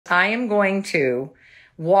I am going to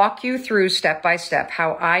walk you through step by step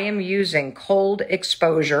how I am using cold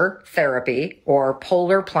exposure therapy or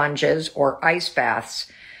polar plunges or ice baths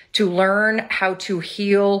to learn how to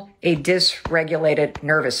heal a dysregulated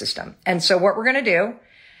nervous system. And so what we're going to do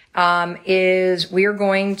is we are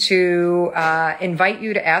going to invite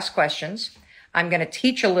you to ask questions. I'm going to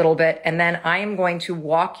teach a little bit, and then I am going to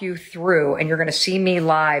walk you through, and you're going to see me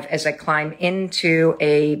live as I climb into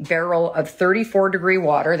a barrel of 34-degree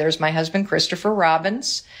water. There's my husband, Christopher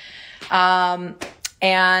Robbins. I'm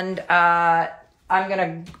going to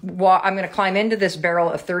climb into this barrel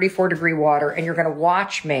of 34-degree water, and you're going to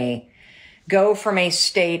watch me go from a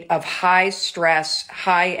state of high stress,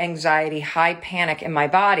 high anxiety, high panic in my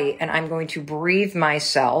body, and I'm going to breathe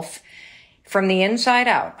myself from the inside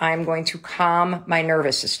out. I'm going to calm my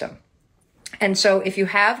nervous system. And so if you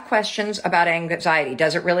have questions about anxiety,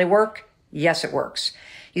 does it really work? Yes, it works.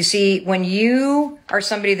 You see, when you are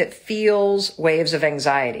somebody that feels waves of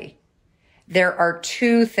anxiety, there are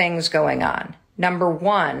two things going on. Number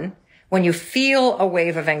one, when you feel a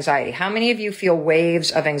wave of anxiety, how many of you feel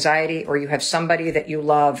waves of anxiety, or you have somebody that you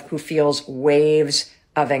love who feels waves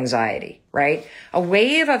of anxiety, right? A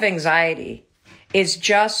wave of anxiety is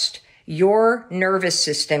just your nervous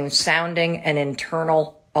system sounding an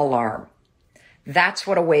internal alarm. That's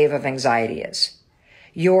what a wave of anxiety is.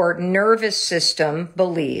 Your nervous system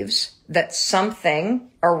believes that something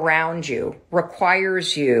around you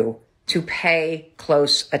requires you to pay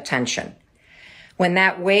close attention. When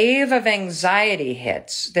that wave of anxiety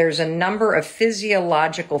hits, there's a number of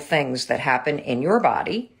physiological things that happen in your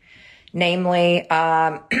body. Namely,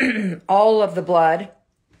 all of the blood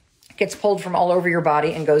gets pulled from all over your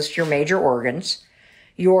body and goes to your major organs.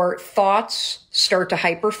 Your thoughts start to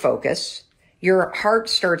hyperfocus. Your heart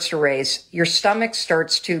starts to race. Your stomach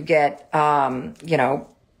starts to get,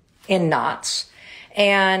 in knots.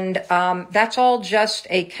 And that's all just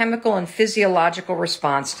a chemical and physiological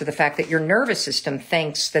response to the fact that your nervous system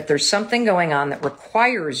thinks that there's something going on that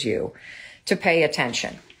requires you to pay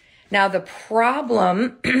attention. Now, the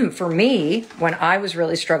problem for me when I was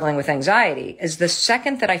really struggling with anxiety is the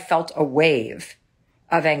second that I felt a wave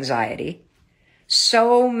of anxiety,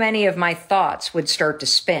 so many of my thoughts would start to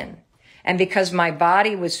spin. And because my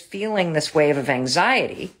body was feeling this wave of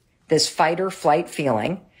anxiety, this fight or flight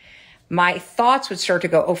feeling, my thoughts would start to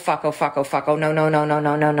go, oh, fuck, oh, fuck, oh, fuck, oh, no, no, no, no,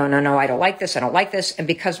 no, no, no, no, no, I don't like this, I don't like this. And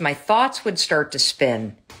because my thoughts would start to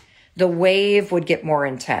spin, the wave would get more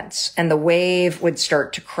intense and the wave would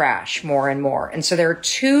start to crash more and more. And so there are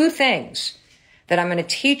two things that I'm going to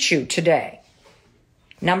teach you today.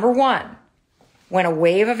 Number one, when a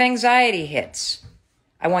wave of anxiety hits,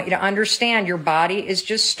 I want you to understand your body is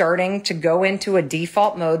just starting to go into a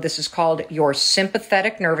default mode. This is called your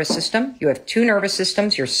sympathetic nervous system. You have two nervous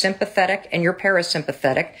systems, your sympathetic and your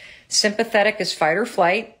parasympathetic. Sympathetic is fight or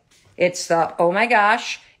flight. It's the, oh my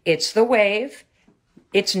gosh, it's the wave.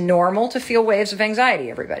 It's normal to feel waves of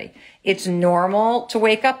anxiety, everybody. It's normal to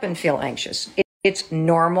wake up and feel anxious. It's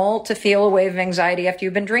normal to feel a wave of anxiety after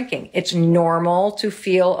you've been drinking. It's normal to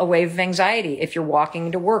feel a wave of anxiety if you're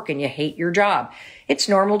walking to work and you hate your job. It's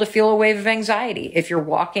normal to feel a wave of anxiety if you're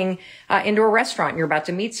walking into a restaurant and you're about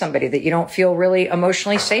to meet somebody that you don't feel really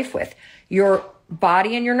emotionally safe with. Your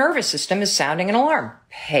body and your nervous system is sounding an alarm.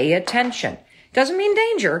 Pay attention. Doesn't mean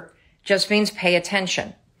danger, just means pay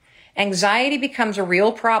attention. Anxiety becomes a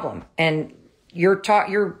real problem, and you're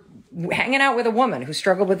hanging out with a woman who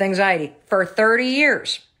struggled with anxiety for 30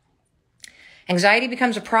 years. Anxiety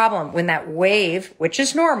becomes a problem when that wave, which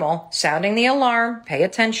is normal, sounding the alarm, pay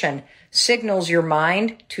attention, signals your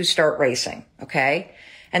mind to start racing, okay?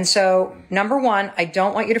 And so, number one, I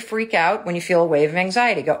don't want you to freak out when you feel a wave of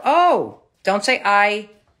anxiety. Go, oh, don't say I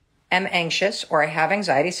am anxious or I have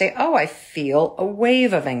anxiety. Say, oh, I feel a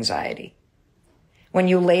wave of anxiety. When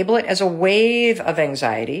you label it as a wave of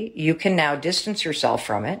anxiety, you can now distance yourself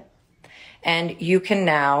from it, and you can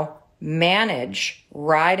now manage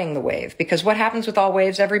riding the wave. Because what happens with all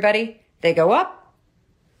waves, everybody? They go up,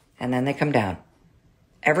 and then they come down.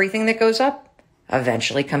 Everything that goes up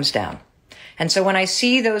eventually comes down. And so when I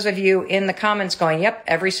see those of you in the comments going, yep,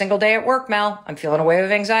 every single day at work, Mel, I'm feeling a wave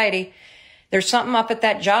of anxiety, there's something up at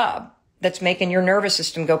that job that's making your nervous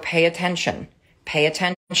system go, pay attention. Pay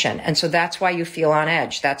attention. And so that's why you feel on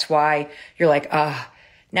edge. That's why you're like, ah.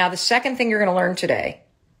 Now, the second thing you're going to learn today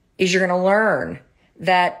is you're going to learn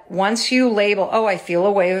that once you label, oh, I feel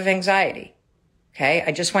a wave of anxiety. Okay.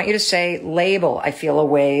 I just want you to say, label, I feel a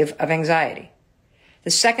wave of anxiety. The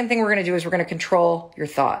second thing we're going to do is we're going to control your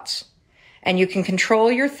thoughts. And you can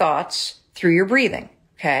control your thoughts through your breathing.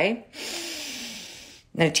 Okay.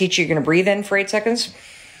 I'm going to teach you, you're going to breathe in for 8 seconds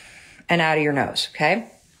and out of your nose. Okay.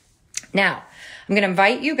 Now, I'm going to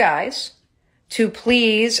invite you guys to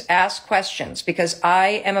please ask questions because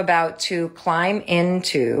I am about to climb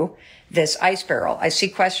into this ice barrel. I see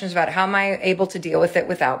questions about how am I able to deal with it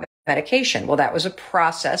without medication? Well, that was a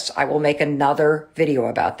process. I will make another video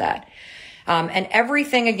about that. And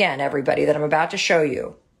everything, again, everybody, that I'm about to show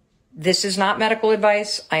you, this is not medical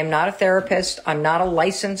advice. I am not a therapist. I'm not a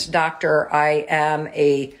licensed doctor. I am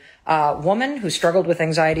a woman who struggled with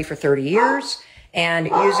anxiety for 30 years and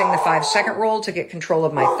using the 5-second rule to get control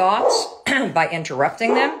of my thoughts by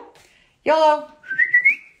interrupting them. YOLO.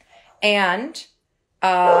 And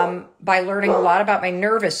by learning a lot about my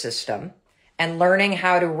nervous system and learning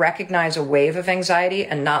how to recognize a wave of anxiety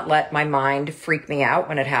and not let my mind freak me out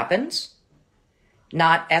when it happens.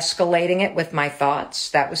 Not escalating it with my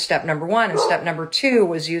thoughts. That was step number 1. And step number 2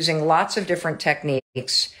 was using lots of different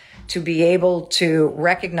techniques to be able to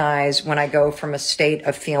recognize when I go from a state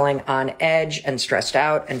of feeling on edge and stressed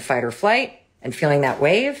out and fight or flight and feeling that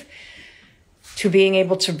wave to being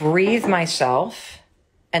able to breathe myself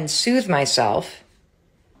and soothe myself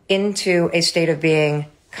into a state of being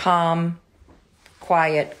calm,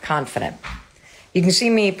 quiet, confident. You can see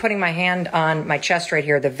me putting my hand on my chest right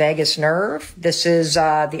here, the vagus nerve. This is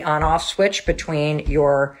the on-off switch between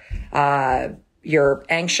your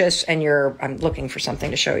anxious and your, I'm looking for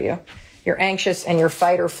something to show you, your anxious and your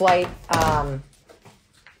fight or flight,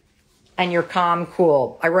 and your calm,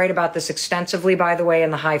 cool. I write about this extensively, by the way,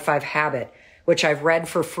 in the High Five Habit, which I've read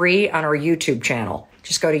for free on our YouTube channel.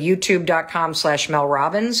 Just go to youtube.com/Mel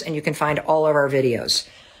Robbins and you can find all of our videos.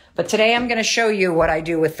 But today I'm going to show you what I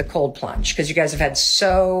do with the cold plunge because you guys have had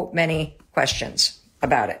so many questions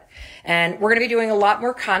about it. And we're going to be doing a lot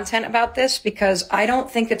more content about this because I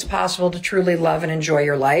don't think it's possible to truly love and enjoy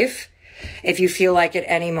your life if you feel like at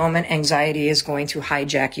any moment anxiety is going to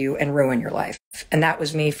hijack you and ruin your life. And that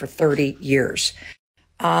was me for 30 years.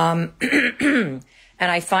 And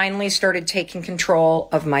I finally started taking control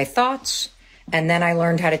of my thoughts. And then I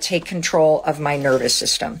learned how to take control of my nervous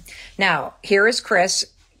system. Now, here is Chris.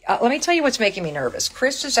 Let me tell you what's making me nervous.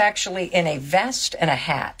 Chris is actually in a vest and a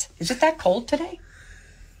hat. Is it that cold today?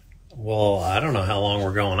 Well, I don't know how long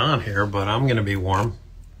we're going on here, but I'm going to be warm.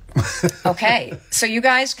 Okay. So you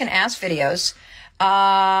guys can ask videos.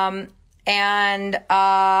 I'm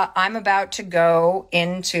about to go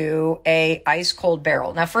into a ice cold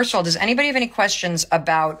barrel. Now, first of all, does anybody have any questions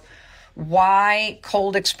about why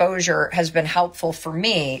cold exposure has been helpful for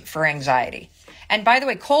me for anxiety? And by the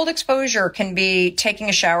way, cold exposure can be taking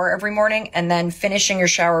a shower every morning and then finishing your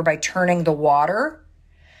shower by turning the water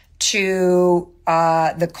to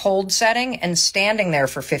the cold setting and standing there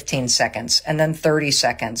for 15 seconds and then 30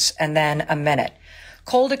 seconds and then a minute.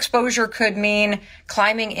 Cold exposure could mean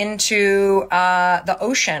climbing into the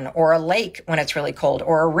ocean or a lake when it's really cold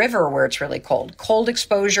or a river where it's really cold. Cold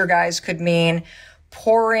exposure, guys, could mean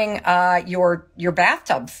pouring your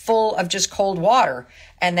bathtub full of just cold water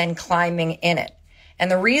and then climbing in it. And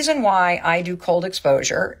the reason why I do cold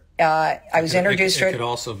exposure, I was introduced to it. It could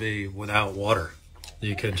also be without water.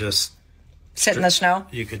 You could just sit in the snow.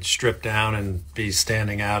 You could strip down and be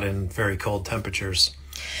standing out in very cold temperatures.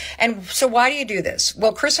 And so why do you do this?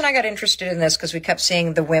 Well, Chris and I got interested in this because we kept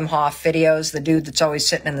seeing the Wim Hof videos, the dude that's always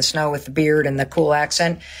sitting in the snow with the beard and the cool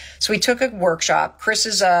accent. So we took a workshop. Chris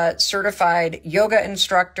is a certified yoga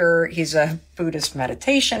instructor. He's a Buddhist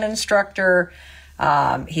meditation instructor.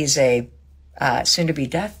 He's a soon-to-be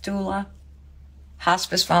death doula,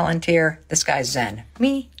 hospice volunteer. This guy's Zen.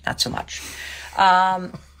 Me, not so much.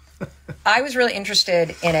 I was really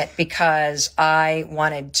interested in it because I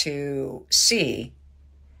wanted to see,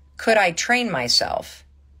 could I train myself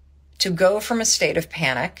to go from a state of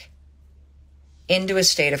panic into a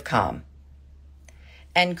state of calm?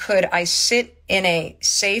 And could I sit in a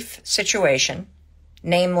safe situation,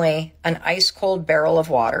 namely an ice cold barrel of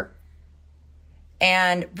water,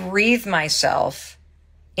 and breathe myself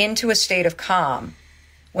into a state of calm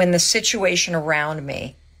when the situation around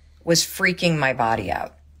me was freaking my body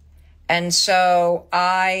out? And so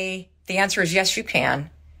the answer is yes, you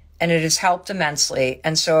can. And it has helped immensely.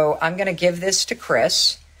 And so I'm going to give this to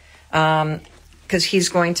Chris because he's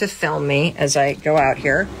going to film me as I go out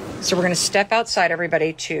here. So we're going to step outside,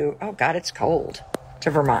 everybody, to, oh God, it's cold,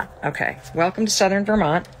 to Vermont. Okay. Welcome to Southern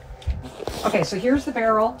Vermont. Okay. So here's the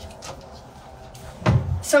barrel.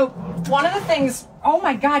 So one of the things, oh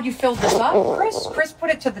my God, you filled this up, Chris? Chris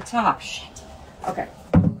put it to the top. Shit. Okay.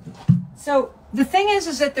 So the thing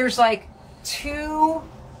is that there's like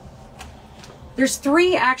there's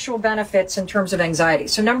 3 actual benefits in terms of anxiety.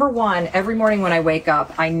 So number 1, every morning when I wake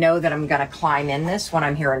up, I know that I'm going to climb in this when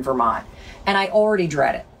I'm here in Vermont. And I already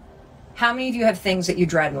dread it. How many of you have things that you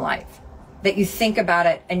dread in life? that you think about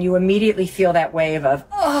it and you immediately feel that wave of,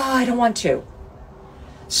 oh, I don't want to.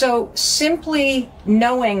 So simply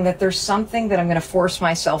knowing that there's something that I'm going to force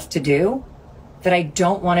myself to do that I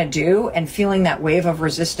don't want to do, and feeling that wave of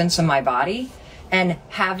resistance in my body and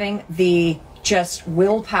having the just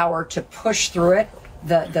willpower to push through it,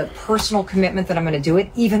 the personal commitment that I'm going to do it,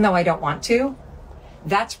 even though I don't want to,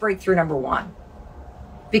 that's breakthrough number one.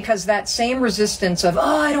 Because that same resistance of,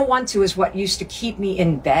 oh, I don't want to, is what used to keep me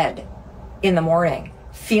in bed in the morning,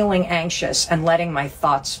 feeling anxious and letting my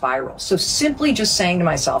thoughts spiral. So simply just saying to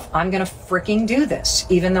myself, I'm going to freaking do this,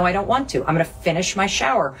 even though I don't want to. I'm going to finish my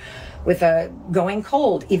shower with a going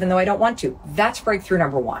cold, even though I don't want to. That's breakthrough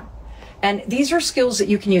number one. And these are skills that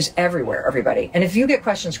you can use everywhere, everybody. And if you get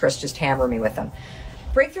questions, Chris, just hammer me with them.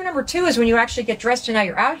 Breakthrough number two is when you actually get dressed and now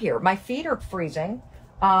you're out here. My feet are freezing.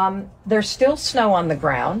 There's still snow on the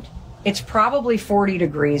ground. It's probably 40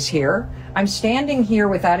 degrees here. I'm standing here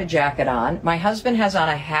without a jacket on. My husband has on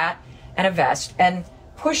a hat and a vest, and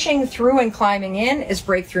pushing through and climbing in is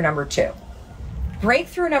breakthrough number two.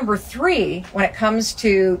 Breakthrough number three, when it comes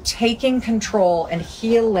to taking control and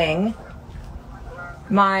healing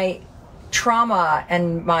my trauma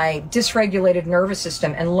and my dysregulated nervous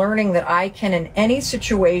system, and learning that I can, in any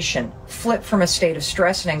situation, flip from a state of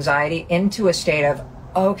stress and anxiety into a state of,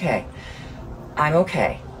 okay, I'm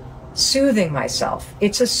okay. Soothing myself.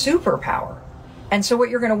 It's a superpower. And so what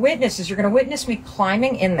you're going to witness is you're going to witness me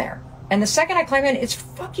climbing in there. And the second I climb in, it's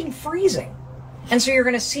fucking freezing. And so you're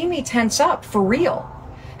going to see me tense up for real.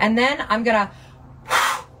 And then I'm going to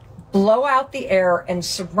blow out the air and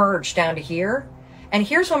submerge down to here. And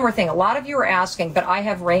here's one more thing. A lot of you are asking, but I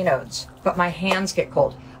have Raynaud's, but my hands get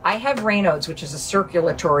cold. I have Raynaud's, which is a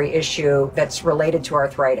circulatory issue that's related to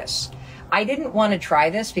arthritis. I didn't want to try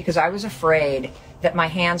this because I was afraid that my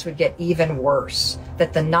hands would get even worse,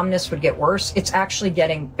 that the numbness would get worse. It's actually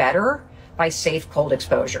getting better by safe cold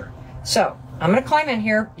exposure. So I'm going to climb in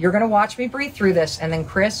here. You're going to watch me breathe through this. And then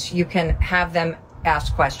Chris, you can have them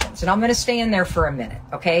ask questions. And I'm going to stay in there for a minute.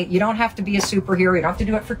 Okay. You don't have to be a superhero. You don't have to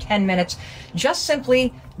do it for 10 minutes. Just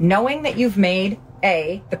simply knowing that you've made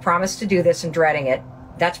A, the promise to do this and dreading it.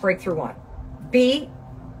 That's breakthrough one. B,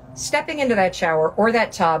 stepping into that shower or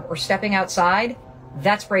that tub or stepping outside.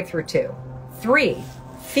 That's breakthrough two. 3,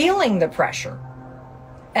 feeling the pressure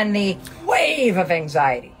and the wave of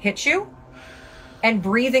anxiety hit you and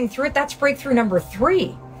breathing through it. That's breakthrough number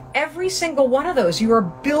 3. Every single one of those, you are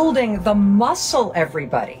building the muscle,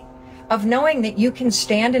 everybody, of knowing that you can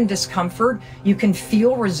stand in discomfort, you can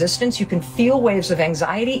feel resistance, you can feel waves of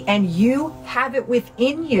anxiety, and you have it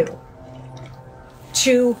within you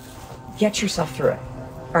to get yourself through it.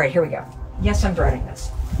 All right, here we go. Yes, I'm dreading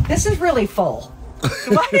this. This is really full.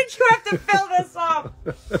 Why did you have to fill this up?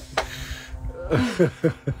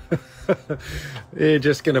 You're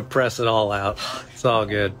just going to press it all out. It's all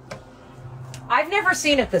good. I've never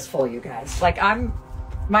seen it this full, you guys. Like,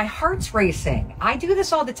 my heart's racing. I do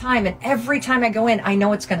this all the time, and every time I go in, I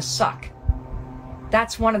know it's going to suck.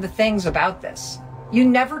 That's one of the things about this. You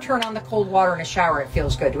never turn on the cold water in a shower. It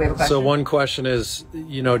feels good. Do we have a question? So one question is,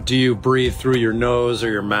 do you breathe through your nose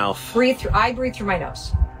or your mouth? I breathe through my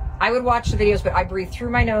nose. I would watch the videos, but I breathe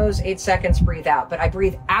through my nose, 8 seconds, breathe out. But I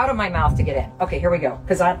breathe out of my mouth to get in. Okay, here we go.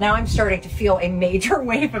 Because now I'm starting to feel a major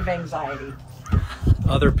wave of anxiety.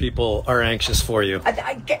 Other people are anxious for you.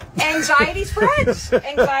 Anxiety spreads.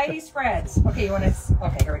 Anxiety spreads. Okay, you want to...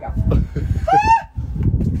 Okay, here we go.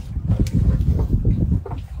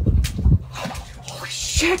 Holy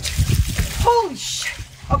shit. Holy shit.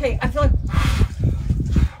 Okay, I feel like...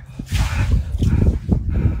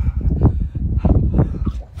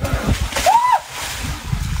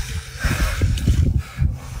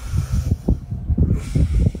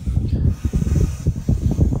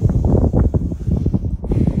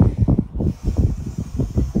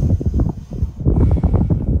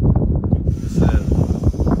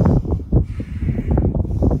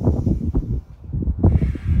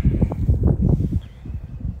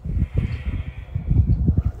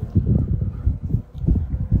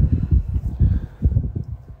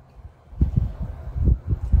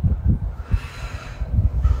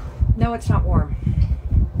 No, it's not warm.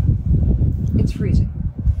 It's freezing.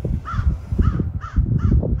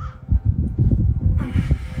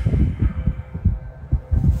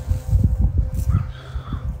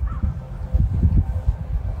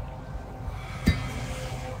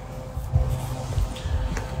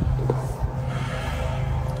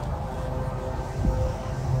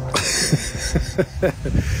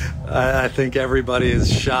 I think everybody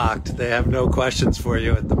is shocked. They have no questions for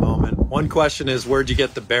you at the moment. One question is, where'd you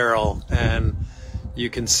get the barrel? And you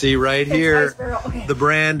can see right here, Ice Barrel. Okay. the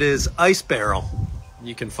brand is Ice Barrel.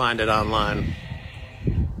 You can find it online.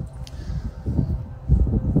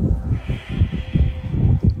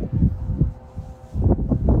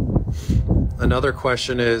 Another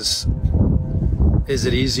question is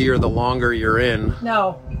it easier the longer you're in?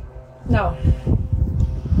 No.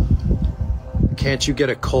 Can't you get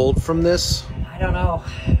a cold from this? I don't know.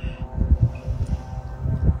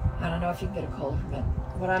 I don't know if you can get a cold from it.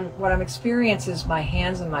 What I'm experiencing is my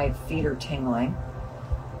hands and my feet are tingling.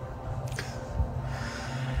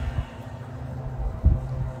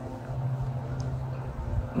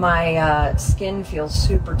 My skin feels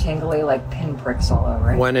super tingly, like pinpricks all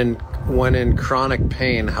over it. When in chronic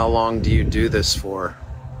pain, how long do you do this for?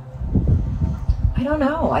 I don't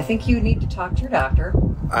know. I think you need to talk to your doctor.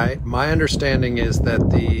 My understanding is that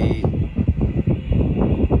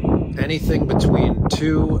anything between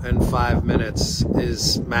 2 and 5 minutes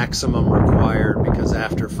is maximum required, because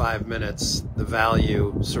after 5 minutes the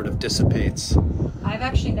value sort of dissipates. I've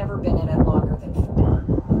actually never been in it longer than 4.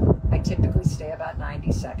 I typically stay about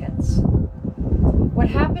 90 seconds. What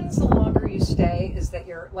happens the longer you stay is that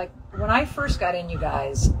you're like, when I first got in, you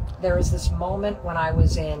guys, there was this moment when I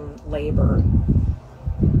was in labor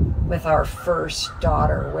with our first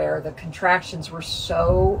daughter where the contractions were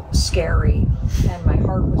so scary and my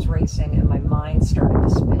heart was racing and my mind started to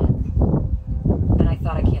spin. And I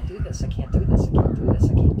thought, I can't do this, I can't do this, I can't do this,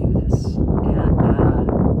 I can't do this. And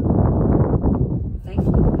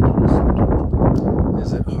thankfully, the medication.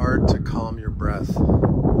 Is it hard to calm your breath?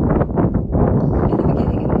 In the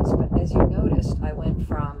beginning it is, but as you noticed, I went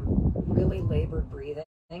from really labored breathing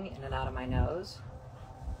in and out of my nose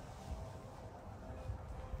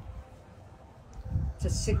to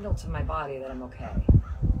signal to my body that I'm okay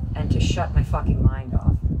and to shut my fucking mind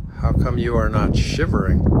off. How come you are not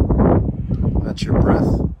shivering? That's your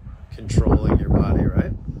breath controlling your body,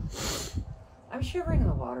 right? I'm shivering in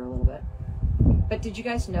the water a little bit. But did you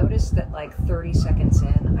guys notice that like 30 seconds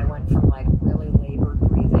in, I went from like really labored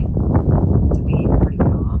breathing to being pretty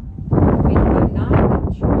calm? I mean, I'm not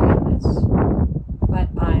enjoying this,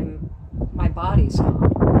 but my body's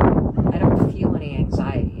calm. I don't feel any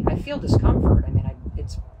anxiety. I feel discomfort. I mean,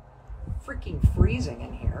 it's freaking freezing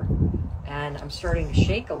in here, and I'm starting to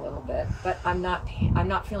shake a little bit, but I'm not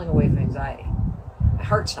feeling a wave of anxiety. My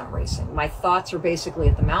heart's not racing. My thoughts are basically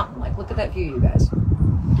at the mountain. Like, look at that view, you guys.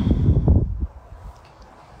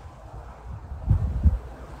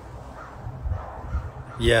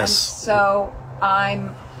 Yes. And so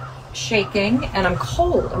I'm shaking and I'm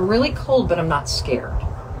cold. I'm really cold, but I'm not scared.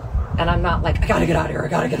 And I'm not like, I gotta get out of here, I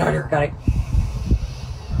gotta get out of here,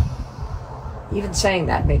 Even saying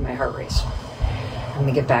that made my heart race. I'm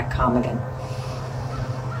gonna get back calm again.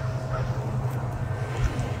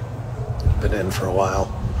 Been in for a while.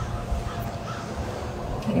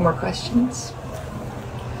 Any more questions?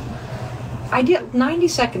 90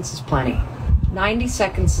 seconds is plenty. 90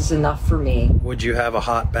 seconds is enough for me. Would you have a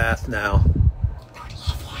hot bath now? I would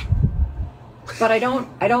love one. But I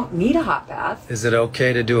don't need a hot bath. Is it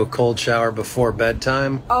okay to do a cold shower before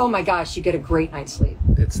bedtime? Oh my gosh, you get a great night's sleep.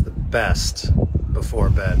 It's the best before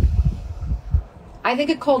bed. I think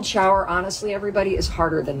a cold shower, honestly, everybody, is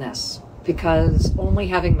harder than this, because only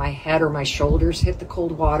having my head or my shoulders hit the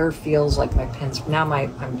cold water feels like my pins. Now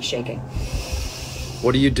I'm shaking.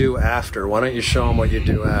 What do you do after? Why don't you show them what you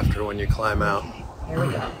do after when you climb out? Here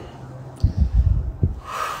we go.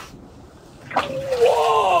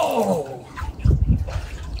 Whoa!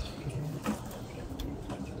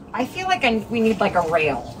 I feel like we need like a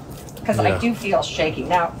rail, because I do feel shaky.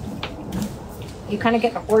 Now, you kind of get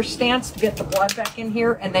in a horse stance to get the blood back in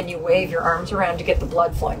here, and then you wave your arms around to get the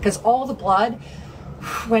blood flowing, because all the blood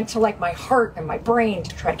went to like my heart and my brain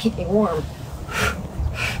to try to keep me warm.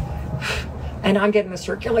 And I'm getting the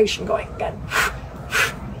circulation going again.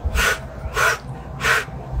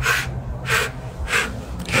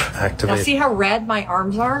 Activate. Now see how red my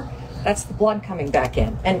arms are? That's the blood coming back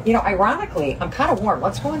in. And you know, ironically, I'm kind of warm.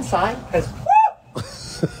 Let's go inside, because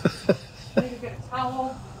I need to get a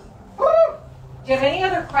towel. Do you have any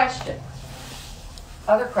other questions?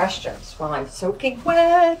 Other questions while I'm soaking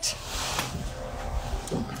wet?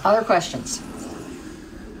 Other questions?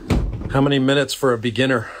 How many minutes for a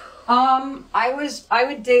beginner?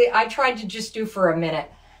 I tried to just do for a minute.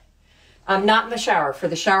 Not in the shower. For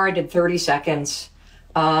the shower, I did 30 seconds.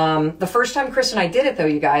 The first time Chris and I did it, though,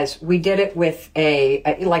 you guys, we did it with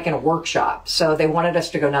like in a workshop. So they wanted us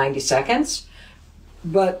to go 90 seconds.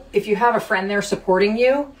 But if you have a friend there supporting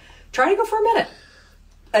you, try to go for a minute.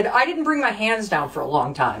 And I didn't bring my hands down for a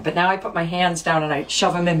long time, but now I put my hands down and I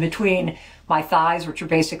shove them in between my thighs, which are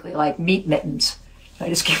basically like meat mittens. I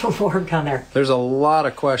just gave a word on there. There's a lot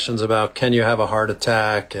of questions about, can you have a heart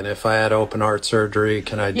attack? And if I had open heart surgery,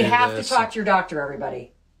 can I do this? You have to talk to your doctor,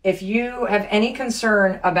 everybody. If you have any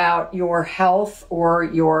concern about your health or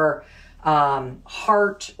your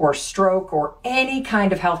heart or stroke or any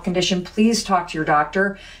kind of health condition, please talk to your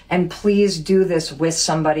doctor, and please do this with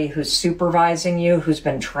somebody who's supervising you, who's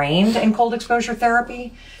been trained in cold exposure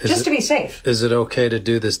therapy, just to be safe. Is it okay to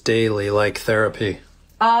do this daily, like therapy?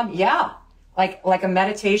 Yeah, like a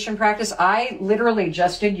meditation practice. I literally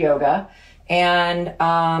just did yoga, and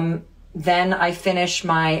then I finish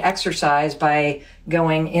my exercise by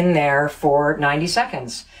going in there for 90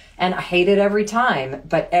 seconds. And I hate it every time,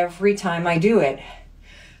 but every time I do it,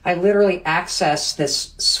 I literally access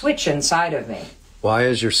this switch inside of me. Why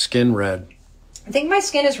is your skin red? I think my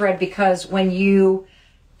skin is red because when you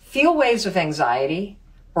feel waves of anxiety,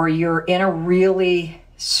 or you're in a really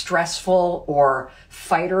stressful or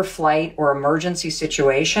fight or flight or emergency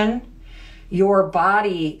situation, your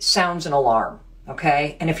body sounds an alarm,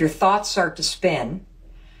 okay? And if your thoughts start to spin,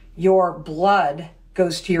 your blood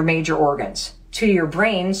goes to your major organs, to your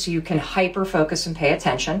brain so you can hyper focus and pay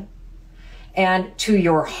attention, and to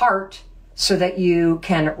your heart so that you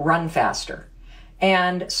can run faster.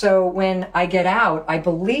 And so when I get out, I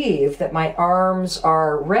believe that my arms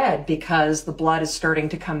are red because the blood is starting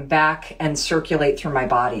to come back and circulate through my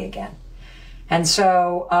body again. And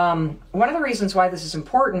so one of the reasons why this is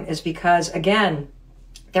important is because, again,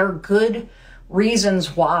 there are good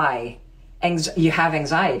reasons why you have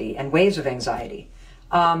anxiety and waves of anxiety.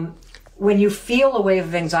 When you feel a wave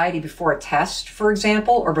of anxiety before a test, for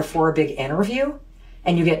example, or before a big interview,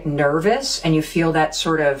 and you get nervous and you feel that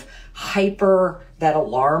sort of that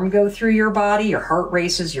alarm go through your body, your heart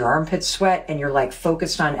races, your armpits sweat, and you're like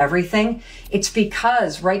focused on everything, it's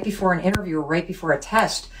because right before an interview or right before a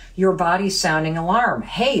test, your body's sounding alarm.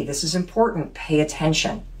 Hey, this is important. Pay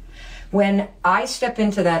attention. When I step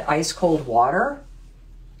into that ice cold water,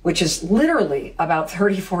 which is literally about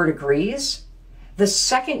 34 degrees, the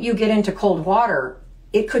second you get into cold water,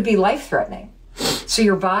 it could be life-threatening. So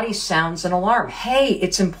your body sounds an alarm. Hey,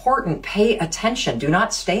 it's important. Pay attention. Do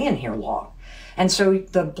not stay in here long. And so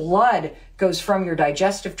the blood goes from your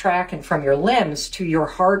digestive tract and from your limbs to your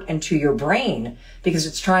heart and to your brain because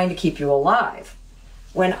it's trying to keep you alive.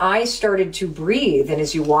 When I started to breathe, and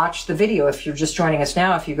as you watch the video, if you're just joining us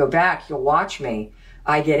now, if you go back, you'll watch me.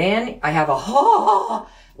 I get in, I have a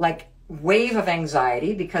wave of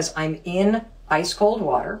anxiety because I'm in ice cold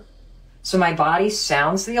water. So my body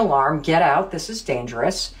sounds the alarm, get out, this is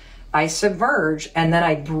dangerous. I submerge, and then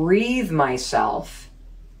I breathe myself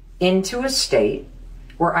into a state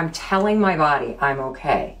where I'm telling my body I'm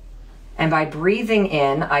okay. And by breathing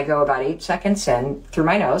in, I go about 8 seconds in through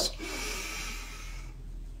my nose,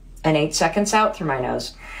 and 8 seconds out through my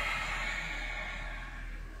nose.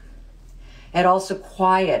 It also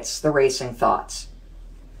quiets the racing thoughts.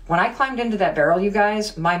 When I climbed into that barrel, you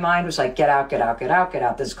guys, my mind was like, get out, get out, get out, get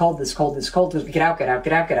out. This is cold, this is cold, this is cold. Get out, get out,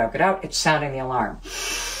 get out, get out, get out. It's sounding the alarm.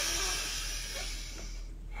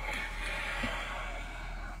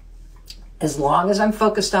 As long as I'm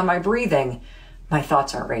focused on my breathing, my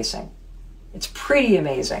thoughts aren't racing. It's pretty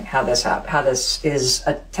amazing how this is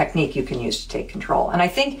a technique you can use to take control. And I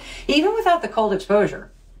think even without the cold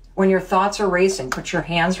exposure, when your thoughts are racing, put your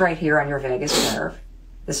hands right here on your vagus nerve.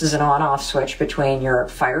 This is an on-off switch between your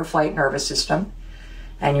fight-or-flight nervous system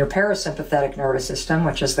and your parasympathetic nervous system,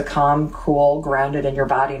 which is the calm, cool, grounded in your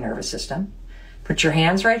body nervous system. Put your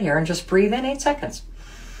hands right here and just breathe in 8 seconds.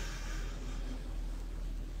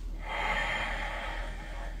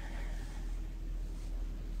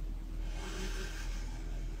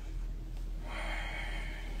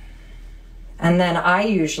 And then I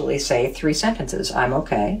usually say 3 sentences. I'm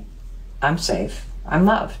okay, I'm safe, I'm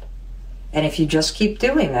loved. And if you just keep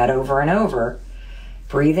doing that over and over,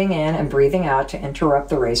 breathing in and breathing out to interrupt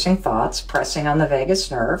the racing thoughts, pressing on the vagus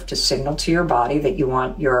nerve to signal to your body that you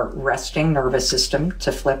want your resting nervous system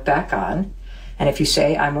to flip back on. And if you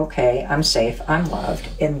say, I'm okay, I'm safe, I'm loved,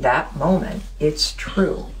 in that moment, it's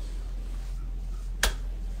true.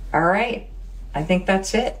 All right, I think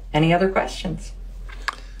that's it. Any other questions?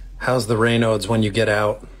 How's the Raynaud's when you get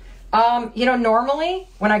out? Normally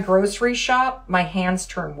when I grocery shop, my hands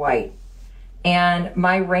turn white. And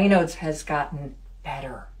my Raynaud's has gotten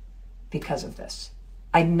better because of this.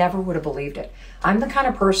 I never would have believed it. I'm the kind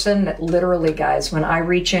of person that literally, guys, when I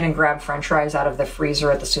reach in and grab French fries out of the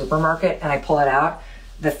freezer at the supermarket and I pull it out,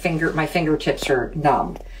 my fingertips are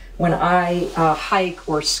numb. When I hike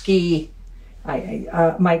or ski,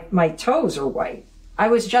 my toes are white. I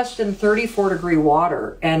was just in 34-degree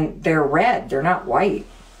water and they're red. They're not white.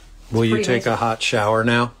 Will you take a hot shower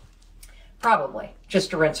now? Probably. just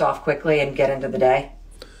to rinse off quickly and get into the day.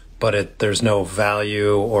 But there's no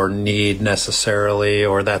value or need necessarily,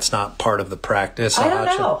 or that's not part of the practice? I don't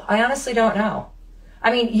know. I honestly don't know.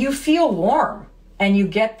 I mean, you feel warm and you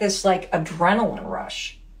get this like adrenaline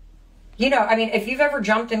rush. You know, I mean, if you've ever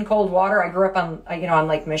jumped in cold water, I grew up on, on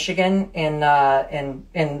Lake Michigan in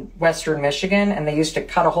Western Michigan, and they used to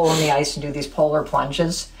cut a hole in the ice and do these polar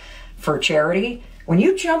plunges for charity. When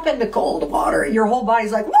you jump into cold water, your whole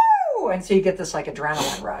body's like, woo! And so you get this like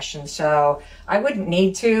adrenaline rush. And so I wouldn't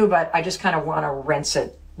need to, but I just kind of want to rinse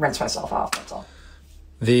myself off. That's all.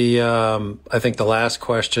 I think the last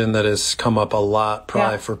question that has come up a lot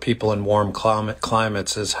probably for people in warm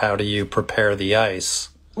climates is, how do you prepare the ice?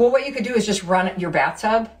 Well, what you could do is just run your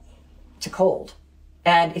bathtub to cold.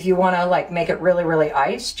 And if you want to like make it really, really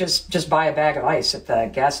ice, just buy a bag of ice at the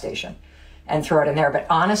gas station and throw it in there. But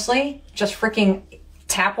honestly, just freaking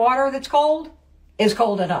tap water that's cold is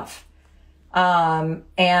cold enough.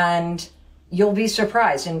 And you'll be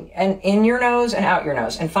surprised. And in your nose and out your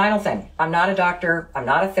nose. And final thing, I'm not a doctor. I'm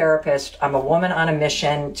not a therapist. I'm a woman on a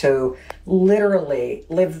mission to literally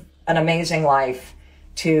live an amazing life,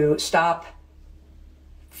 to stop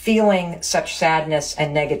feeling such sadness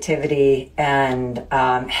and negativity and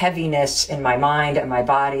heaviness in my mind and my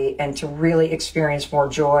body, and to really experience more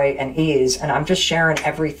joy and ease. And I'm just sharing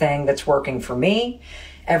everything that's working for me,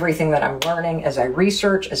 everything that I'm learning as I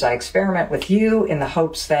research, as I experiment with you, in the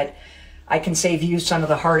hopes that I can save you some of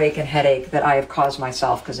the heartache and headache that I have caused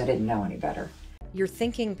myself because I didn't know any better. Your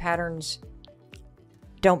thinking patterns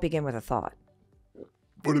don't begin with a thought.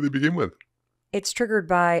 What do they begin with? It's triggered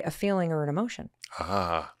by a feeling or an emotion.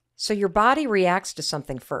 Ah. So your body reacts to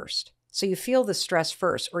something first. So you feel the stress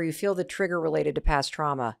first, or you feel the trigger related to past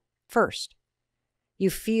trauma first. You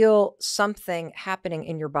feel something happening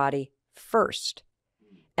in your body first.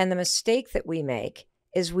 And the mistake that we make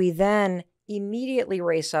is we then immediately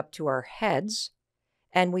race up to our heads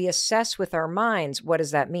and we assess with our minds, what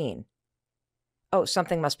does that mean? Oh,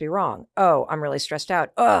 something must be wrong. Oh, I'm really stressed out.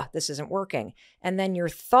 Oh, this isn't working. And then your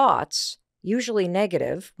thoughts, usually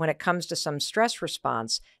negative when it comes to some stress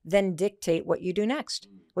response, then dictate what you do next,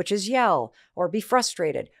 which is yell or be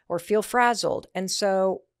frustrated or feel frazzled. And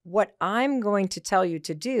so what I'm going to tell you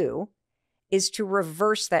to do is to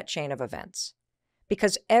reverse that chain of events,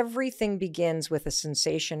 because everything begins with a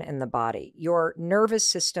sensation in the body. Your nervous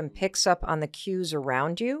system picks up on the cues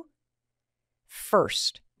around you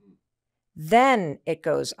first. Then it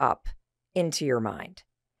goes up into your mind.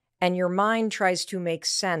 And your mind tries to make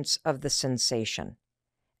sense of the sensation.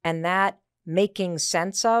 And that making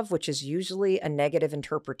sense of, which is usually a negative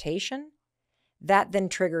interpretation, that then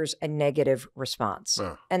triggers a negative response.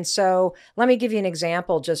 And so let me give you an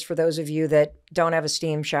example just for those of you that don't have a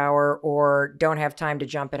steam shower or don't have time to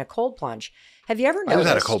jump in a cold plunge. Have you ever noticed? I just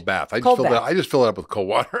had a cold bath. I just fill it up with cold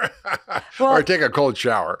water. Or I take a cold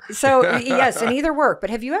shower. So yes, and either work.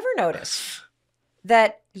 But have you ever noticed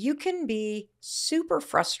that you can be super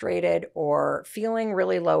frustrated or feeling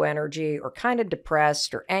really low energy or kind of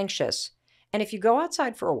depressed or anxious, and if you go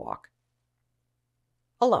outside for a walk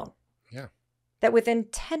alone, that within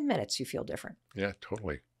 10 minutes you feel different? Yeah,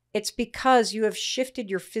 totally. It's because you have shifted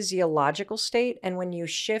your physiological state, and when you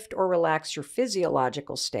shift or relax your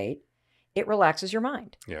physiological state, it relaxes your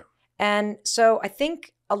mind. Yeah. And so I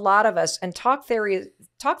think a lot of us, and talk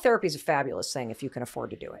therapy is a fabulous thing if you can afford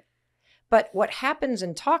to do it. But what happens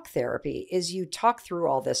in talk therapy is you talk through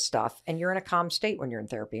all this stuff and you're in a calm state when you're in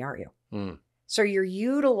therapy, aren't you? So you're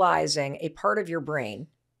utilizing a part of your brain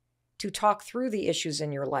to talk through the issues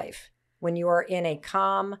in your life when you are in a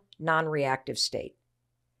calm, non-reactive state.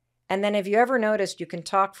 And then have you ever noticed you can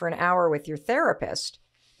talk for an hour with your therapist,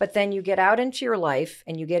 but then you get out into your life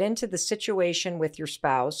and you get into the situation with your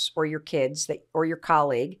spouse or your kids or your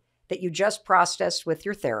colleague that you just processed with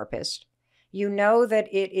your therapist. You know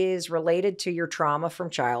that it is related to your trauma from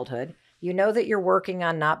childhood. You know that you're working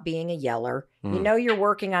on not being a yeller. You know you're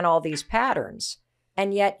working on all these patterns.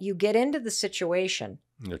 And yet you get into the situation.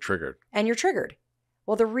 You're triggered. And you're triggered.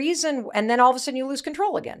 Well, the reason, and then all of a sudden you lose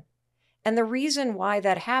control again. And the reason why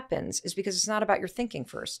that happens is because it's not about your thinking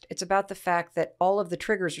first. It's about the fact that all of the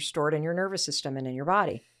triggers are stored in your nervous system and in your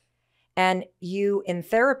body. And you, in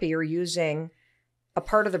therapy, are using a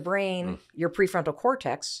part of the brain, your prefrontal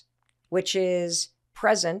cortex, which is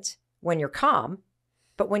present when you're calm.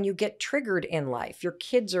 But when you get triggered in life, your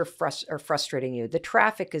kids are frustrating you. The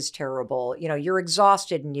traffic is terrible. You know, you're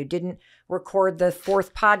exhausted and you didn't record the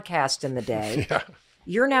 4th podcast in the day.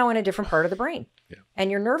 You're now in a different part of the brain.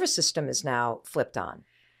 And your nervous system is now flipped on.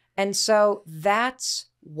 And so that's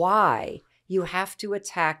why you have to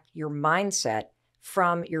attack your mindset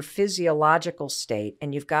from your physiological state,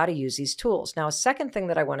 and you've got to use these tools. Now, a second thing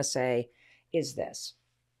that I want to say is this.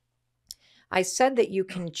 I said that you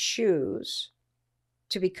can choose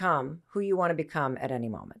to become who you want to become at any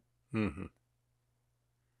moment. Mm-hmm.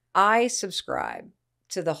 I subscribe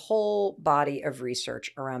to the whole body of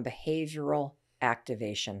research around behavioral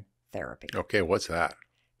activation therapy. Okay, what's that?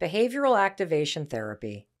 Behavioral activation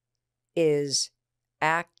therapy is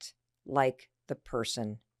act like the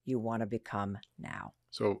person you want to become now.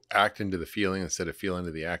 So act into the feeling instead of feel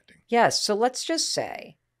into the acting. Yes. So let's just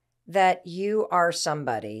say that you are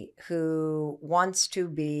somebody who wants to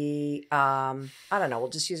be, I don't know, we'll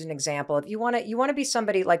just use an example. If you want to be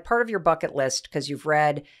somebody, like, part of your bucket list, because you've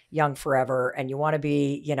read Young Forever and you want to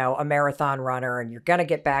be, a marathon runner and you're going to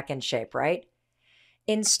get back in shape, right?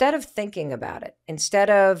 Instead of thinking about it, instead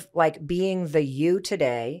of like being the you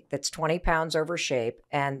today that's 20 pounds over shape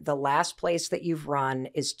and the last place that you've run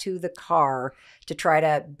is to the car to try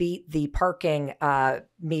to beat the parking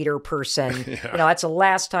meter person, Yeah. That's the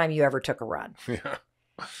last time you ever took a run. Yeah.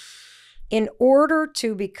 In order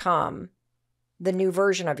to become the new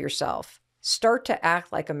version of yourself, start to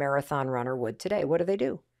act like a marathon runner would today. What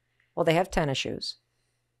do? Well, they have tennis shoes.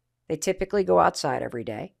 They typically go outside every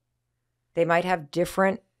day. They might have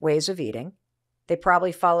different ways of eating. They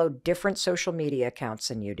probably follow different social media accounts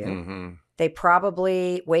than you do. Mm-hmm. They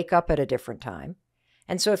probably wake up at a different time.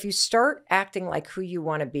 And so if you start acting like who you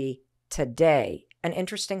want to be today, an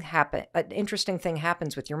interesting thing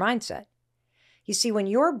happens with your mindset. You see, when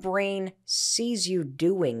your brain sees you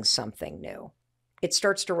doing something new, it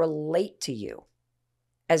starts to relate to you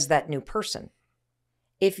as that new person.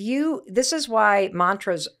 This is why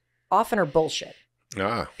mantras often are bullshit.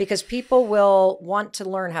 Because people will want to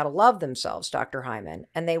learn how to love themselves, Dr. Hyman,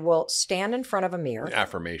 and they will stand in front of a mirror.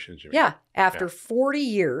 Affirmations. You mean. Yeah. After 40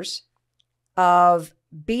 years of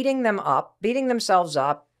beating themselves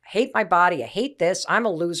up, hate my body, I hate this, I'm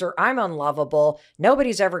a loser, I'm unlovable,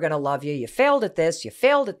 nobody's ever going to love you, you failed at this, you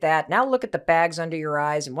failed at that, now look at the bags under your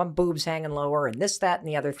eyes and one boob's hanging lower and this, that, and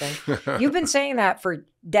the other thing. You've been saying that for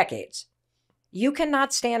decades. You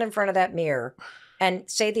cannot stand in front of that mirror and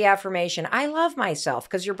say the affirmation, I love myself,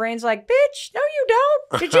 because your brain's like, bitch, no, you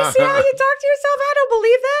don't. Did you see how you talk to yourself? I don't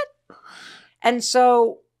believe that. And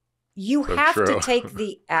so you have to take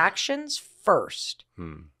the actions first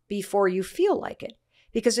before you feel like it.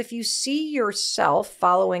 Because if you see yourself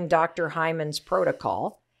following Dr. Hyman's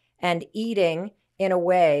protocol and eating in a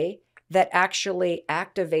way that actually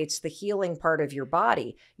activates the healing part of your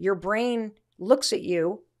body, your brain looks at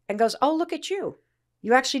you and goes, oh, look at you.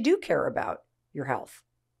 You actually do care about your health.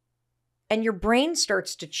 And your brain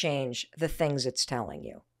starts to change the things it's telling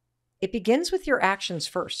you. It begins with your actions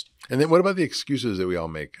first. And then what about the excuses that we all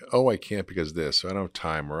make? Oh, I can't because this, or I don't have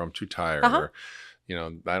time, or I'm too tired, or,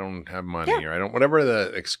 I don't have money, or I don't, whatever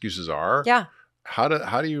the excuses are. Yeah. How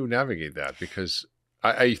do you navigate that? Because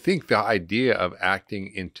I think the idea of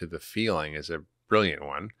acting into the feeling is a brilliant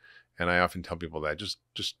one. And I often tell people that just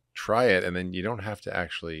try it. And then you don't have to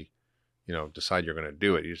actually decide you're going to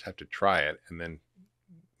do it. You just have to try it and then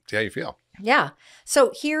see how you feel. Yeah.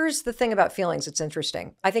 So here's the thing about feelings. It's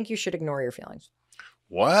interesting. I think you should ignore your feelings.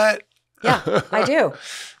 What? Yeah, I do.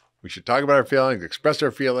 We should talk about our feelings, express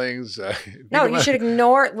our feelings. No, you should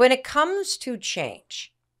ignore. When it comes to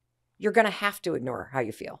change, you're going to have to ignore how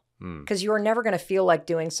you feel, because you are never going to feel like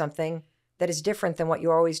doing something that is different than what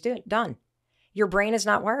you always done. Your brain is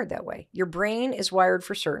not wired that way. Your brain is wired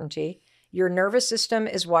for certainty. Your nervous system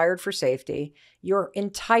is wired for safety. Your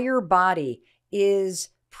entire body is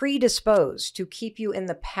predisposed to keep you in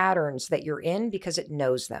the patterns that you're in because it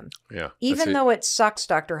knows them. Yeah. Even though it sucks,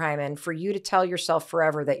 Dr. Hyman, for you to tell yourself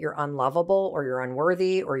forever that you're unlovable or you're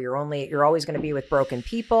unworthy or you're always going to be with broken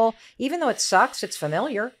people, even though it sucks, it's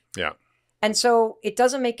familiar. Yeah. And so it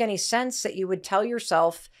doesn't make any sense that you would tell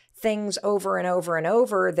yourself things over and over and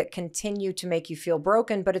over that continue to make you feel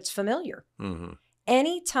broken, but it's familiar. Mm-hmm.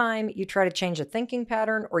 Anytime you try to change a thinking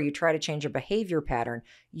pattern or you try to change a behavior pattern,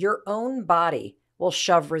 your own body will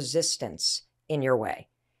shove resistance in your way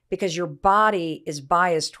because your body is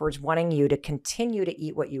biased towards wanting you to continue to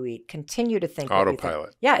eat what you eat, continue to think what you think.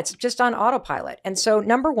 Autopilot. Yeah, it's just on autopilot. And so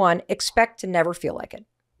number one, expect to never feel like it.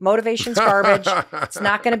 Motivation's garbage. It's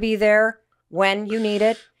not going to be there when you need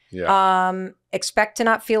it. Yeah. Expect to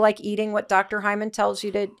not feel like eating what Dr. Hyman tells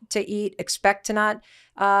you to eat. Expect to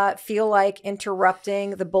not feel like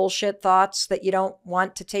interrupting the bullshit thoughts that you don't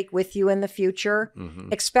want to take with you in the future.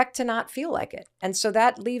 Mm-hmm. Expect to not feel like it. And so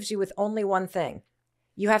that leaves you with only one thing.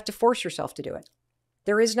 You have to force yourself to do it.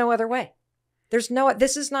 There is no other way.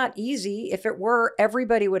 This is not easy. If it were,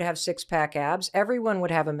 everybody would have 6-pack abs. Everyone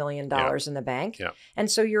would have $1 million in the bank. Yeah. And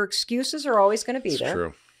so your excuses are always going to be there.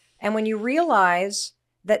 True. And when you realize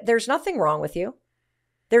that there's nothing wrong with you,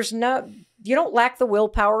 you don't lack the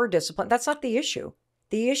willpower or discipline. That's not the issue.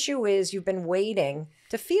 The issue is you've been waiting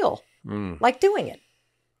to feel like doing it.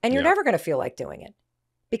 And you're never going to feel like doing it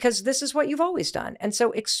because this is what you've always done. And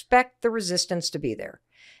so expect the resistance to be there.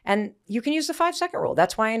 And you can use the 5-second rule.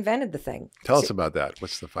 That's why I invented the thing. Tell us about that.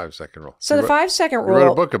 What's the 5-second rule? So the 5-second rule. You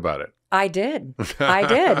wrote a book about it. I did. I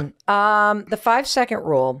did. The 5-second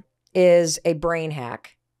rule is a brain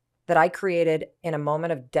hack that I created in a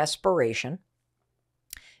moment of desperation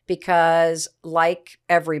because, like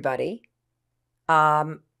everybody,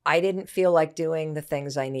 I didn't feel like doing the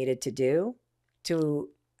things I needed to do to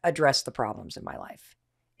address the problems in my life.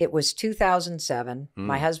 It was 2007.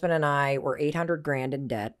 My husband and I were $800,000 in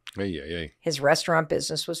debt. His restaurant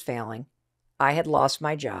business was failing. I had lost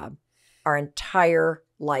my job. Our entire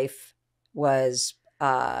life was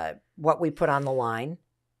what we put on the line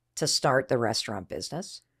to start the restaurant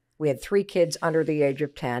business. We had 3 kids under the age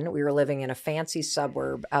of 10. We were living in a fancy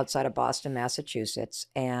suburb outside of Boston, Massachusetts.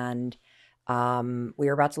 And we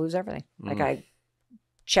were about to lose everything.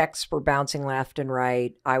 Checks were bouncing left and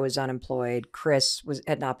right. I was unemployed. Chris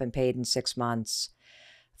had not been paid in 6 months.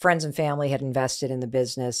 Friends and family had invested in the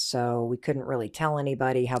business, so we couldn't really tell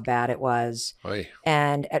anybody how bad it was. Oy.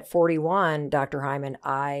 And at 41, Dr. Hyman,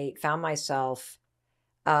 I found myself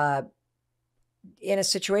in a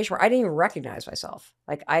situation where I didn't even recognize myself.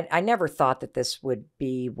 Like I never thought that this would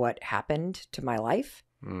be what happened to my life.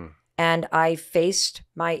 And I faced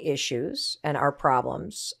my issues and our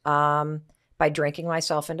problems by drinking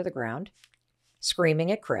myself into the ground,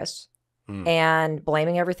 screaming at Chris, and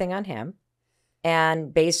blaming everything on him,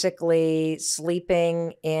 and basically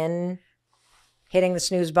sleeping in, hitting the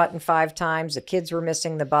snooze button 5 times. The kids were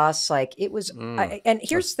missing the bus. Like it was, and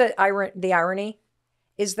here's the irony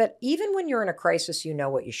is that even when you're in a crisis, you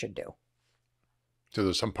know what you should do. So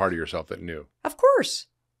there's some part of yourself that knew. Of course.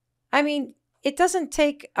 I mean, it doesn't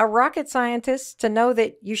take a rocket scientist to know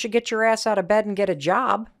that you should get your ass out of bed and get a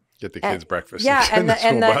job. Get the kids breakfast. Yeah, and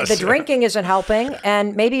the drinking isn't helping.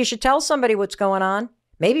 And maybe you should tell somebody what's going on.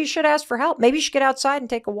 Maybe you should ask for help. Maybe you should get outside and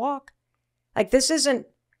take a walk. Like this isn't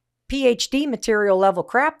PhD material level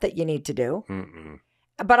crap that you need to do.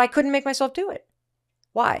 But I couldn't make myself do it.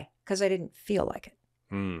 Why? Because I didn't feel like it.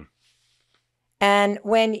 And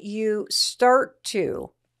when you start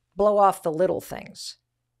to blow off the little things,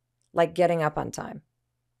 like getting up on time,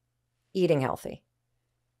 eating healthy,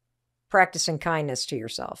 practicing kindness to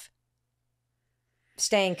yourself,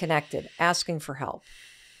 staying connected, asking for help.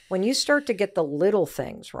 When you start to get the little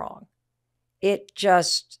things wrong, it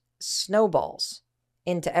just snowballs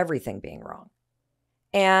into everything being wrong.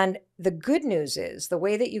 And the good news is the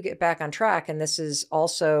way that you get back on track, and this is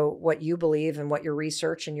also what you believe and what your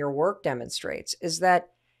research and your work demonstrates, is that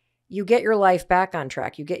you get your life back on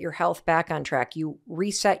track. You get your health back on track. You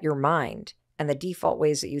reset your mind and the default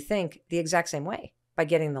ways that you think the exact same way by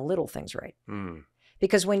getting the little things right.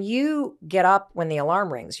 Because when you get up, when the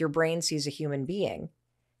alarm rings, your brain sees a human being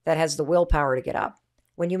that has the willpower to get up.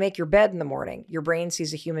 When you make your bed in the morning, your brain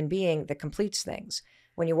sees a human being that completes things.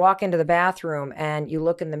 When you walk into the bathroom and you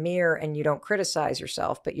look in the mirror and you don't criticize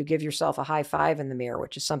yourself, but you give yourself a high five in the mirror,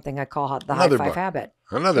 which is something I call the high five habit.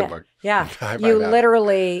 Another book. Yeah. You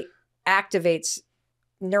literally activates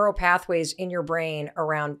neural pathways in your brain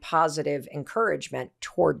around positive encouragement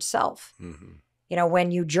toward self. You know,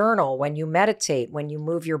 when you journal, when you meditate, when you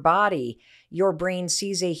move your body, your brain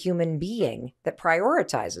sees a human being that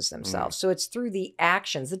prioritizes themselves. So it's through the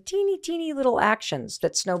actions, the teeny little actions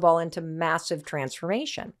that snowball into massive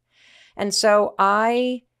transformation. And so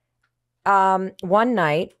one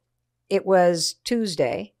night, it was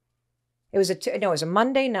Tuesday. It was a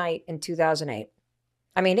Monday night in 2008.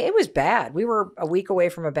 I mean, it was bad. We were a week away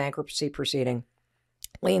from a bankruptcy proceeding.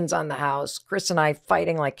 Liens on the house. Chris and I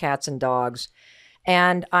fighting like cats and dogs.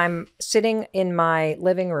 And I'm sitting in my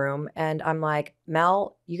living room and I'm like,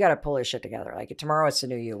 Mel, you got to pull this shit together. Like tomorrow it's the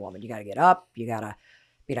new you, woman. You got to get up. You got to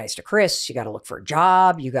be nice to Chris. You got to look for a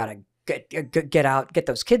job. You got to get out, get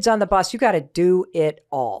those kids on the bus. You got to do it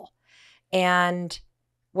all. And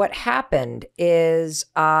what happened is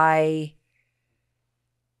I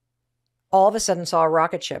all of a sudden saw a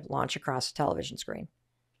rocket ship launch across the television screen.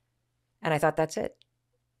 And I thought, that's it.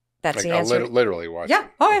 That's like the answer. Literally watched. Yeah.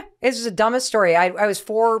 Oh, yeah. This is the dumbest story. I was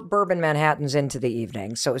 4 bourbon Manhattans into the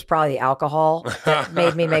evening. So it was probably the alcohol that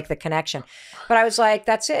made me make the connection. But I was like,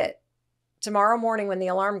 that's it. Tomorrow morning when the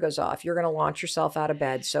alarm goes off, you're going to launch yourself out of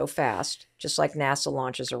bed so fast, just like NASA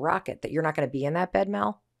launches a rocket, that you're not going to be in that bed,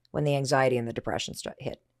 Mel, when the anxiety and the depression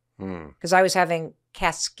hit. Mm. Because I was having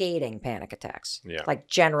cascading panic attacks, Yeah. like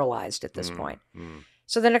generalized at this Mm. point. Mm.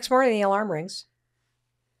 So the next morning, the alarm rings.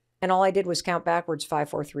 And all I did was count backwards 5,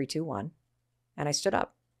 4, 3, 2, 1. And I stood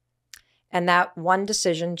up. And that one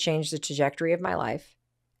decision changed the trajectory of my life.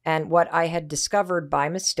 And what I had discovered by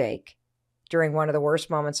mistake during one of the worst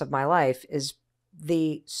moments of my life is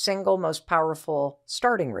the single most powerful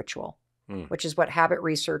starting ritual, which is what habit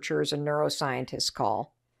researchers and neuroscientists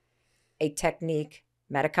call a technique,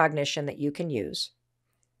 metacognition, that you can use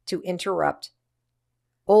to interrupt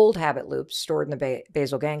old habit loops stored in the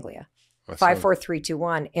basal ganglia. 5, 4, 3, 2,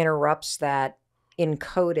 1 interrupts that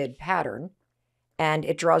encoded pattern, and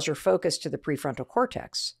it draws your focus to the prefrontal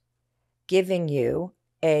cortex, giving you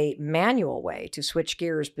a manual way to switch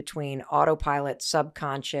gears between autopilot,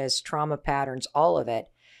 subconscious, trauma patterns, all of it,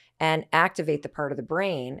 and activate the part of the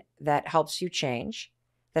brain that helps you change,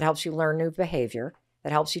 that helps you learn new behavior,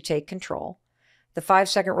 that helps you take control. The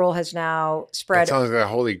 5-second rule has now spread. That sounds like a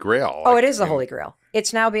holy grail. Oh, it is the holy grail.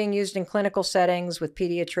 It's now being used in clinical settings with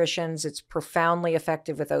pediatricians. It's profoundly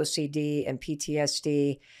effective with OCD and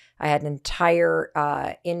PTSD. I had an entire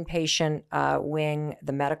inpatient wing,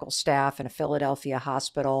 the medical staff in a Philadelphia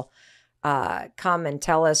hospital, come and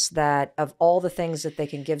tell us that of all the things that they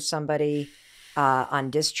can give somebody on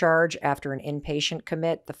discharge after an inpatient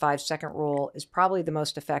commit, the 5-second rule is probably the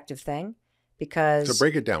most effective thing. Because, so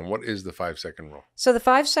break it down. What is the 5-second rule? So the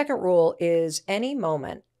 5-second rule is any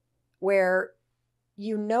moment where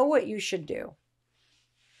you know what you should do,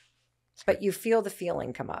 but you feel the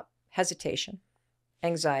feeling come up. Hesitation,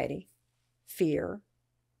 anxiety, fear,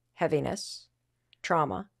 heaviness,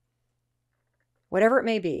 trauma, whatever it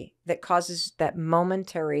may be that causes that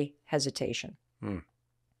momentary hesitation.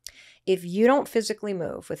 If you don't physically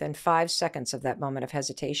move within 5 seconds of that moment of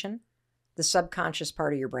hesitation, the subconscious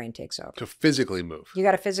part of your brain takes over. To physically move. You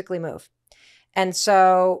got to physically move. And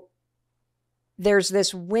so there's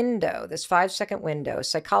this window, this 5-second window.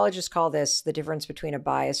 Psychologists call this the difference between a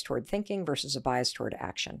bias toward thinking versus a bias toward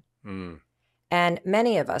action. And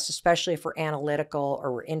many of us, especially if we're analytical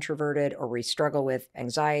or we're introverted or we struggle with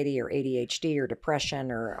anxiety or ADHD or depression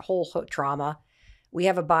or a whole trauma, we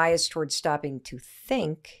have a bias towards stopping to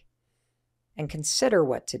think and consider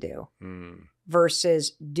what to do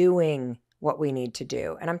versus doing what we need to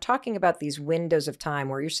do. And I'm talking about these windows of time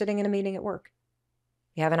where you're sitting in a meeting at work.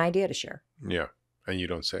 You have an idea to share. Yeah. And you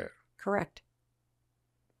don't say it. Correct.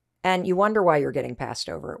 And you wonder why you're getting passed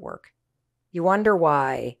over at work. You wonder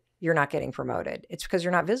why you're not getting promoted. It's because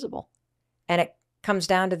you're not visible. And it comes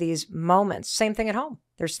down to these moments. Same thing at home.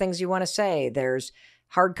 There's things you want to say. There's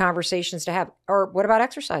hard conversations to have. Or what about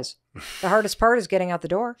exercise? The hardest part is getting out the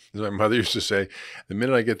door. As my mother used to say, the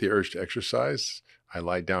minute I get the urge to exercise, I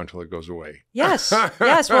lie down till it goes away. Yes.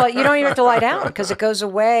 Yes. Well, you don't even have to lie down because it goes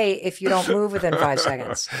away if you don't move within 5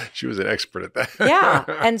 seconds. She was an expert at that. Yeah.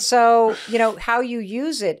 And so, how you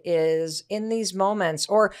use it is in these moments,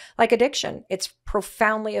 or like addiction. It's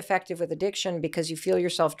profoundly effective with addiction because you feel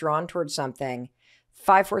yourself drawn towards something.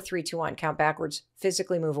 5, 4, 3, 2, 1, count backwards,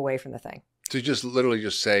 physically move away from the thing. So you just literally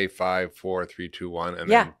just say 5, 4, 3, 2, 1, and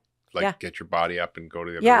then get your body up and go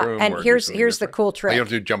to the other room. And here's the cool trick. You don't have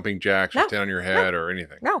to do jumping jacks or stand on your head or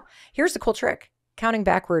anything. No. Here's the cool trick. Counting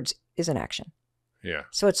backwards is an action. Yeah.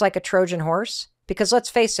 So it's like a Trojan horse, because let's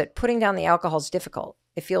face it, putting down the alcohol is difficult.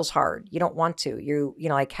 It feels hard. You don't want to. You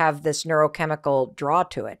have this neurochemical draw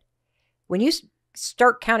to it. When you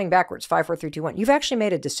start counting backwards, 5, 4, 3, 2, 1, you've actually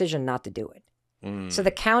made a decision not to do it. So the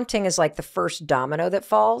counting is like the first domino that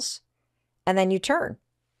falls, and then you turn.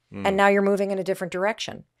 And now you're moving in a different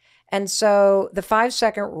direction. And so the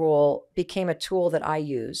 5-second rule became a tool that I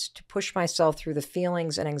used to push myself through the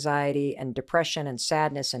feelings and anxiety and depression and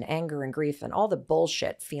sadness and anger and grief and all the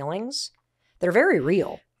bullshit feelings that are very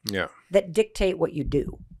real. Yeah. That dictate what you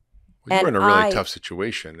do. Well, you were in a really tough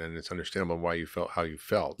situation, and it's understandable why you felt how you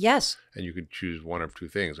felt. Yes. And you could choose one of two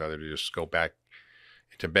things, either to just go back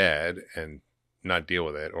to bed and not deal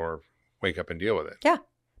with it, or wake up and deal with it. Yeah.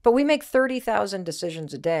 But we make 30,000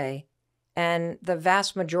 decisions a day, and the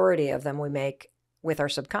vast majority of them we make with our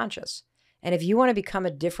subconscious. And if you want to become a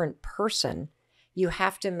different person, you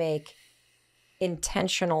have to make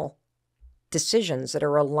intentional decisions that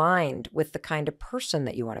are aligned with the kind of person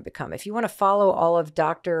that you want to become. If you want to follow all of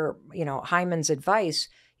Dr. Hyman's advice,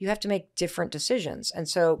 you have to make different decisions. And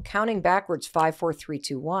so counting backwards 5, 4, 3,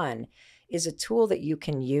 2, 1 is a tool that you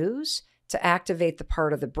can use to activate the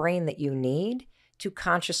part of the brain that you need to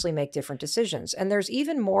consciously make different decisions. And there's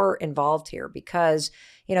even more involved here because,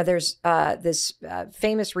 there's this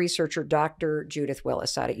famous researcher, Dr. Judith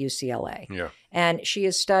Willis out at UCLA. Yeah. And she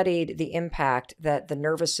has studied the impact that the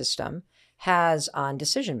nervous system has on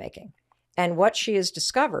decision making. And what she has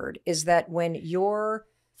discovered is that when your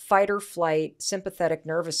fight or flight sympathetic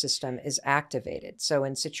nervous system is activated, so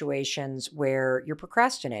in situations where you're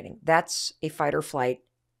procrastinating, that's a fight or flight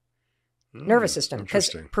nervous system,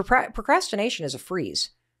 because procrastination is a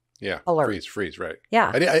freeze. Yeah. Alert. Freeze, right.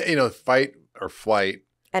 Yeah. Fight or flight.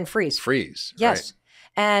 And freeze. Freeze. Yes. Right.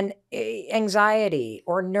 And anxiety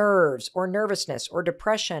or nerves or nervousness or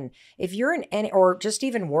depression, if you're in any, or just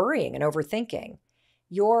even worrying and overthinking,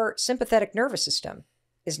 your sympathetic nervous system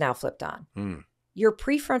is now flipped on. Your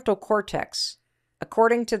prefrontal cortex,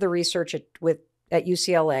 according to the research at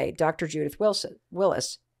UCLA, Dr. Judith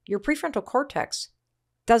Willis, your prefrontal cortex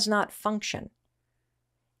does not function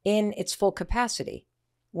in its full capacity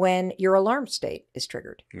when your alarm state is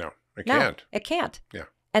triggered. No, it can't. No, it can't. Yeah.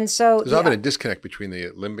 And so there's often a disconnect between the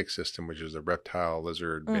limbic system, which is the reptile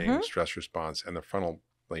lizard being stress response, and the frontal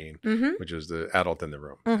plane, which is the adult in the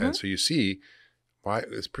room. And so you see, why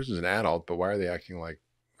this person's an adult, but why are they acting like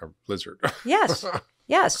a lizard? Yes.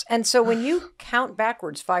 Yes. And so when you count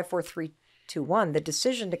backwards, 5, 4, 3, 2, 1, the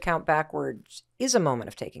decision to count backwards is a moment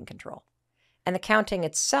of taking control. And the counting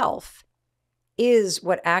itself is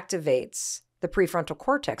what activates the prefrontal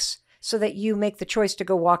cortex so that you make the choice to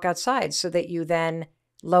go walk outside, so that you then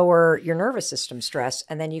lower your nervous system stress,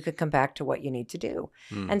 and then you could come back to what you need to do.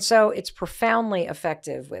 And so it's profoundly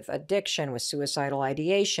effective with addiction, with suicidal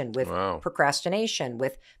ideation, with procrastination,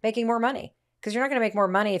 with making more money. Because you're not going to make more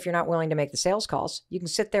money if you're not willing to make the sales calls. You can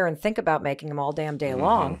sit there and think about making them all damn day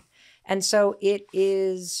long. And so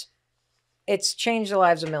it's changed the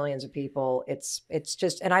lives of millions of people. It's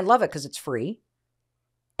just, and I love it because it's free.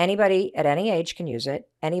 Anybody at any age can use it.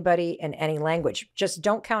 Anybody in any language. Just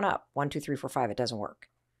don't count up. 1, 2, 3, 4, 5. It doesn't work.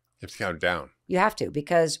 You have to count down. You have to,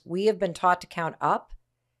 because we have been taught to count up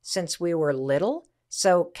since we were little.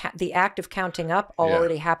 So the act of counting up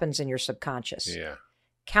already happens in your subconscious. Yeah.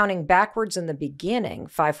 Counting backwards in the beginning,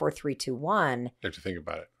 5, 4, 3, 2, 1. You have to think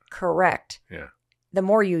about it. Correct. Yeah. The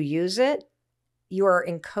more you use it, you are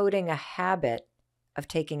encoding a habit of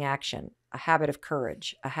taking action, a habit of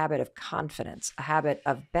courage, a habit of confidence, a habit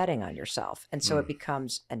of betting on yourself. And so it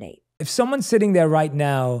becomes innate. If someone's sitting there right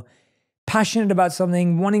now, passionate about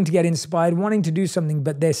something, wanting to get inspired, wanting to do something,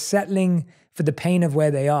 but they're settling for the pain of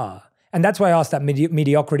where they are. And that's why I asked that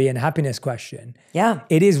mediocrity and happiness question. Yeah.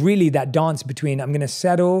 It is really that dance between I'm going to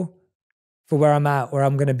settle for where I'm at, or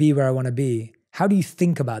I'm going to be where I want to be. How do you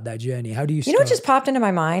think about that journey? How do you start? You know what just popped into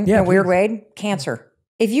my mind in a weird way? Cancer.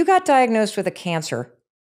 If you got diagnosed with a cancer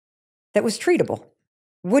that was treatable,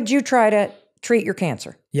 would you try to treat your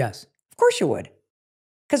cancer? Yes. Of course you would.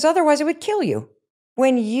 Because otherwise it would kill you.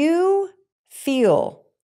 When you feel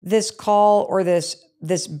this call or this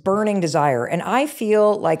burning desire, and I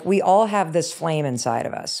feel like we all have this flame inside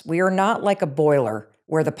of us. We are not like a boiler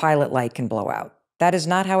where the pilot light can blow out. That is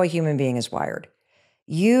not how a human being is wired.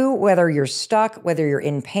 You, whether you're stuck, whether you're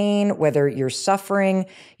in pain, whether you're suffering,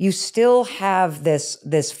 you still have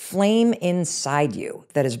this flame inside you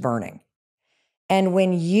that is burning. And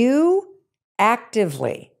when you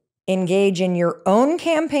actively engage in your own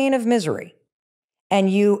campaign of misery, and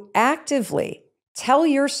you actively tell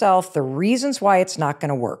yourself the reasons why it's not going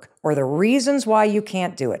to work, or the reasons why you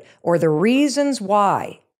can't do it, or the reasons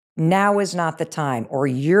why now is not the time, or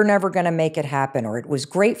you're never going to make it happen, or it was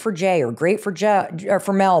great for Jay or great for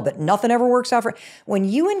for Mel, but nothing ever works out for. When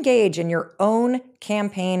you engage in your own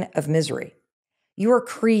campaign of misery, you are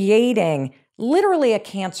creating literally a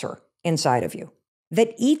cancer inside of you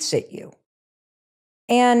that eats at you.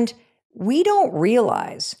 And we don't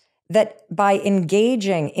realize that by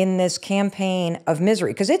engaging in this campaign of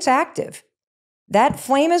misery, because it's active, that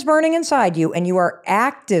flame is burning inside you, and you are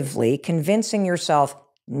actively convincing yourself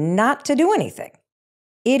not to do anything.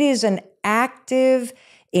 It is an active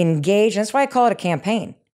engage. That's why I call it a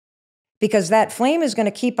campaign, because that flame is going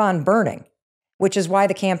to keep on burning, which is why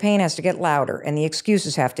the campaign has to get louder and the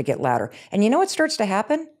excuses have to get louder. And you know what starts to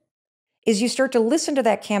happen is you start to listen to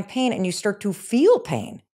that campaign and you start to feel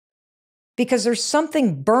pain because there's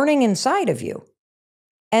something burning inside of you.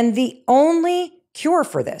 And the only cure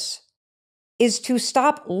for this is to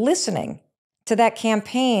stop listening to that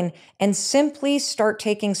campaign and simply start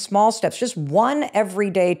taking small steps, just one every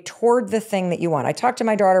day toward the thing that you want. I talk to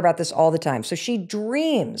my daughter about this all the time. So she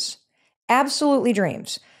dreams, absolutely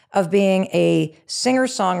dreams, of being a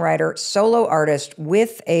singer-songwriter, solo artist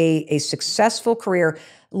with a successful career,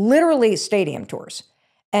 literally stadium tours.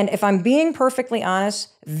 And if I'm being perfectly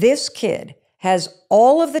honest, this kid has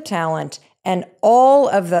all of the talent and all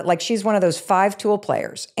of the, like, she's one of those 5-tool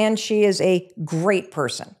players, and she is a great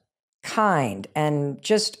person. Kind and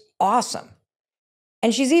just awesome.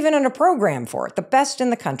 And she's even in a program for it, the best in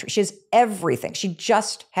the country. She has everything. She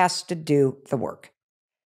just has to do the work.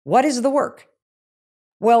 What is the work?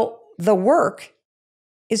 Well, the work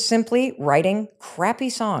is simply writing crappy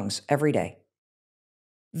songs every day.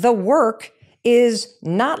 The work is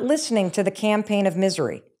not listening to the campaign of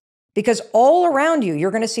misery, because all around you,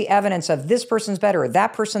 you're going to see evidence of this person's better, or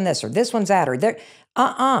that person this, or this one's that, or there.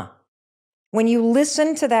 When you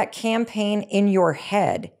listen to that campaign in your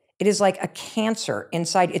head, it is like a cancer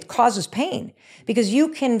inside. It causes pain because you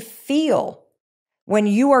can feel when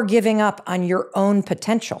you are giving up on your own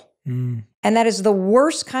potential. And that is the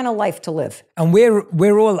worst kind of life to live. And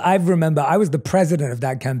we're all, I remember I was the president of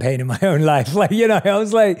that campaign in my own life. Like, you know, I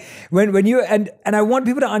was like, when you, and I want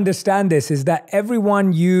people to understand this, is that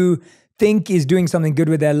everyone you think is doing something good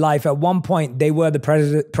with their life, at one point they were the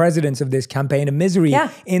presidents of this campaign of misery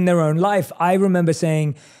in their own life. I remember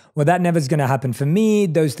saying, well, that never's going to happen for me.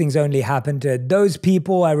 Those things only happen to those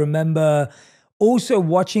people. I remember also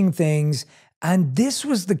watching things, and this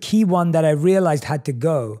was the key one that I realized had to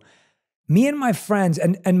go. Me and my friends,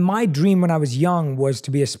 and my dream when I was young was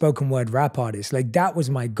to be a spoken word rap artist. Like, that was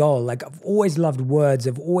my goal. Like, I've always loved words.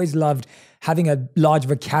 I've always loved having a large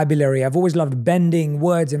vocabulary. I've always loved bending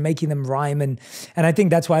words and making them rhyme. And I think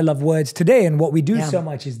that's why I love words today. And what we do so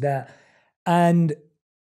much is that. And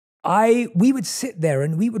we would sit there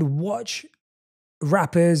and we would watch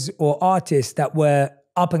rappers or artists that were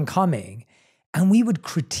up and coming, and we would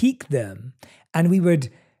critique them, and we would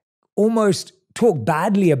almost talk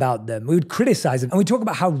badly about them. We would criticize them, and we'd talk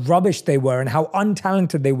about how rubbish they were and how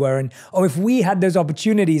untalented they were, and if we had those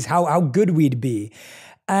opportunities, how good we'd be.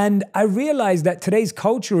 And I realized that today's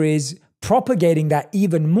culture is propagating that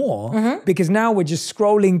even more, because now we're just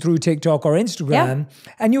scrolling through TikTok or Instagram,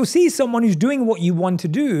 and you'll see someone who's doing what you want to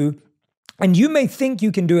do, and you may think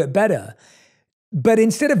you can do it better. But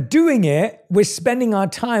instead of doing it, we're spending our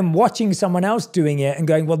time watching someone else doing it and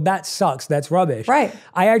going, well, that sucks, that's rubbish. Right.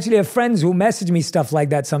 I actually have friends who message me stuff like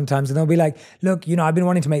that sometimes, and they'll be like, look, you know, I've been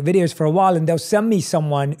wanting to make videos for a while, and they'll send me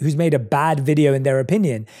someone who's made a bad video in their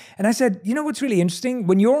opinion. And I said, you know what's really interesting?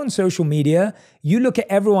 When you're on social media, you look at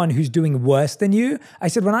everyone who's doing worse than you. I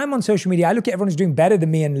said, when I'm on social media, I look at everyone who's doing better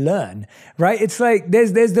than me and learn, right? It's like,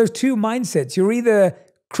 there's those two mindsets. You're either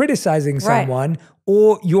criticizing someone,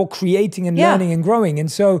 or you're creating and learning and growing. And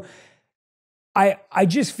so I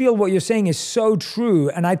just feel what you're saying is so true.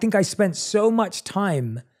 And I think I spent so much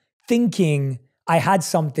time thinking I had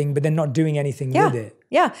something, but then not doing anything with it.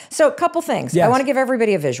 Yeah. So a couple things. I want to give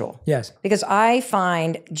everybody a visual. Yes. Because I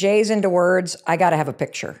find Jay's into words, I got to have a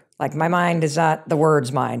picture. Like, my mind is not the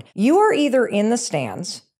words mind. You are either in the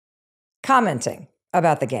stands commenting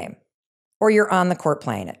about the game, or you're on the court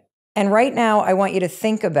playing it. And right now, I want you to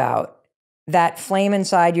think about that flame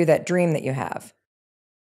inside you, that dream that you have.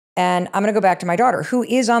 And I'm going to go back to my daughter, who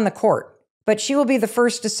is on the court, but she will be the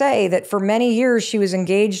first to say that for many years, she was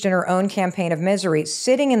engaged in her own campaign of misery,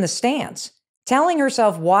 sitting in the stands, telling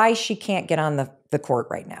herself why she can't get on the court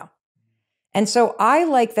right now. And so I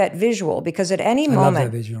like that visual, because at any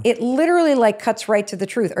moment, it literally like cuts right to the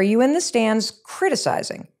truth. Are you in the stands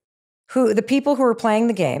criticizing the people who are playing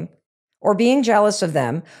the game, or being jealous of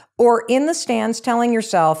them, or in the stands telling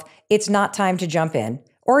yourself it's not time to jump in,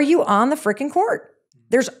 or are you on the freaking court?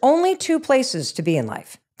 There's only two places to be in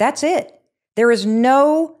life. That's it. There is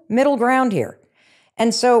no middle ground here.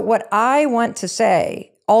 And so what I want to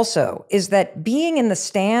say also is that being in the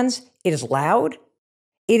stands, it is loud.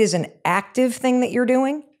 It is an active thing that you're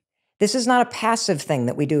doing. This is not a passive thing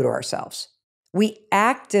that we do to ourselves. We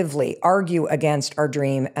actively argue against our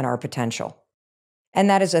dream and our potential. And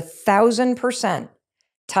that is 1,000%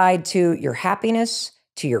 tied to your happiness,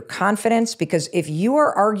 to your confidence, because if you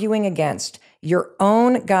are arguing against your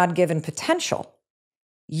own God-given potential,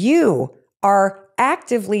 you are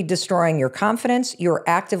actively destroying your confidence. You're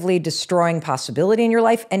actively destroying possibility in your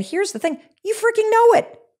life. And here's the thing, you freaking know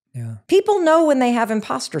it. Yeah. People know when they have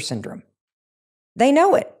imposter syndrome. They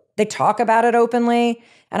know it. They talk about it openly.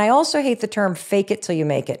 And I also hate the term fake it till you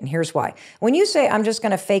make it. And here's why. When you say, I'm just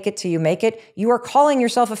going to fake it till you make it, you are calling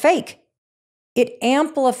yourself a fake. It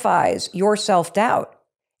amplifies your self-doubt.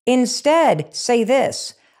 Instead, say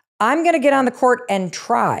this, I'm going to get on the court and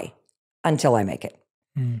try until I make it.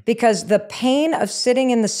 Because the pain of sitting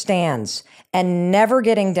in the stands and never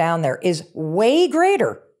getting down there is way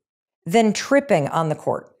greater than tripping on the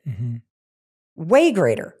court. Way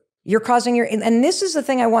greater. You're causing and this is the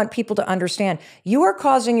thing I want people to understand. You are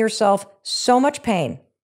causing yourself so much pain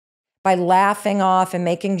by laughing off and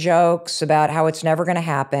making jokes about how it's never going to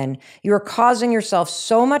happen. You're causing yourself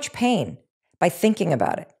so much pain by thinking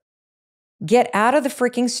about it. Get out of the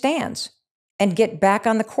freaking stands and get back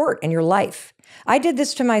on the court in your life. I did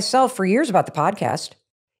this to myself for years about the podcast.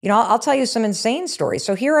 You know, I'll tell you some insane stories.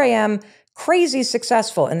 So here I am, crazy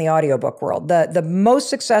successful in the audiobook world. The most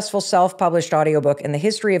successful self-published audiobook in the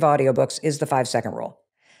history of audiobooks is the 5-second rule.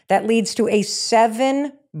 That leads to a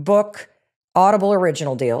 7-book Audible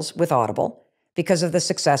original deals with Audible because of the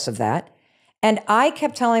success of that. And I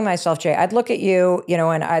kept telling myself, Jay, I'd look at you, you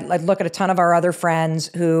know, and I'd look at a ton of our other friends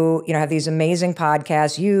who, you know, have these amazing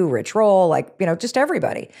podcasts, you, Rich Roll, like, you know, just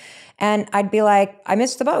everybody. And I'd be like, I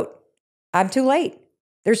missed the boat. I'm too late.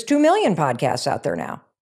 There's 2 million podcasts out there now.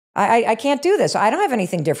 I can't do this. I don't have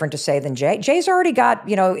anything different to say than Jay. Jay's already got,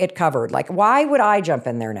 you know, it covered. Like, why would I jump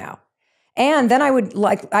in there now? And then I would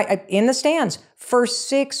in the stands for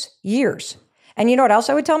 6 years. And you know what else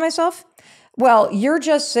I would tell myself? Well, you're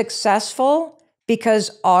just successful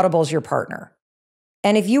because Audible's your partner.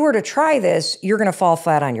 And if you were to try this, you're going to fall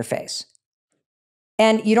flat on your face.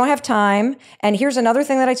 And you don't have time. And here's another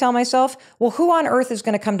thing that I tell myself. Well, who on earth is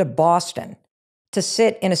going to come to Boston to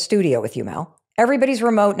sit in a studio with you, Mel? Everybody's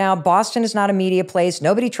remote now. Boston is not a media place.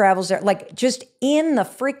 Nobody travels there. Like, just in the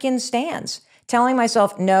freaking stands, telling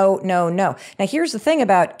myself, no, no, no. Now, here's the thing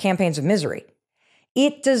about campaigns of misery.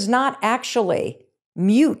 It does not actually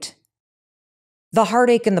mute the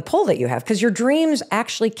heartache and the pull that you have, because your dreams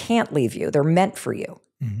actually can't leave you. They're meant for you.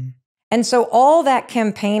 Mm-hmm. And so all that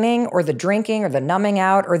campaigning or the drinking or the numbing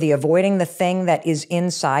out or the avoiding the thing that is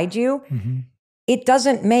inside you, mm-hmm. it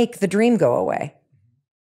doesn't make the dream go away.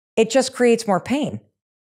 It just creates more pain.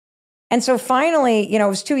 And so finally, you know, it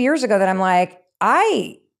was 2 years ago that I'm like,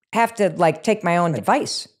 I have to like take my own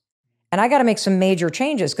advice. And I got to make some major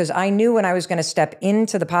changes, because I knew when I was going to step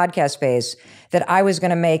into the podcast space that I was going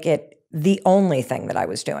to make it the only thing that I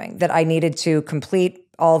was doing, that I needed to complete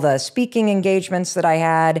all the speaking engagements that I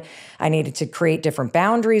had. I needed to create different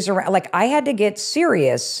boundaries around, like I had to get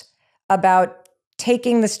serious about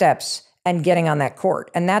taking the steps and getting on that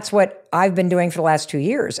court. And that's what I've been doing for the last 2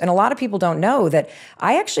 years. And a lot of people don't know that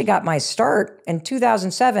I actually got my start in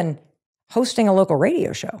 2007 hosting a local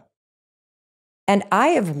radio show. And I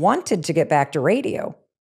have wanted to get back to radio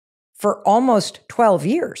for almost 12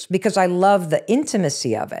 years because I love the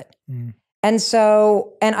intimacy of it. Mm. And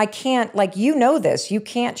so, and I can't, like, you know this, you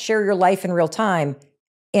can't share your life in real time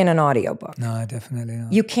in an audiobook. No, definitely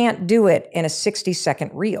not. You can't do it in a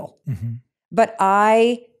 60-second reel. Mm-hmm. But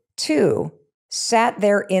I, too, sat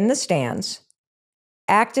there in the stands,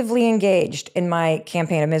 actively engaged in my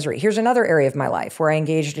campaign of misery. Here's another area of my life where I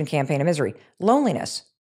engaged in campaign of misery: loneliness.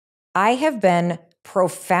 I have been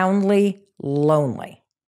profoundly lonely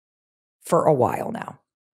for a while now.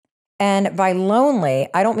 And by lonely,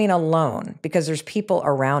 I don't mean alone, because there's people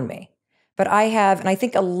around me. But I have, and I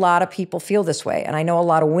think a lot of people feel this way, and I know a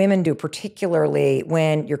lot of women do, particularly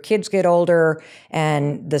when your kids get older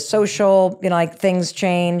and the social, you know, like things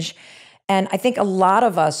change. And I think a lot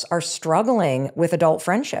of us are struggling with adult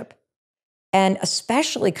friendship. And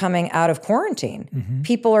especially coming out of quarantine, mm-hmm.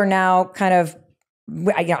 people are now kind of,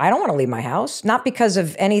 I don't want to leave my house, not because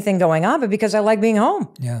of anything going on, but because I like being home.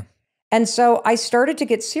 Yeah. And so I started to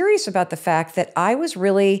get serious about the fact that I was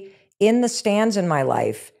really in the stands in my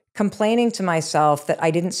life, complaining to myself that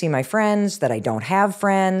I didn't see my friends, that I don't have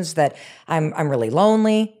friends, that I'm really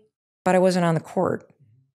lonely, but I wasn't on the court.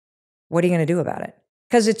 What are you going to do about it?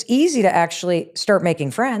 Because it's easy to actually start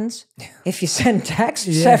making friends if you send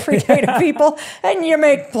texts every day to people and you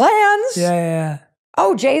make plans. Yeah.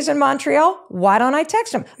 Oh, Jay's in Montreal. Why don't I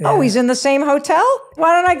text him? Yeah. Oh, he's in the same hotel.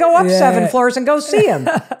 Why don't I go up 7 floors and go see him?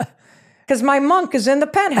 Because my monk is in the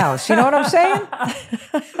penthouse. You know what I'm saying?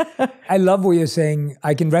 I love what you're saying.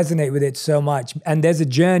 I can resonate with it so much. And there's a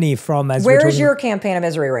journey from, as Where's your campaign of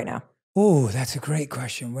misery right now? Oh, that's a great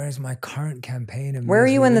question. Where's my current campaign of misery? Where are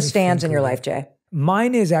you in the stands in your life, Jay?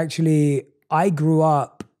 Mine is actually, I grew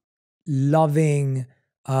up loving,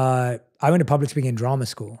 I went to public speaking and drama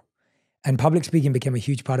school. And public speaking became a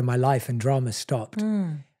huge part of my life, and drama stopped.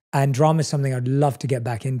 Mm. And drama is something I'd love to get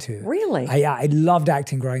back into. Really? I loved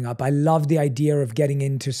acting growing up. I loved the idea of getting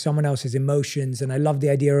into someone else's emotions. And I loved the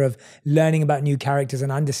idea of learning about new characters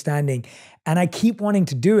and understanding. And I keep wanting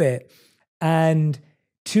to do it. And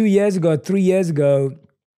 3 years ago,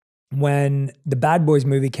 when the Bad Boys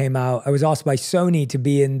movie came out, I was asked by Sony to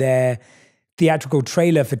be in their theatrical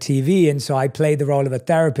trailer for TV. And so I played the role of a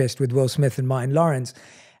therapist with Will Smith and Martin Lawrence.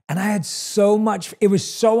 And I had so much, it was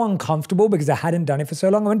so uncomfortable because I hadn't done it for so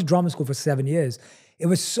long. I went to drama school for 7 years. It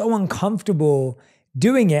was so uncomfortable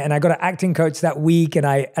doing it. And I got an acting coach that week, and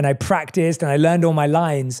I practiced and I learned all my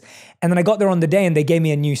lines. And then I got there on the day and they gave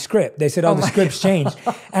me a new script. They said, the script's changed.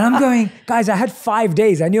 And I'm going, guys, I had 5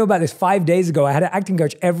 days. I knew about this 5 days ago. I had an acting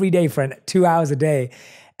coach every day for 2 hours a day.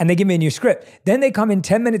 and they give me a new script. Then they come in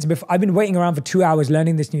 10 minutes before. I've been waiting around for 2 hours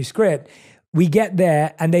learning this new script. We get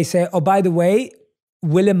there and they say, oh, by the way,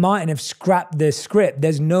 Will and Martin have scrapped the script.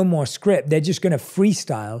 There's no more script. They're just going to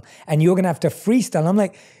freestyle and you're going to have to freestyle. I'm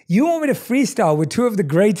like, you want me to freestyle with two of the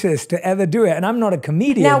greatest to ever do it? And I'm not a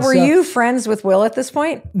comedian. Now, were you friends with Will at this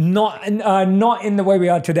point? Not in the way we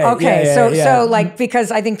are today. Okay, so like,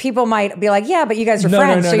 because I think people might be like, yeah, but you guys are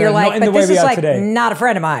friends. So you're like, but this is like not a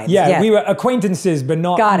friend of mine. Yeah, we were acquaintances, but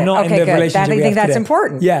not, Got it. not Okay, in the good. relationship I we think have that's today.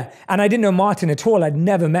 important. Yeah, and I didn't know Martin at all. I'd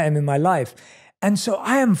never met him in my life. And so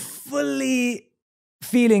I am fully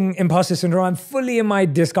feeling imposter syndrome. I'm fully in my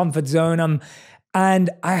discomfort zone. And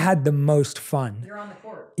I had the most fun. You're on the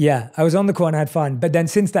court. Yeah, I was on the court and I had fun. But then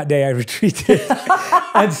since that day, I retreated.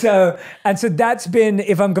 and so that's been,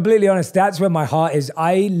 if I'm completely honest, that's where my heart is.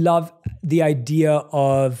 I love the idea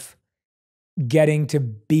of getting to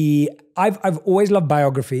be, I've always loved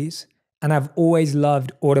biographies and I've always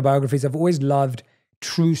loved autobiographies. I've always loved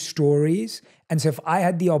true stories. And so if I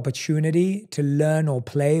had the opportunity to learn or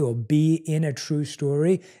play or be in a true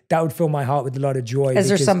story, that would fill my heart with a lot of joy. Is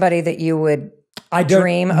there somebody that you would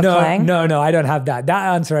dream of playing? No, I don't have that.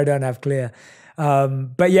 That answer I don't have clear.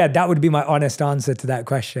 But yeah, that would be my honest answer to that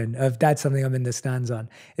question of that's something I'm in the stands on.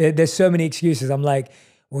 There's so many excuses. I'm like,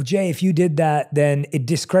 well, Jay, if you did that, then it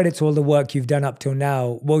discredits all the work you've done up till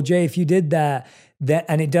now. Well, Jay, if you did that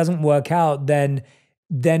and it doesn't work out, then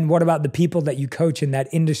what about the people that you coach in that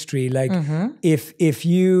industry? Like if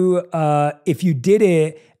you did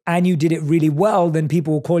it and you did it really well, then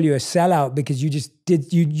people will call you a sellout because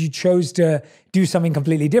you chose to do something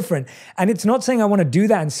completely different. And it's not saying I want to do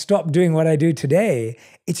that and stop doing what I do today.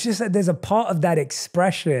 It's just that there's a part of that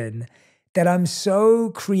expression that I'm so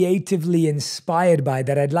creatively inspired by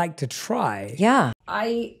that I'd like to try. Yeah.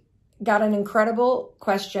 I got an incredible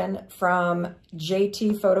question from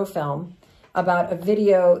JT Photo Film about a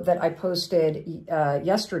video that I posted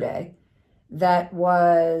yesterday that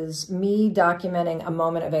was me documenting a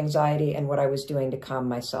moment of anxiety and what I was doing to calm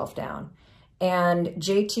myself down. And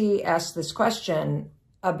JT asked this question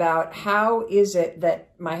about how is it that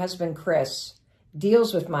my husband, Chris,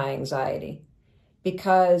 deals with my anxiety?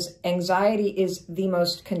 Because anxiety is the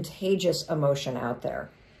most contagious emotion out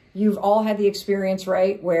there. You've all had the experience,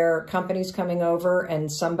 right, where company's coming over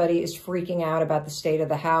and somebody is freaking out about the state of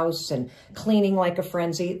the house and cleaning like a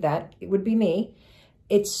frenzy. That would be me.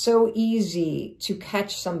 It's so easy to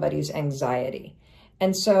catch somebody's anxiety.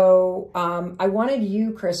 And so I wanted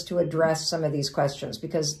you, Chris, to address some of these questions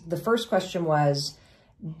because the first question was,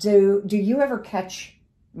 do you ever catch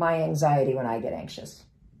my anxiety when I get anxious?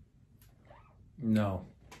 No.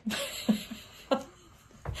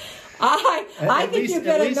 I think you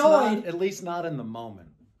get annoyed. At least not in the moment.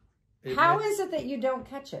 How is it that you don't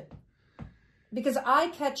catch it? Because I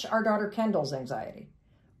catch our daughter Kendall's anxiety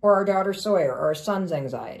or our daughter Sawyer or our son's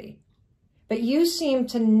anxiety. But you seem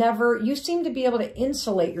to be able to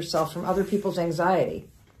insulate yourself from other people's anxiety.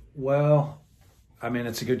 Well, I mean,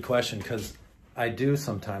 it's a good question because I do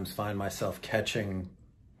sometimes find myself catching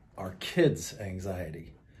our kids'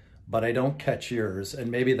 anxiety. But I don't catch yours.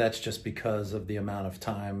 And maybe that's just because of the amount of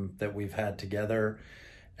time that we've had together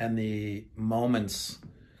and the moments,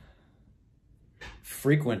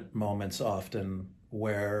 frequent moments often,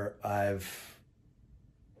 where I've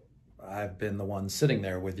been the one sitting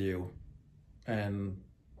there with you and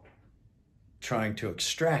trying to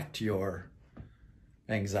extract your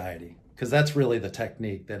anxiety. Because that's really the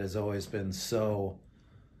technique that has always been so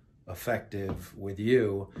effective with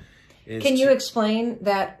you. Can you explain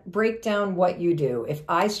that, break down what you do? If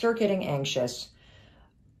I start getting anxious,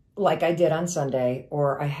 like I did on Sunday,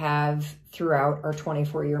 or I have throughout our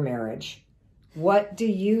 24-year marriage, what do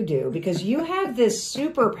you do? Because you have this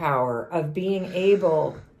superpower of being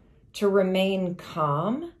able to remain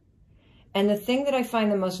calm. And the thing that I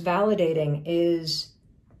find the most validating is,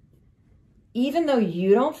 even though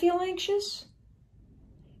you don't feel anxious,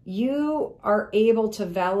 you are able to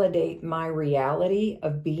validate my reality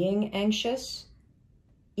of being anxious,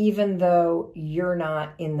 even though you're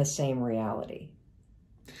not in the same reality.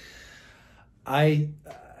 I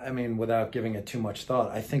mean, without giving it too much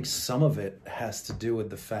thought, I think some of it has to do with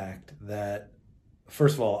the fact that,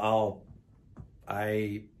 first of all,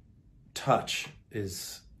 touch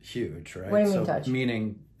is huge, right? What do you mean touch?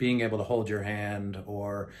 Meaning being able to hold your hand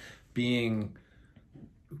or being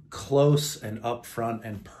close and upfront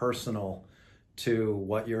and personal to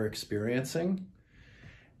what you're experiencing,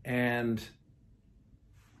 and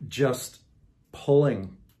just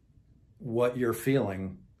pulling what you're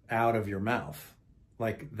feeling out of your mouth.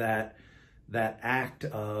 Like that act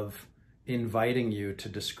of inviting you to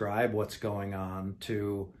describe what's going on,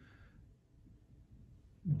 to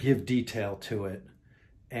give detail to it,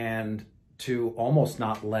 and to almost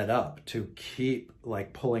not let up, to keep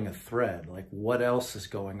like pulling a thread, like what else is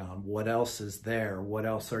going on? What else is there? What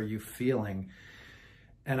else are you feeling?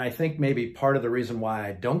 And I think maybe part of the reason why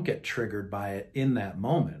I don't get triggered by it in that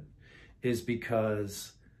moment is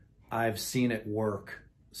because I've seen it work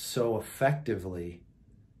so effectively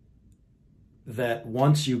that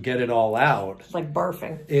once you get it all out, It's like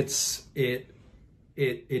barfing.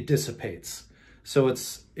 it dissipates. So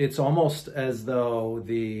it's almost as though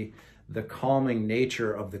the calming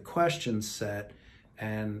nature of the question set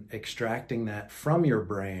and extracting that from your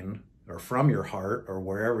brain or from your heart or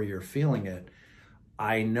wherever you're feeling it,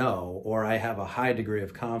 I know, or I have a high degree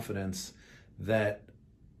of confidence that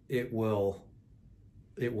it will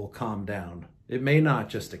calm down. It may not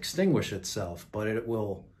just extinguish itself, but it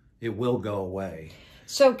will go away.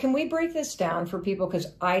 So can we break this down for people? Because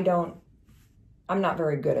I'm not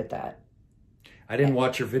very good at that. I didn't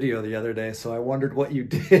watch your video the other day, so I wondered what you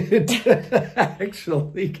did to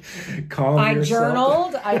actually calm yourself. I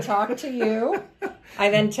journaled, I talked to you. I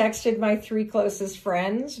then texted my 3 closest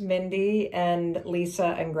friends, Mindy and Lisa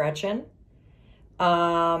and Gretchen.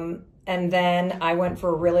 And then I went for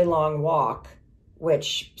a really long walk,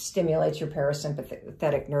 which stimulates your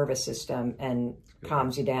parasympathetic nervous system and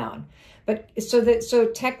calms you down. But so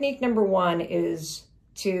technique number 1 is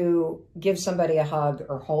to give somebody a hug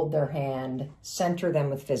or hold their hand, center them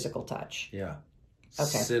with physical touch. Yeah.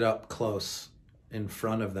 Okay. Sit up close in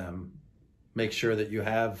front of them. Make sure that you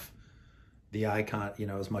have the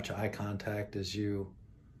as much eye contact as you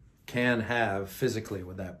can have physically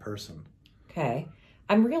with that person. Okay.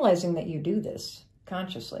 I'm realizing that you do this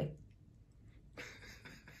consciously.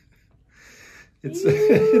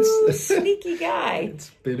 It's sneaky guy. It's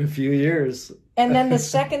been a few years. And then the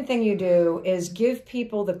second thing you do is give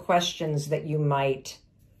people the questions that you might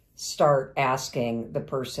start asking the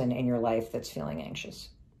person in your life that's feeling anxious.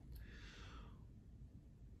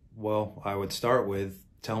 Well, I would start with,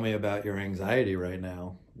 tell me about your anxiety right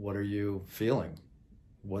now. What are you feeling?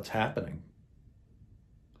 What's happening?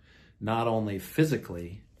 Not only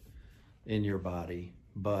physically in your body,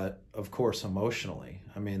 but of course emotionally.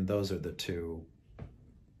 I mean, those are the 2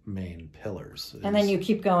 main pillars. And then you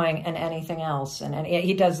keep going, and anything else. And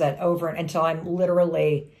he does that over until I'm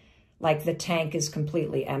literally like the tank is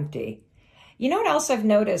completely empty. You know what else I've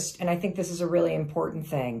noticed, and I think this is a really important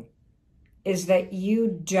thing, is that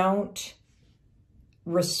you don't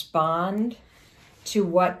respond to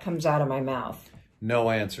what comes out of my mouth. No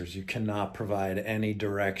answers. You cannot provide any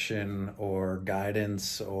direction or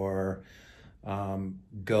guidance or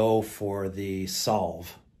go for the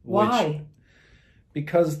solve. Why?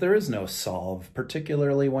 Because there is no solve,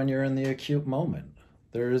 particularly when you're in the acute moment.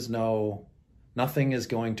 There is nothing is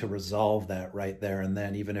going to resolve that right there and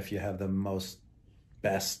then, even if you have the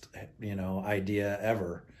best, idea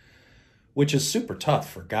ever, which is super tough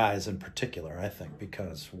for guys in particular, I think,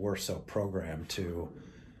 because we're so programmed to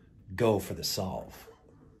go for the solve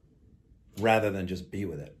rather than just be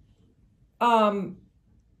with it.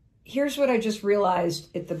 Here's what I just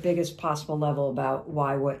realized at the biggest possible level about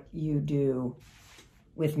why what you do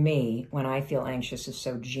with me when I feel anxious is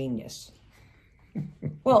so genius.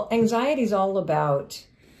 Well, anxiety is all about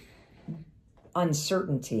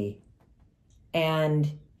uncertainty,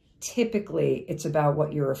 and typically it's about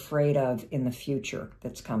what you're afraid of in the future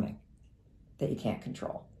that's coming that you can't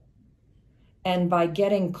control. And by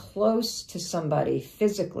getting close to somebody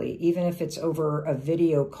physically, even if it's over a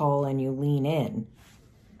video call and you lean in,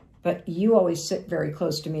 but you always sit very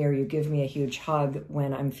close to me, or you give me a huge hug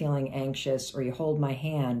when I'm feeling anxious, or you hold my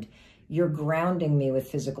hand, you're grounding me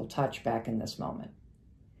with physical touch back in this moment.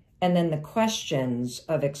 And then the questions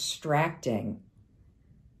of extracting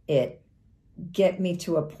it get me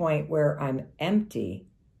to a point where I'm empty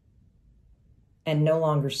and no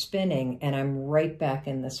longer spinning, and I'm right back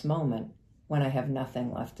in this moment when I have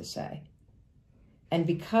nothing left to say. And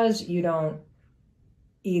because you don't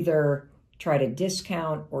either try to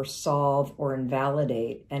discount or solve or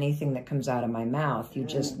invalidate anything that comes out of my mouth, you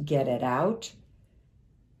just get it out,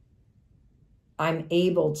 I'm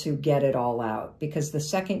able to get it all out. Because the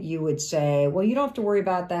second you would say, well, you don't have to worry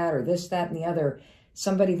about that, or this, that, and the other,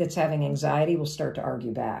 somebody that's having anxiety will start to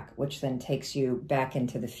argue back, which then takes you back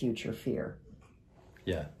into the future fear.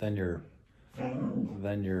 Yeah, then you're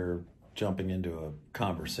jumping into a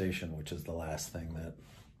conversation, which is the last thing that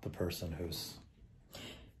the person who's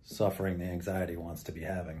suffering the anxiety wants to be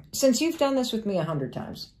having. Since you've done this with me 100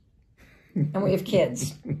 times, and we have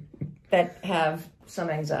kids that have some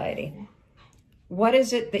anxiety, what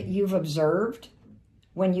is it that you've observed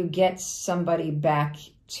when you get somebody back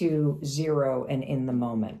to zero and in the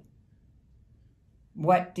moment?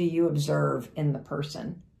 What do you observe in the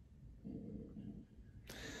person?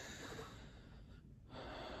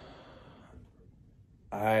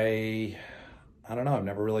 I don't know. I've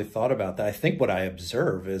never really thought about that. I think what I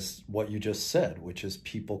observe is what you just said, which is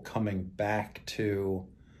people coming back to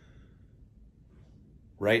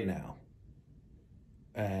right now,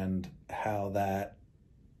 and how that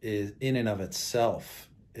is in and of itself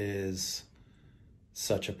is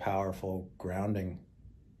such a powerful grounding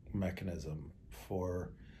mechanism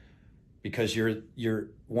because you're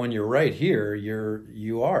when you're right here, you're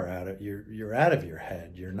out of your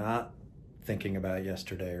head. You're not thinking about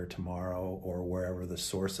yesterday or tomorrow or wherever the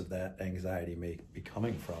source of that anxiety may be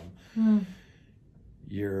coming from.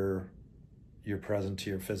 You're present to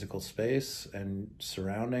your physical space and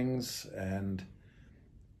surroundings, and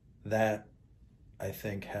that, I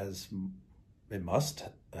think, I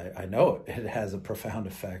know it has a profound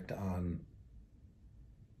effect on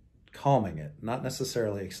calming it, not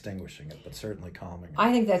necessarily extinguishing it, but certainly calming it.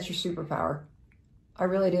 I think that's your superpower. I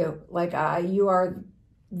really do. Like, you are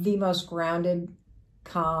the most grounded,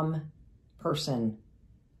 calm person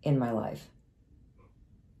in my life.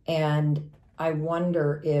 And I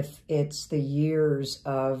wonder if it's the years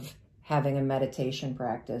of having a meditation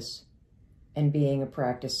practice and being a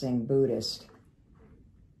practicing Buddhist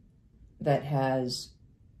that has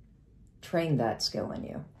trained that skill in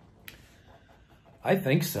you. I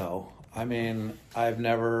think so. I mean, I've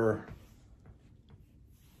never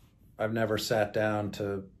sat down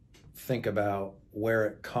to think about where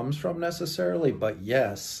it comes from necessarily, but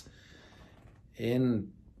yes,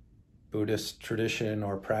 in Buddhist tradition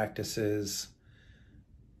or practices,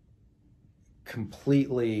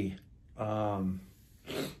 completely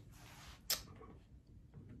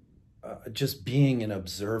just being in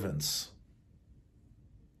observance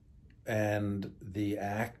and the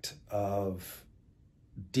act of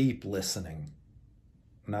deep listening,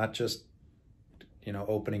 not just,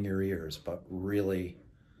 opening your ears, but really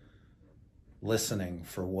listening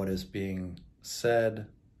for what is being said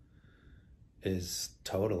is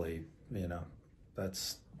totally,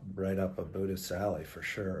 that's right up a Buddhist alley for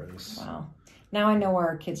sure. Wow. Now I know why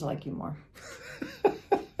our kids like you more.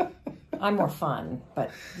 I'm more fun,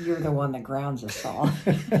 but you're the one that grounds us all.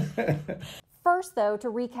 First, though, to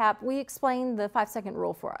recap, we explained the 5-second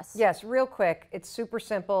rule for us. Yes, real quick. It's super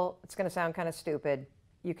simple. It's going to sound kind of stupid.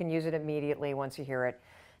 You can use it immediately once you hear it.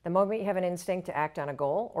 The moment you have an instinct to act on a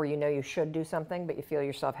goal, or you know you should do something, but you feel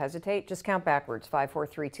yourself hesitate, just count backwards, 5, 4,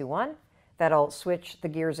 3, 2, 1. That'll switch the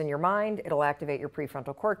gears in your mind. It'll activate your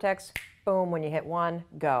prefrontal cortex. Boom, when you hit 1,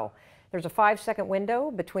 go. There's a 5-second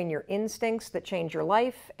window between your instincts that change your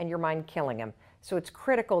life and your mind killing them. So it's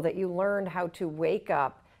critical that you learn how to wake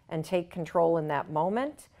up and take control in that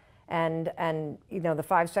moment. And the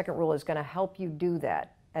 5-second rule is going to help you do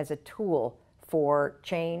that as a tool for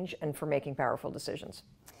change and for making powerful decisions.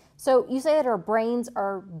 So you say that our brains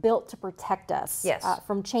are built to protect us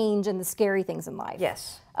from change and the scary things in life.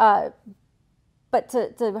 Yes. But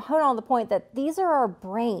to hone on the point that these are our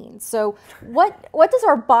brains. So what does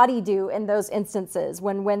our body do in those instances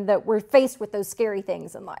when we're faced with those scary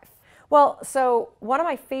things in life? Well, so one of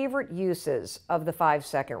my favorite uses of the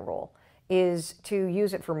 5-second rule is to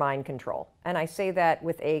use it for mind control. And I say that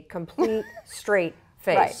with a complete straight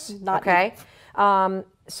face. Right. Not okay?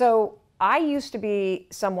 So I used to be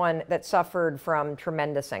someone that suffered from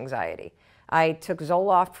tremendous anxiety. I took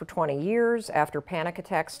Zoloft for 20 years after panic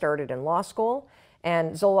attacks started in law school.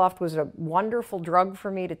 And Zoloft was a wonderful drug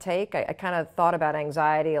for me to take. I kind of thought about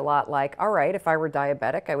anxiety a lot like, all right, if I were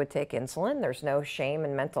diabetic, I would take insulin. There's no shame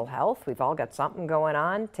in mental health. We've all got something going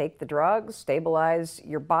on. Take the drugs, stabilize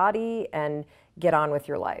your body, and get on with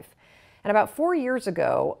your life. And about 4 years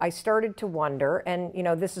ago, I started to wonder, and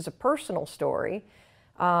this is a personal story,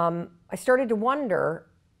 I started to wonder,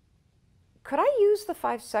 could I use the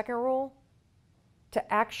 5-second rule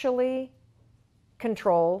to actually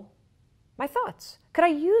control my thoughts? Could I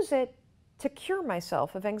use it to cure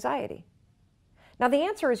myself of anxiety? Now, the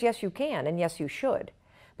answer is yes, you can, and yes, you should.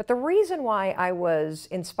 But the reason why I was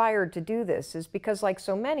inspired to do this is because, like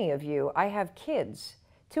so many of you, I have kids.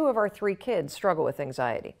 2 of our 3 kids struggle with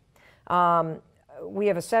anxiety. We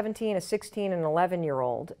have a 17, a 16, and an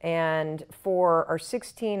 11-year-old. And for our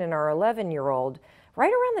 16 and our 11-year-old,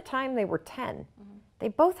 right around the time they were 10, they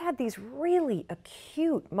both had these really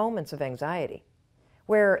acute moments of anxiety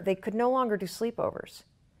where they could no longer do sleepovers.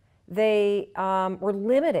 They were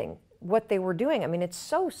limiting what they were doing. I mean, it's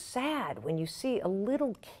so sad when you see a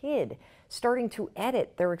little kid starting to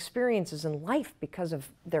edit their experiences in life because of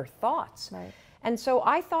their thoughts. Right. And so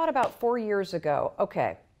I thought about 4 years ago,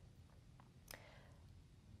 okay,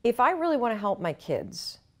 if I really want to help my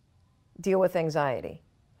kids, deal with anxiety.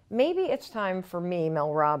 Maybe it's time for me,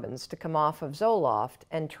 Mel Robbins, to come off of Zoloft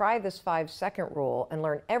and try this 5-second rule and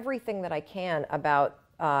learn everything that I can about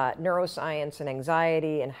neuroscience and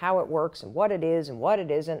anxiety and how it works and what it is and what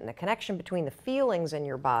it isn't and the connection between the feelings in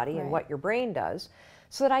your body and what your brain does,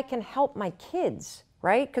 so that I can help my kids,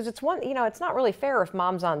 right? Because it's one, it's not really fair if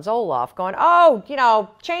mom's on Zoloft going, oh,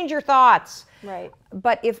 change your thoughts. Right.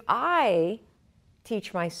 But if I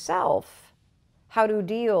teach myself how to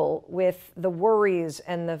deal with the worries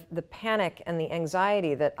and the panic and the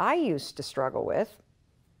anxiety that I used to struggle with,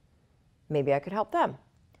 maybe I could help them.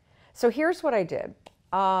 So here's what I did.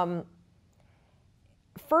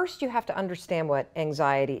 First, you have to understand what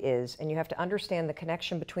anxiety is, and you have to understand the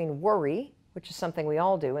connection between worry, which is something we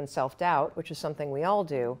all do, and self-doubt, which is something we all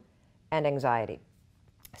do, and anxiety.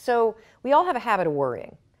 So we all have a habit of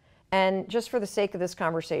worrying. And just for the sake of this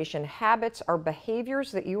conversation, habits are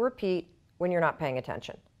behaviors that you repeat when you're not paying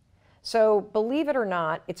attention. So believe it or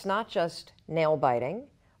not, it's not just nail biting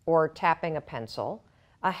or tapping a pencil.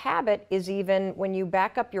 A habit is even when you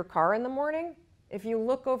back up your car in the morning, if you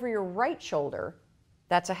look over your right shoulder,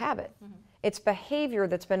 that's a habit. Mm-hmm. It's behavior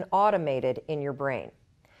that's been automated in your brain.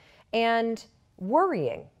 And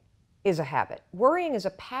worrying is a habit. Worrying is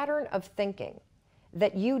a pattern of thinking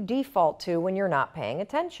that you default to when you're not paying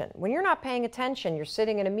attention. When you're not paying attention, you're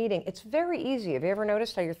sitting in a meeting, it's very easy. Have you ever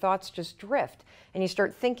noticed how your thoughts just drift and you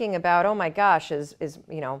start thinking about, oh my gosh, is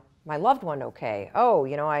my loved one okay? Oh,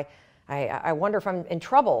 I wonder if I'm in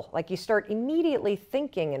trouble. Like you start immediately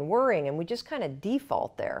thinking and worrying, and we just kind of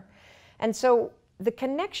default there. And so the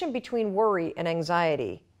connection between worry and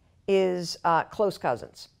anxiety is close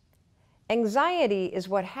cousins. Anxiety is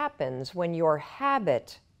what happens when your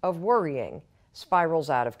habit of worrying spirals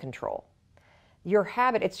out of control. Your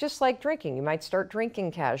habit, it's just like drinking. You might start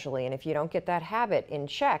drinking casually, and if you don't get that habit in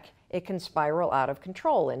check, it can spiral out of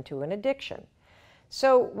control into an addiction.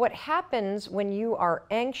 So what happens when you are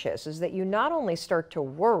anxious is that you not only start to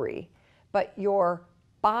worry, but your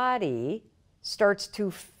body starts to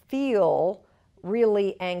feel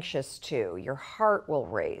really anxious too. Your heart will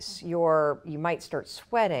race. You might start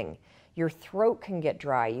sweating. Your throat can get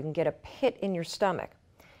dry. You can get a pit in your stomach.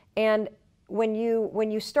 And when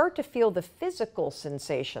you start to feel the physical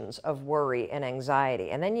sensations of worry and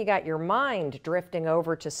anxiety, and then you got your mind drifting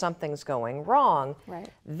over to something's going wrong, right,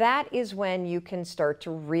 that is when you can start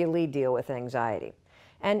to really deal with anxiety.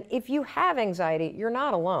 And if you have anxiety, you're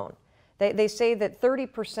not alone. They say that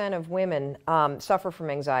 30% of women suffer from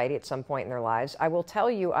anxiety at some point in their lives. I will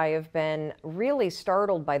tell you, I have been really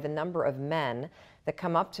startled by the number of men that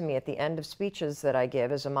come up to me at the end of speeches that I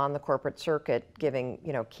give as I'm on the corporate circuit giving,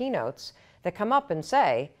 keynotes, that come up and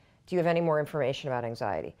say, do you have any more information about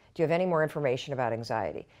anxiety? Do you have any more information about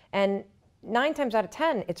anxiety? And 9 times out of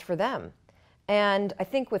 10, it's for them. And I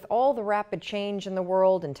think with all the rapid change in the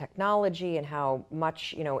world and technology and how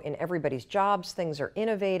much, in everybody's jobs, things are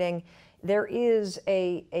innovating, there is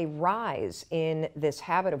a rise in this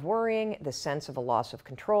habit of worrying, the sense of a loss of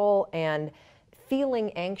control, and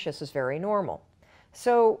feeling anxious is very normal.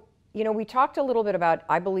 So, we talked a little bit about,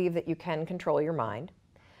 I believe that you can control your mind.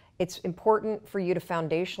 It's important for you to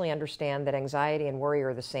foundationally understand that anxiety and worry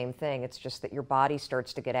are the same thing. It's just that your body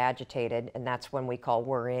starts to get agitated, and that's when we call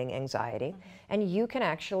worrying anxiety. Mm-hmm. And you can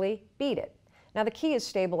actually beat it. Now, the key is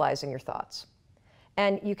stabilizing your thoughts.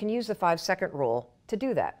 And you can use the 5-second rule to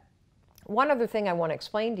do that. One other thing I want to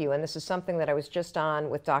explain to you, and this is something that I was just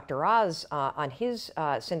on with Dr. Oz on his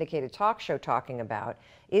syndicated talk show talking about,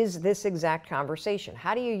 is this exact conversation.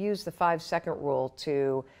 How do you use the 5-second rule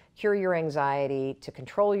to cure your anxiety, to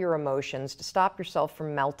control your emotions, to stop yourself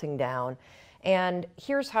from melting down? And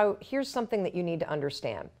here's something that you need to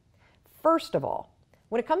understand. First of all,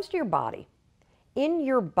 when it comes to your body, in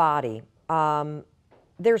your body,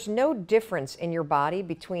 there's no difference in your body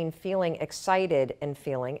between feeling excited and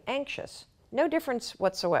feeling anxious. No difference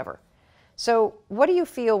whatsoever. So what do you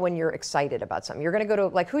feel when you're excited about something? You're going to go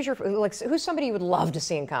to, who's somebody you would love to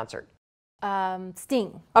see in concert?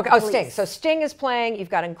 Sting. Okay, Sting. So Sting is playing. You've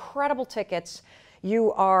got incredible tickets.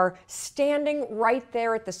 You are standing right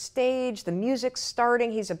there at the stage. The music's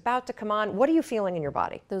starting. He's about to come on. What are you feeling in your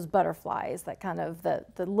body? Those butterflies, that kind of, the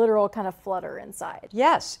literal kind of flutter inside.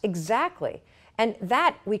 Yes, exactly. And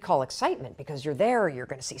that we call excitement because you're there, you're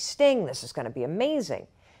going to see Sting, this is going to be amazing.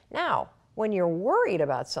 Now, when you're worried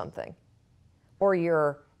about something or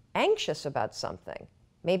you're anxious about something,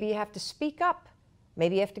 maybe you have to speak up,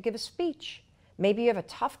 maybe you have to give a speech, maybe you have a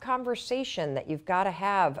tough conversation that you've got to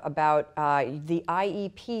have about the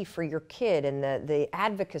IEP for your kid and the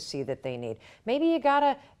advocacy that they need. Maybe you got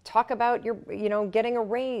to talk about your, getting a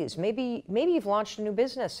raise. Maybe you've launched a new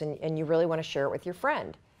business and you really want to share it with your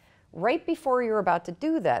friend. right before you're about to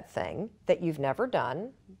do that thing that you've never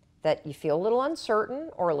done, that you feel a little uncertain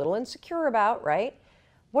or a little insecure about, right?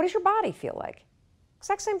 What does your body feel like?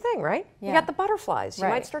 Exact same thing, right? Yeah. You got the butterflies. You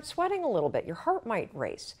Right. might start sweating a little bit. Your heart might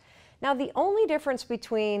race. Now, the only difference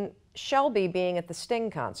between Shelby being at the Sting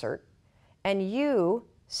concert and you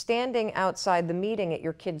standing outside the meeting at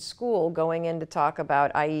your kid's school going in to talk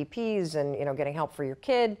about IEPs and, you know, getting help for your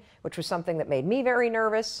kid, which was something that made me very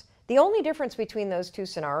nervous. The only difference between those two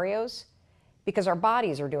scenarios, because our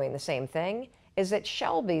bodies are doing the same thing, is that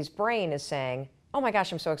Shelby's brain is saying, oh my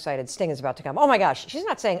gosh, I'm so excited, Sting is about to come. Oh my gosh, she's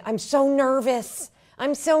not saying, I'm so nervous.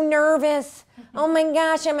 I'm so nervous. Oh my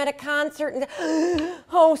gosh, I'm at a concert. And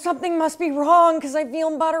oh, something must be wrong because I'm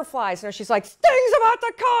feeling butterflies. No, she's like, Sting's about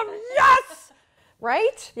to come, yes!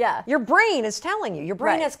 Right? Yeah. Your brain is telling you. Your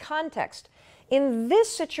brain Right. has context. In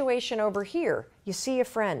this situation over here, you see a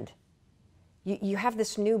friend. You have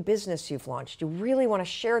this new business you've launched. You really want to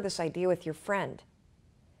share this idea with your friend.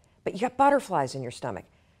 But you got butterflies in your stomach.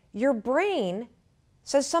 Your brain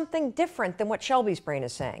says something different than what Shelby's brain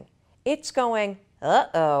is saying. It's going,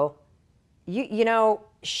 uh-oh, you know,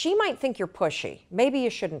 she might think you're pushy. Maybe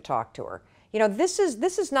you shouldn't talk to her. You know, this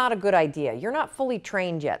is not a good idea. You're not fully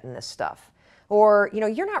trained yet in this stuff. Or, you know,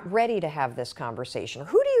 you're not ready to have this conversation.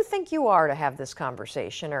 Who do you think you are to have this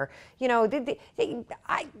conversation? Or, you know,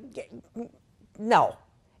 no.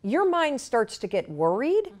 Your mind starts to get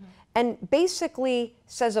worried and basically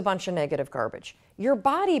says a bunch of negative garbage. Your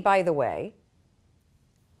body, by the way,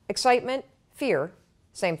 excitement, fear,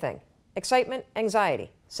 same thing. Excitement,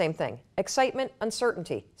 anxiety, same thing. Excitement,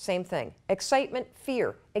 uncertainty, same thing. Excitement,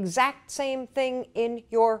 fear, exact same thing in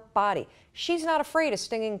your body. She's not afraid of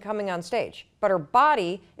Sting coming on stage, but her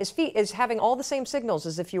body is having all the same signals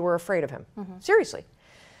as if you were afraid of him. Seriously.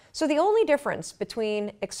 So the only difference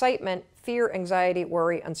between excitement, fear, anxiety,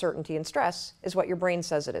 worry, uncertainty, and stress is what your brain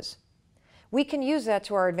says it is. We can use that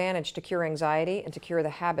to our advantage to cure anxiety and to cure the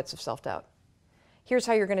habits of self-doubt. Here's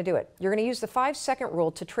how you're going to do it. You're going to use the 5-second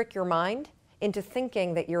rule to trick your mind into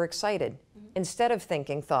thinking that you're excited instead of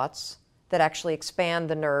thinking thoughts that actually expand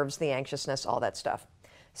the nerves, the anxiousness, all that stuff.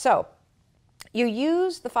 So you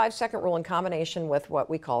use the 5-second rule in combination with what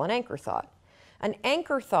we call an anchor thought. An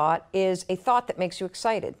anchor thought is a thought that makes you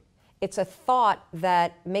excited. It's a thought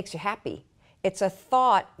that makes you happy. It's a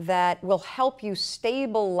thought that will help you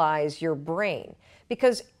stabilize your brain.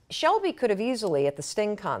 Because Shelby could have easily, at the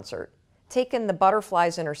Sting concert, taken the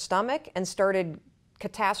butterflies in her stomach and started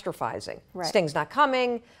catastrophizing. Right. Sting's not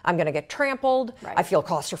coming. I'm going to get trampled. Right. I feel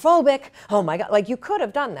claustrophobic. Oh my God. Like, you could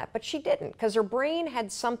have done that, but she didn't, because her brain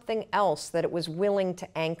had something else that it was willing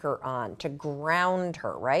to anchor on, to ground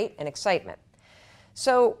her, right? And excitement.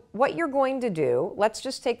 So what you're going to do, let's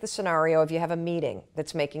just take the scenario of you have a meeting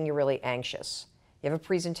that's making you really anxious. You have a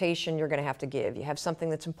presentation you're going to have to give. You have something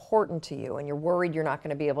that's important to you, and you're worried you're not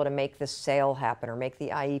going to be able to make this sale happen or make the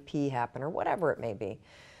IEP happen or whatever it may be.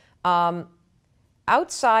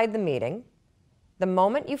 Outside the meeting, the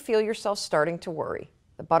moment you feel yourself starting to worry,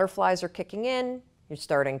 the butterflies are kicking in, you're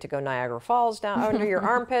starting to go Niagara Falls down under your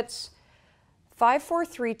armpits. 5, 4,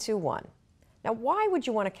 3, 2, 1. Now, why would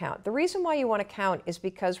you want to count? The reason why you want to count is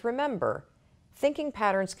because, remember, thinking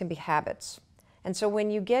patterns can be habits. And so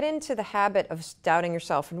when you get into the habit of doubting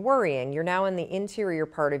yourself and worrying, you're now in the interior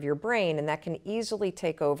part of your brain, and that can easily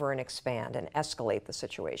take over and expand and escalate the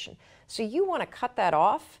situation. So you want to cut that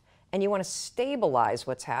off, and you want to stabilize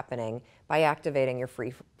what's happening by activating your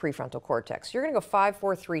prefrontal cortex. You're going to go 5,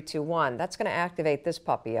 4, 3, 2, 1. That's going to activate this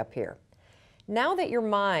puppy up here. Now that your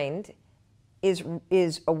mind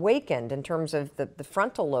is awakened in terms of the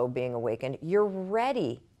frontal lobe being awakened, you're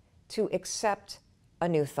ready to accept a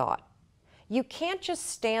new thought. You can't just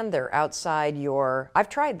stand there outside I've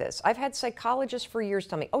tried this. I've had psychologists for years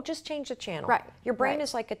tell me, oh, just change the channel. Right. Your brain Right.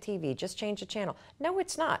 is like a TV, just change the channel. No,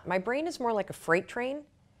 it's not. My brain is more like a freight train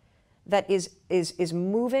that is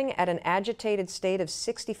moving at an agitated state of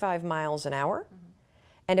 65 miles an hour.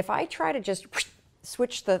 And if I try to just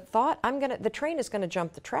switch the thought, the train is going to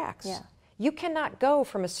jump the tracks. Yeah. You cannot go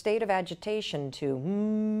from a state of agitation to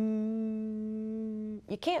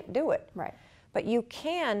you can't do it. Right. But you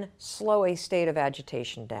can slow a state of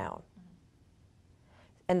agitation down.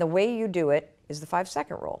 And the way you do it is the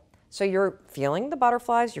 5-second rule. So you're feeling the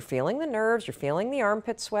butterflies, you're feeling the nerves, you're feeling the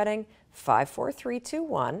armpit sweating. 5, 4, 3, 2,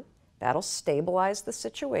 1. That'll stabilize the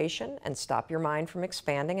situation and stop your mind from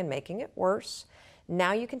expanding and making it worse.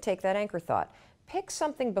 Now you can take that anchor thought. Pick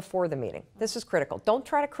something before the meeting. This is critical. Don't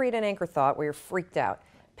try to create an anchor thought where you're freaked out.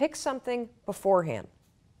 Pick something beforehand.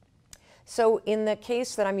 So in the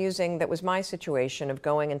case that I'm using, that was my situation of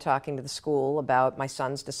going and talking to the school about my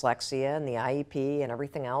son's dyslexia and the IEP and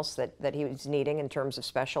everything else that he was needing in terms of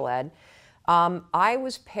special ed, I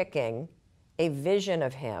was picking a vision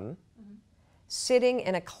of him sitting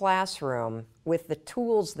in a classroom with the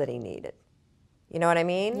tools that he needed. You know what I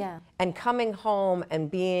mean? Yeah. And coming home and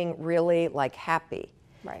being really like happy.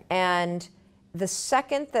 Right. And the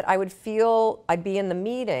second that I would feel I'd be in the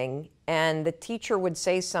meeting and the teacher would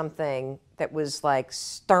say something that was like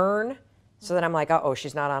stern, so that I'm like, uh-oh,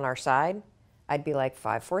 she's not on our side, I'd be like,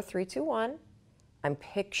 5, 4, 3, 2, 1. I'm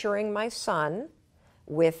picturing my son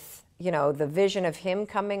with, you know, the vision of him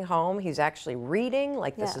coming home. He's actually reading,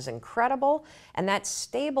 like this is incredible. And that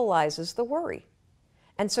stabilizes the worry.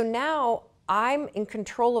 And so now I'm in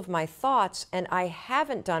control of my thoughts, and I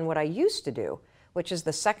haven't done what I used to do, which is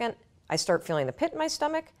the second I start feeling the pit in my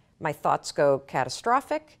stomach, my thoughts go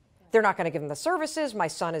catastrophic. They're not going to give him the services. My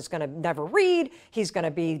son is going to never read. He's going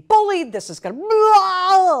to be bullied. This is going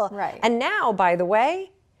to... Right. And now, by the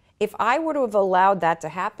way, if I would have allowed that to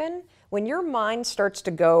happen, when your mind starts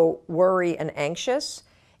to go worry and anxious,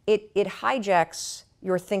 it hijacks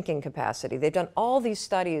your thinking capacity. They've done all these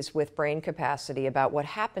studies with brain capacity about what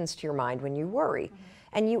happens to your mind when you worry.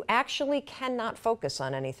 And you actually cannot focus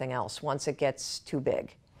on anything else once it gets too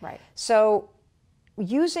big. Right. So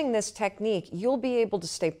using this technique, you'll be able to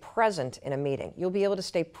stay present in a meeting. You'll be able to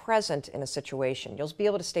stay present in a situation. You'll be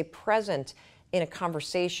able to stay present in a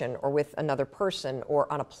conversation or with another person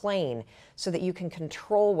or on a plane so that you can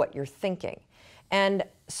control what you're thinking. And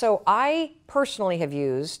so I personally have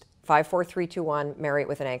used 5, 4, 3, 2, 1, marry it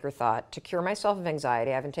with an anchor thought to cure myself of anxiety.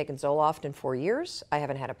 I haven't taken Zoloft in 4 years. I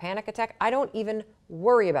haven't had a panic attack. I don't even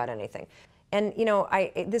worry about anything. And you know,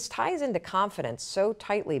 this ties into confidence so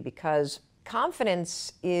tightly because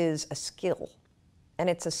confidence is a skill, and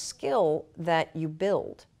it's a skill that you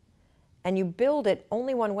build. And you build it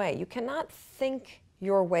only one way. You cannot think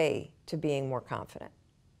your way to being more confident.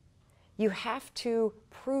 You have to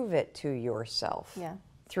prove it to yourself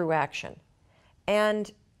through action.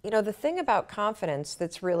 And you know, the thing about confidence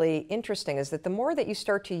that's really interesting is that the more that you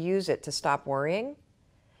start to use it to stop worrying,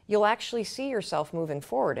 you'll actually see yourself moving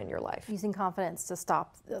forward in your life. Using confidence to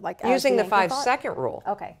stop, like using the 5-second rule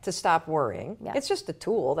Okay. to stop worrying. Yeah. It's just a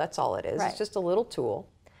tool, that's all it is. Right. It's just a little tool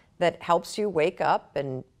that helps you wake up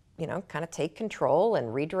and, you know, kind of take control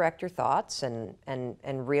and redirect your thoughts and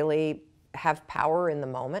really have power in the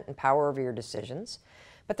moment and power over your decisions.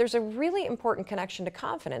 But there's a really important connection to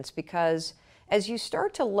confidence because as you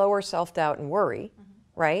start to lower self-doubt and worry,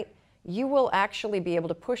 right, you will actually be able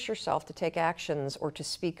to push yourself to take actions or to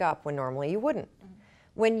speak up when normally you wouldn't.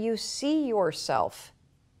 When you see yourself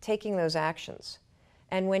taking those actions,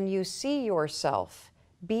 and when you see yourself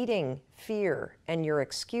beating fear and your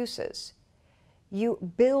excuses, you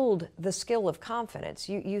build the skill of confidence.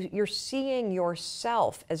 You're seeing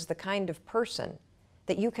yourself as the kind of person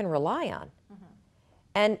that you can rely on.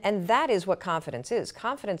 And that is what confidence is.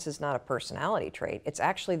 Confidence is not a personality trait. It's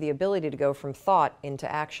actually the ability to go from thought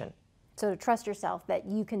into action. So to trust yourself that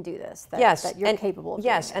you can do this, that, yes, that you're capable of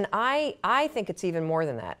doing it. and I think it's even more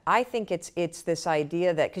than that. I think it's this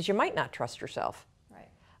idea that, because you might not trust yourself. Right.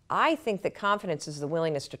 I think that confidence is the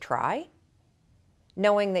willingness to try,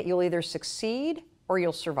 knowing that you'll either succeed or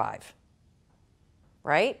you'll survive.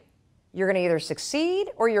 Right? You're going to either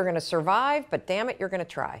succeed or you're going to survive, but damn it, you're going to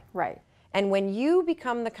try. Right. And when you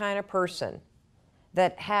become the kind of person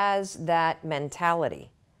that has that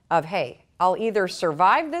mentality of, hey, I'll either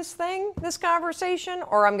survive this thing, this conversation,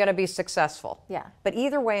 or I'm going to be successful. Yeah. But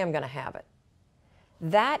either way, I'm going to have it.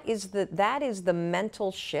 That is the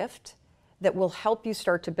mental shift that will help you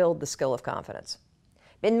start to build the skill of confidence.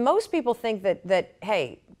 And most people think that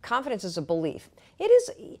hey, confidence is a belief. It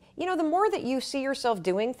is, you know, the more that you see yourself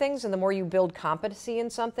doing things and the more you build competency in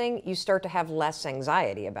something, you start to have less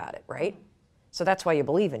anxiety about it, right? So that's why you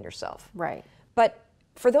believe in yourself. Right. But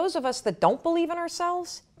for those of us that don't believe in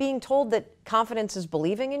ourselves, being told that confidence is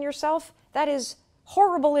believing in yourself, that is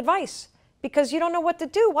horrible advice because you don't know what to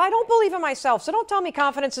do. Well, I don't believe in myself, so don't tell me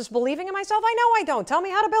confidence is believing in myself. I know I don't. Tell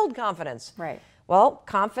me how to build confidence. Right. Well,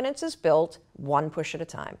 confidence is built one push at a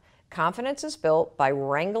time. Confidence is built by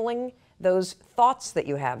wrangling those thoughts that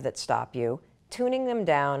you have that stop you, tuning them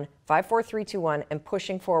down, 5, 4, 3, 2, 1, and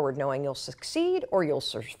pushing forward, knowing you'll succeed or you'll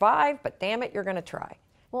survive, but damn it, you're going to try.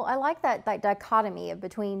 Well, I like that dichotomy of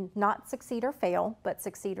between not succeed or fail, but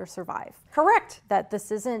succeed or survive. Correct. That this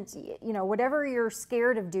isn't, you know, whatever you're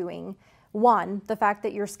scared of doing, one, the fact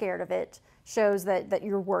that you're scared of it shows that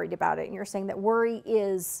you're worried about it. And you're saying that worry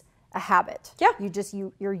is a habit. Yeah.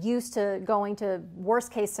 You're used to going to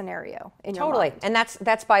worst case scenario in your Totally. mind. And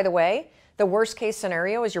that's, by the way, the worst case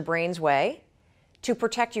scenario is your brain's way to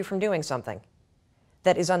protect you from doing something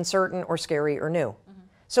that is uncertain or scary or new.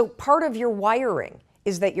 So part of your wiring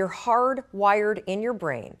is that you're hardwired in your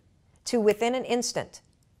brain to, within an instant,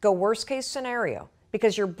 go worst case scenario,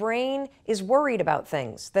 because your brain is worried about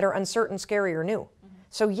things that are uncertain, scary, or new.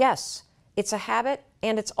 So yes, it's a habit,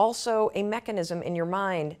 and it's also a mechanism in your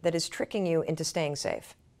mind that is tricking you into staying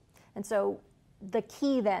safe. And so the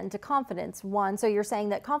key then to confidence, one, so you're saying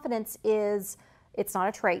that confidence it's not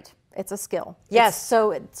a trait, it's a skill. Yes.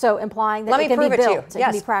 So implying that Let it me can prove be it to you. built, it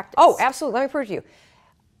Yes. can be practiced. Oh, absolutely. Let me prove it to you.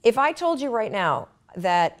 If I told you right now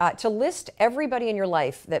that to list everybody in your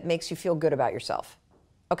life that makes you feel good about yourself,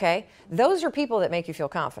 okay? Those are people that make you feel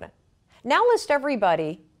confident. Now list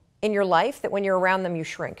everybody in your life that when you're around them, you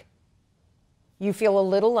shrink. You feel a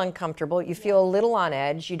little uncomfortable. You feel a little on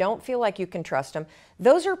edge. You don't feel like you can trust them.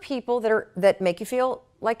 Those are people that make you feel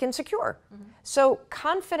like insecure. So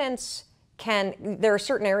confidence there are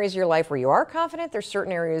certain areas of your life where you are confident. There's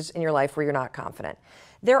certain areas in your life where you're not confident.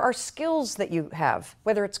 There are skills that you have,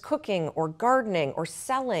 whether it's cooking or gardening or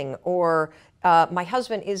selling, or my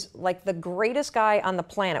husband is like the greatest guy on the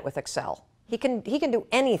planet with Excel. He can do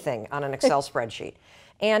anything on an Excel spreadsheet.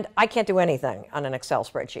 And I can't do anything on an Excel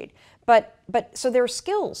spreadsheet. But so there are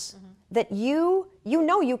skills that you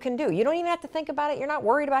know you can do. You don't even have to think about it. You're not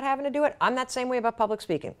worried about having to do it. I'm that same way about public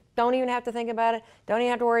speaking. Don't even have to think about it. Don't even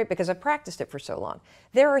have to worry, because I've practiced it for so long.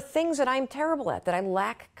 There are things that I'm terrible at, that I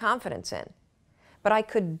lack confidence in. But I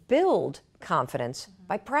could build confidence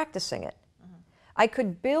by practicing it. I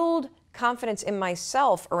could build confidence in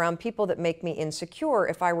myself around people that make me insecure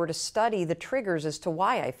if I were to study the triggers as to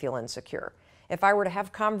why I feel insecure. If I were to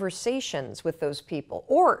have conversations with those people,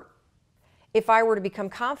 or if I were to become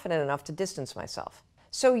confident enough to distance myself.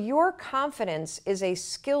 So your confidence is a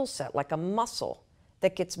skill set, like a muscle,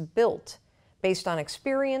 that gets built based on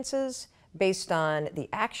experiences, based on the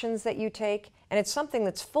actions that you take, and it's something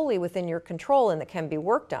that's fully within your control and that can be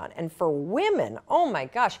worked on. And for women, oh my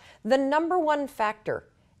gosh, the number one factor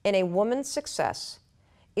in a woman's success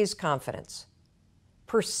is confidence.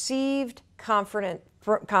 Perceived confidence,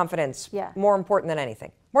 more important than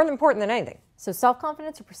anything. More important than anything. So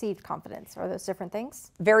self-confidence or perceived confidence, are those different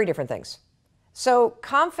things? Very different things. So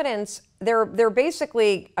confidence, there are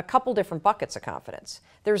basically a couple different buckets of confidence.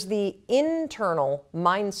 There's the internal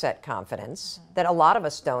mindset confidence that a lot of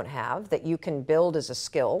us don't have, that you can build as a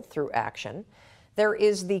skill through action. There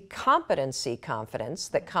is the competency confidence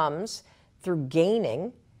that comes through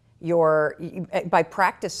gaining by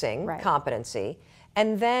practicing competency.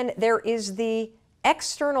 And then there is the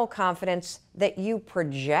external confidence that you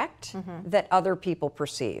project that other people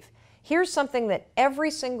perceive. Here's something that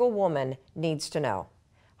every single woman needs to know.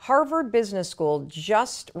 Harvard Business School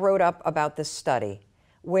just wrote up about this study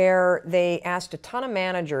where they asked a ton of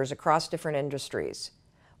managers across different industries,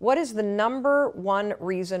 what is the number one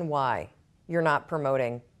reason why you're not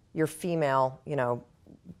promoting your female,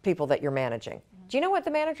 people that you're managing? Do you know what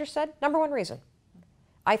the manager said? Number one reason.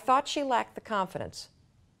 I thought she lacked the confidence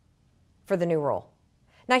for the new role.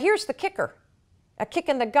 Now here's the kicker, a kick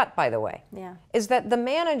in the gut, by the way, is that the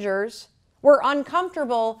managers were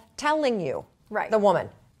uncomfortable telling you, the woman,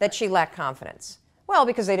 that she lacked confidence. Well,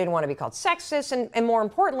 because they didn't want to be called sexist, and more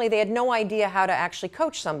importantly, they had no idea how to actually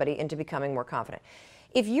coach somebody into becoming more confident.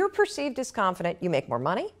 If you're perceived as confident, you make more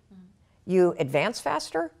money, you advance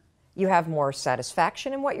faster, you have more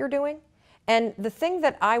satisfaction in what you're doing. And the thing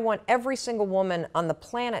that I want every single woman on the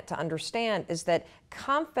planet to understand is that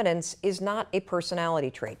confidence is not a personality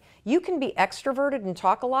trait. You can be extroverted and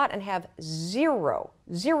talk a lot and have zero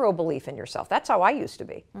belief in yourself. That's how I used to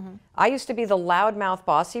be. I used to be the loudmouth,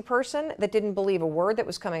 bossy person that didn't believe a word that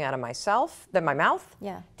was coming out of my mouth,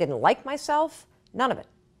 didn't like myself, none of it.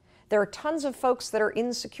 There are tons of folks that are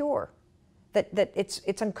insecure, that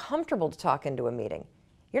it's uncomfortable to talk into a meeting.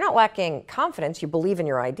 You're not lacking confidence, you believe in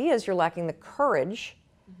your ideas, you're lacking the courage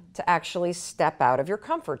to actually step out of your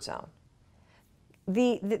comfort zone.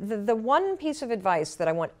 The one piece of advice that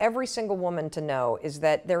I want every single woman to know is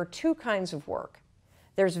that there are two kinds of work.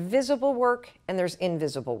 There's visible work and there's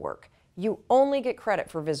invisible work. You only get credit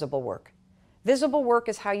for visible work. Visible work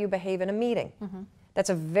is how you behave in a meeting. That's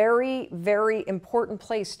a very, very important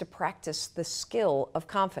place to practice the skill of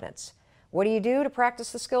confidence. What do you do to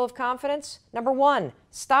practice the skill of confidence? Number one,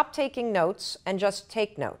 stop taking notes and just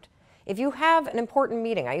take note. If you have an important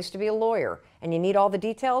meeting, I used to be a lawyer, and you need all the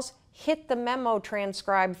details, hit the memo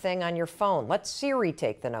transcribe thing on your phone. Let Siri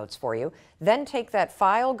take the notes for you. Then take that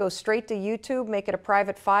file, go straight to YouTube, make it a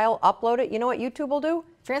private file, upload it. You know what YouTube will do?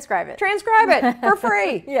 Transcribe it. Transcribe it for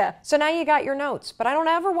free. Yeah. So now you got your notes, but I don't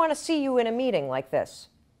ever want to see you in a meeting like this.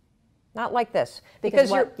 Not like this.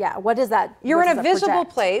 Because what is that? You're in a visible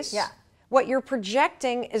project? place. Yeah. What you're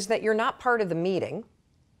projecting is that you're not part of the meeting.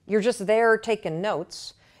 You're just there taking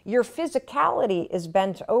notes. Your physicality is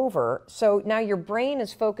bent over, so now your brain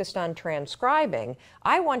is focused on transcribing.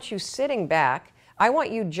 I want you sitting back. I want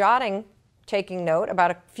you jotting, taking note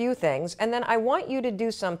about a few things, and then I want you to do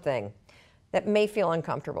something that may feel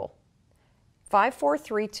uncomfortable. 5, 4,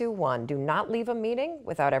 3, 2, 1. Do not leave a meeting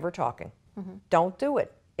without ever talking. Don't do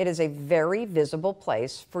it. It is a very visible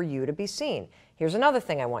place for you to be seen. Here's another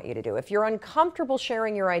thing I want you to do. If you're uncomfortable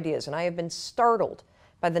sharing your ideas, and I have been startled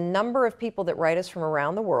by the number of people that write us from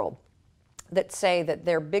around the world that say that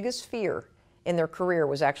their biggest fear in their career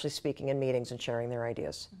was actually speaking in meetings and sharing their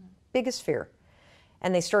ideas. Biggest fear.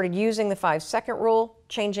 And they started using the 5-second rule,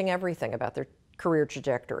 changing everything about their career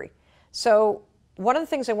trajectory. So one of the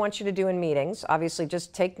things I want you to do in meetings, obviously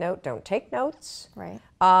just take note, don't take notes. Right.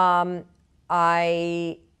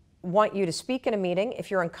 I want you to speak in a meeting.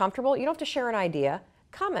 If you're uncomfortable, you don't have to share an idea,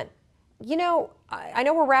 comment. You know, I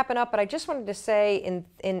know we're wrapping up, but I just wanted to say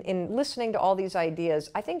in listening to all these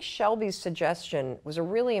ideas, I think Shelby's suggestion was a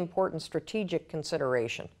really important strategic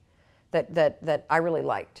consideration that I really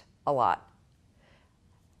liked a lot.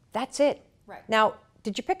 That's it. Right. Now,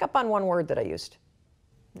 did you pick up on one word that I used?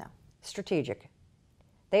 No. Strategic.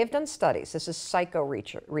 They have done studies. This is psycho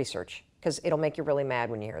research, because it'll make you really mad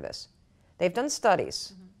when you hear this. They've done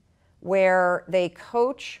studies where they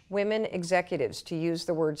coach women executives to use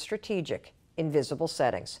the word strategic in visible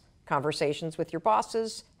settings. Conversations with your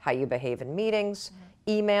bosses, how you behave in meetings,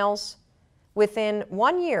 emails. Within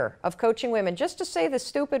 1 year of coaching women just to say the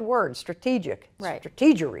stupid word strategic, Right.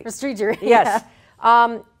 strategery. Strategery. Yes.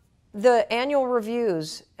 Yeah. The annual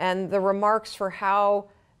reviews and the remarks for how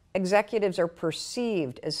executives are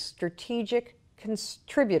perceived as strategic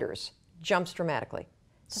contributors jumps dramatically.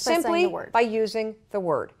 Just by saying Simply the word. by using the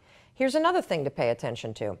word. Here's another thing to pay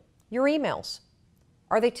attention to. Your emails.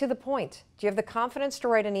 Are they to the point? Do you have the confidence to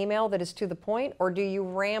write an email that is to the point, or do you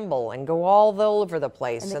ramble and go all over the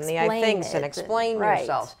place and the I explain thinks and it explain right.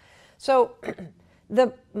 yourself? So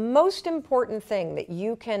the most important thing that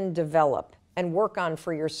you can develop and work on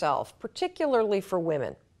for yourself, particularly for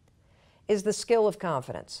women, is the skill of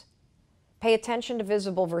confidence. Pay attention to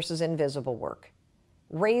visible versus invisible work.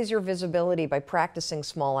 Raise your visibility by practicing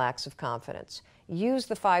small acts of confidence. Use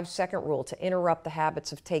the 5-second rule to interrupt the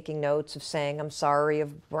habits of taking notes, of saying I'm sorry,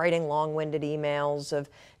 of writing long-winded emails, of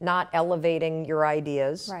not elevating your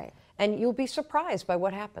ideas. Right. And you'll be surprised by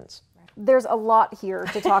what happens. There's a lot here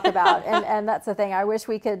to talk about, and that's the thing. I wish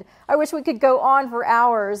we could go on for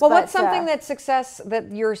hours. Well, but, what's something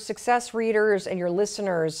that your success readers and your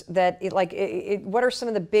listeners what are some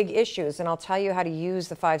of the big issues? And I'll tell you how to use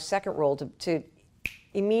the 5-second rule to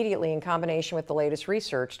immediately, in combination with the latest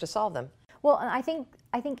research, to solve them. Well, and I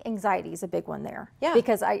think anxiety is a big one there. Yeah.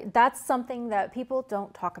 Because that's something that people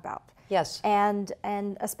don't talk about. Yes. And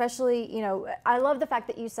especially, I love the fact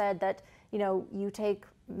that you said that, you take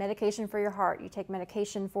medication for your heart, you take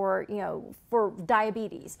medication for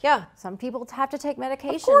diabetes. Yeah. Some people have to take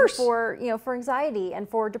medication course. for anxiety and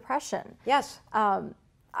for depression. Yes.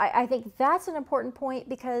 I think that's an important point,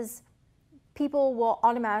 because people will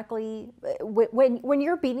automatically, when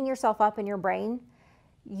you're beating yourself up in your brain,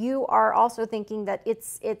 you are also thinking that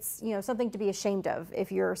it's something to be ashamed of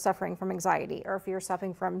if you're suffering from anxiety or if you're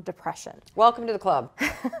suffering from depression. Welcome to the club.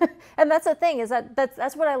 And that's the thing, is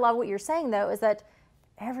that's what I love what you're saying, though, is that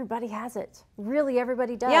everybody has it. Really,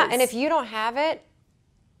 everybody does. Yeah, and if you don't have it,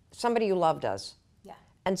 somebody you love does. Yeah.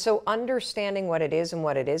 And so understanding what it is and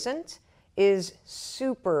what it isn't is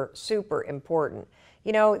super, super important.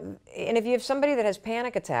 And if you have somebody that has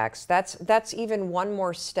panic attacks, that's even one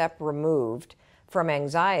more step removed from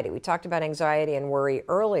anxiety. We talked about anxiety and worry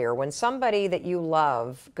earlier. When somebody that you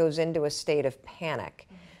love goes into a state of panic,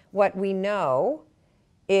 what we know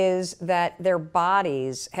is that their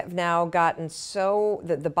bodies have now gotten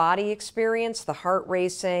the body experience, the heart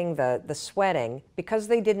racing, the sweating, because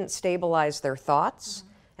they didn't stabilize their thoughts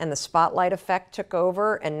and the spotlight effect took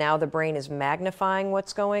over, and now the brain is magnifying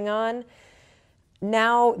what's going on.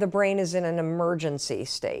 Now the brain is in an emergency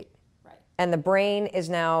state. And the brain is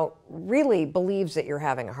now really believes that you're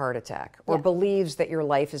having a heart attack, or believes that your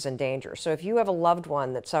life is in danger. So if you have a loved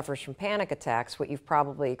one that suffers from panic attacks, what you've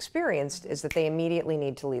probably experienced is that they immediately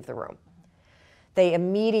need to leave the room. They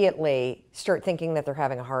immediately start thinking that they're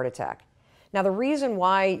having a heart attack. Now, the reason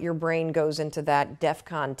why your brain goes into that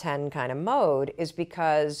DEFCON 10 kind of mode is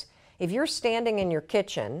because if you're standing in your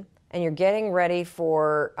kitchen and you're getting ready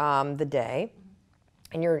for the day,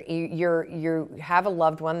 and you have a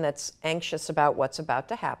loved one that's anxious about what's about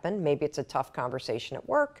to happen. Maybe it's a tough conversation at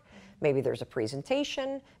work. Maybe there's a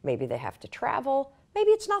presentation. Maybe they have to travel.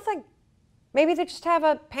 Maybe it's nothing. Maybe they just have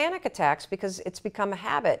a panic attacks because it's become a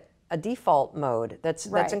habit, a default mode that's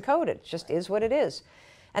encoded. It just is what it is.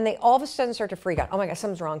 And they all of a sudden start to freak out. Oh my God,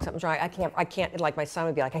 something's wrong. I can't, like my son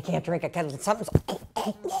would be like, I can't drink.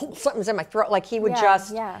 Something's in my throat. Like he would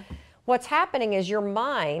What's happening is your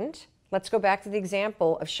mind, let's go back to the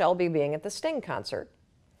example of Shelby being at the Sting concert.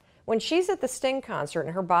 When she's at the Sting concert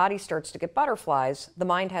and her body starts to get butterflies, the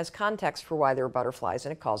mind has context for why there are butterflies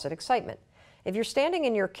and it calls it excitement. If you're standing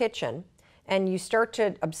in your kitchen and you start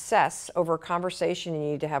to obsess over a conversation you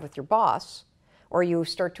need to have with your boss, or you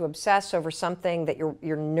start to obsess over something that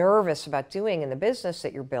you're nervous about doing in the business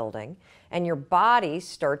that you're building, and your body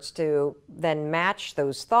starts to then match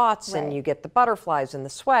those thoughts and you get the butterflies and the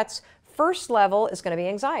sweats, first level is going to be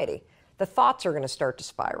anxiety. The thoughts are going to start to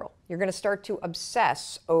spiral. You're going to start to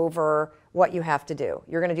obsess over what you have to do.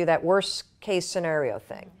 You're going to do that worst case scenario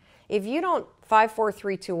thing. If you don't 5, 4,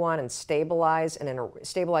 3, 2, 1 and stabilize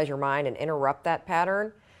your mind and interrupt that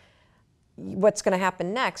pattern, what's going to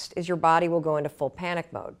happen next is your body will go into full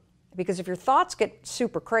panic mode. Because if your thoughts get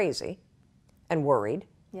super crazy and worried,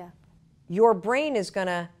 your brain is going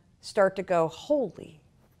to start to go, holy,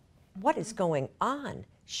 what is going on?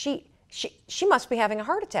 She must be having a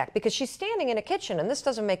heart attack because she's standing in a kitchen and this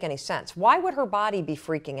doesn't make any sense. Why would her body be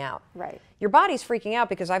freaking out? Right. Your body's freaking out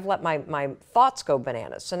because I've let my thoughts go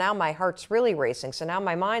bananas. So now my heart's really racing. So now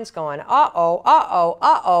my mind's going,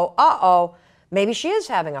 uh-oh. Maybe she is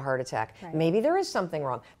having a heart attack. Right. Maybe there is something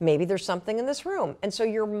wrong. Maybe there's something in this room. And so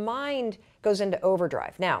your mind goes into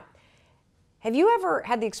overdrive. Now, have you ever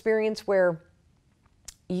had the experience where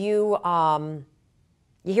you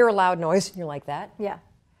hear a loud noise and you're like that? Yeah.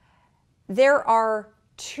 There are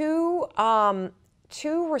two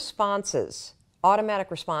responses,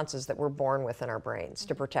 automatic responses that we're born with in our brains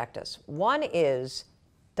to protect us. One is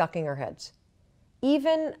ducking our heads.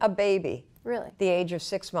 Even a baby, the age of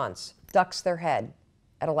 6 months, ducks their head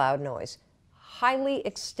at a loud noise. Highly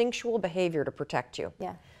instinctual behavior to protect you.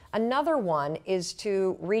 Yeah. Another one is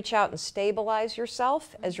to reach out and stabilize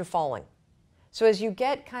yourself as you're falling. So as you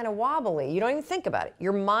get kind of wobbly, you don't even think about it.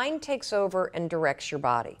 Your mind takes over and directs your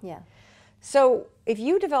body. Yeah. So if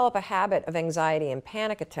you develop a habit of anxiety and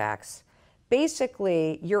panic attacks,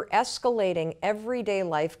 basically you're escalating everyday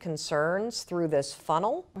life concerns through this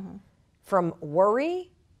funnel from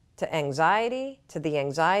worry to anxiety, to the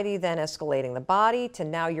anxiety then escalating the body, to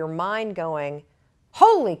now your mind going,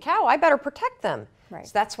 holy cow, I better protect them. Right.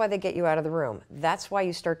 So that's why they get you out of the room. That's why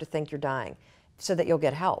you start to think you're dying, so that you'll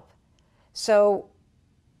get help. So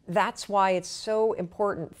that's why it's so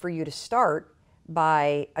important for you to start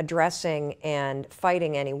by addressing and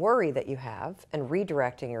fighting any worry that you have and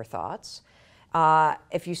redirecting your thoughts.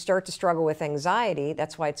 If you start to struggle with anxiety,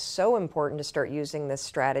 that's why it's so important to start using this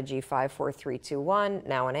strategy 5, 4, 3, 2, 1,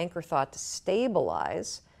 now an anchor thought to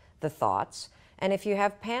stabilize the thoughts. And if you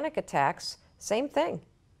have panic attacks, same thing,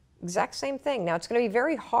 exact same thing. Now it's going to be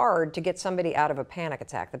very hard to get somebody out of a panic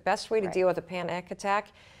attack. The best way to deal with a panic attack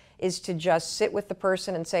is to just sit with the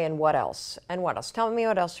person and say, and what else? And what else? Tell me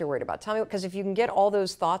what else you're worried about. Tell me, because if you can get all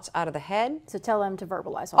those thoughts out of the head. So tell them to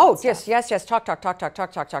verbalize all that stuff. Yes.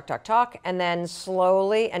 Talk. And then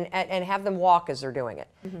slowly, and have them walk as they're doing it.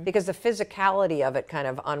 Because the physicality of it kind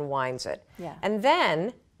of unwinds it. Yeah. And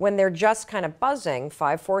then, when they're just kind of buzzing,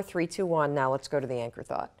 5, 4, 3, 2, 1, now let's go to the anchor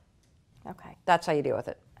thought. Okay. That's how you deal with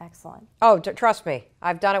it. Excellent. Oh, trust me.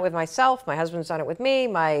 I've done it with myself. My husband's done it with me.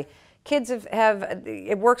 My kids have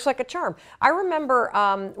it works like a charm. I remember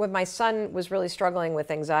when my son was really struggling with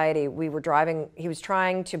anxiety, we were driving, he was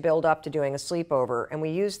trying to build up to doing a sleepover, and we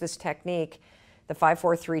used this technique, the 5,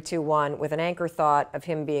 4, 3, 2, 1, with an anchor thought of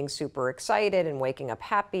him being super excited and waking up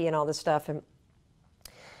happy and all this stuff. And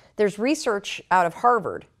there's research out of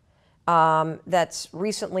Harvard that's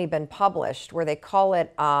recently been published where they call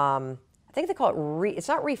it, I think they call it, it's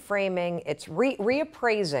not reframing, it's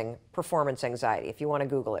reappraising performance anxiety, if you want to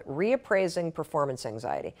Google it, reappraising performance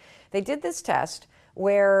anxiety. They did this test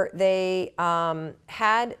where they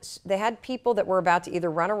had people that were about to either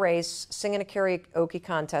run a race, sing in a karaoke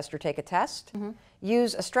contest, or take a test,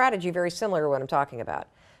 use a strategy very similar to what I'm talking about.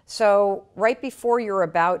 So right before you're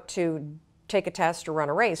about to take a test or run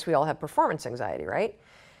a race, we all have performance anxiety, right?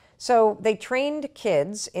 So they trained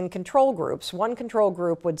kids in control groups. One control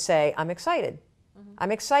group would say, I'm excited.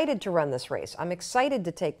 I'm excited to run this race. I'm excited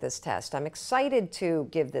to take this test. I'm excited to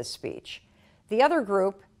give this speech. The other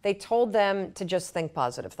group, they told them to just think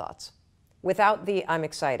positive thoughts without the I'm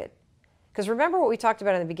excited. Because remember what we talked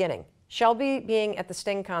about in the beginning. Shelby being at the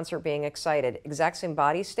Sting concert being excited, exact same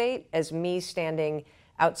body state as me standing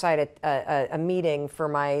outside a meeting for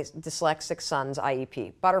my dyslexic son's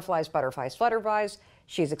IEP. Butterflies, butterflies, flutterflies.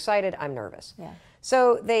 She's excited, I'm nervous. Yeah.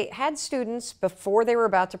 So they had students before they were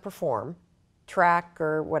about to perform, track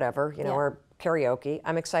or whatever, you know, or karaoke.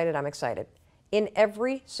 I'm excited, I'm excited. In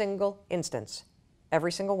every single instance,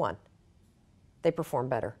 every single one, they perform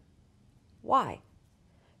better. Why?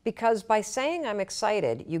 Because by saying I'm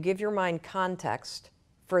excited, you give your mind context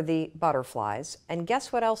for the butterflies, and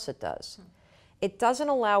guess what else it does? It doesn't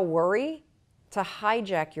allow worry to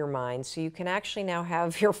hijack your mind, so you can actually now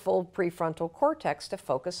have your full prefrontal cortex to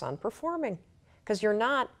focus on performing, because you're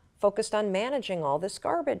not focused on managing all this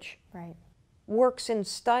garbage. Right. Works in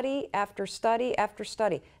study after study after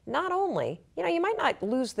study. Not only, you know, you might not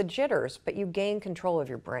lose the jitters, but you gain control of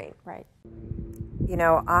your brain. Right. You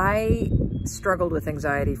know, I struggled with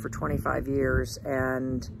anxiety for 25 years,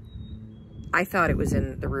 and I thought it was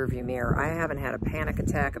in the rearview mirror. I haven't had a panic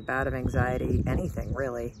attack, a bout of anxiety, anything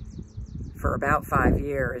really, for about 5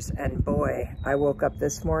 years. And boy, I woke up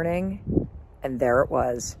this morning and there it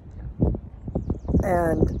was.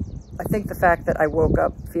 And I think the fact that I woke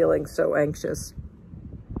up feeling so anxious,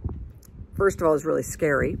 first of all, is really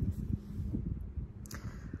scary.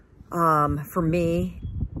 For me,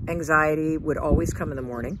 anxiety would always come in the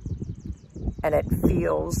morning, and it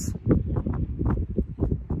feels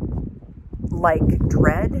like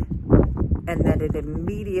dread, and then it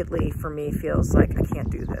immediately for me feels like I can't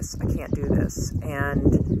do this, I can't do this.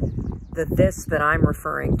 And the this that I'm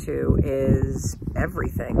referring to is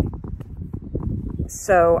everything.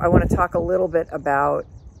 So I want to talk a little bit about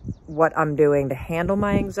what I'm doing to handle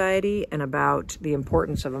my anxiety and about the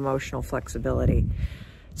importance of emotional flexibility.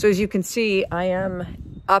 So as you can see, I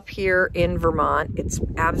am up here in Vermont. It's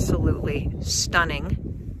absolutely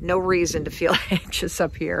stunning. No reason to feel anxious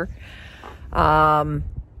up here. And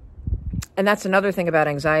that's another thing about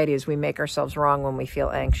anxiety, is we make ourselves wrong when we feel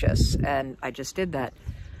anxious. And I just did that.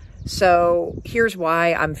 So here's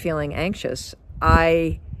why I'm feeling anxious.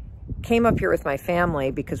 I came up here with my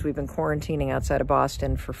family because we've been quarantining outside of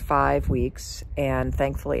Boston for 5 weeks, and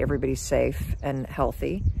thankfully everybody's safe and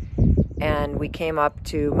healthy. And we came up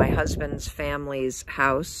to my husband's family's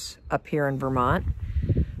house up here in Vermont,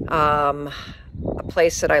 a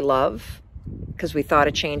place that I love, because we thought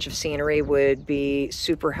a change of scenery would be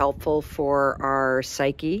super helpful for our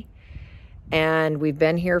psyche. And we've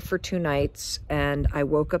been here for 2 nights, and I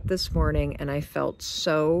woke up this morning and I felt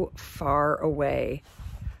so far away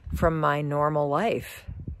from my normal life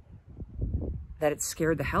that it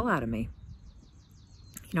scared the hell out of me.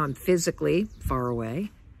 You know, I'm physically far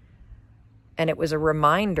away, and it was a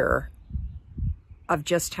reminder of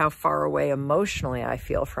just how far away emotionally I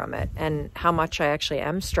feel from it, and how much I actually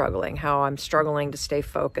am struggling, how I'm struggling to stay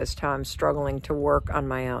focused, how I'm struggling to work on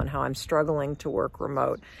my own, how I'm struggling to work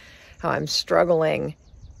remote, how I'm struggling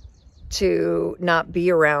to not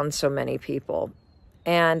be around so many people.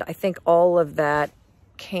 And I think all of that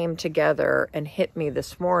came together and hit me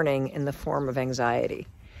this morning in the form of anxiety.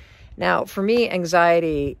 Now, for me,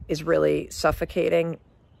 anxiety is really suffocating.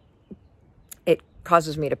 It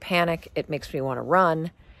causes me to panic. It makes me want to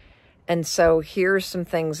run. And so here's some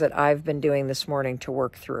things that I've been doing this morning to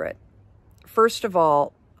work through it. First of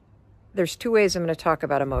all, there's 2 ways I'm going to talk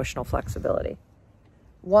about emotional flexibility.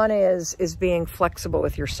 One is being flexible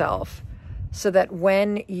with yourself, so that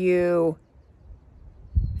when you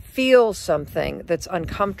feel something that's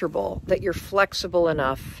uncomfortable, that you're flexible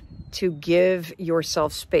enough to give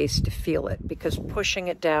yourself space to feel it, because pushing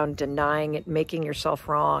it down, denying it, making yourself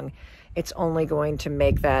wrong, it's only going to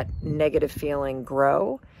make that negative feeling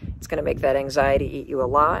grow. It's going to make that anxiety eat you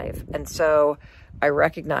alive. And so I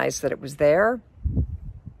recognized that it was there.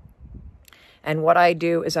 And what I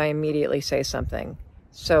do is I immediately say something.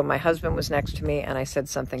 So my husband was next to me, and I said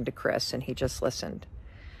something to Chris, and he just listened.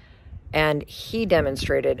 And he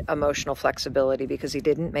demonstrated emotional flexibility because he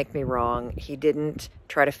didn't make me wrong. He didn't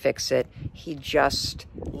try to fix it. He just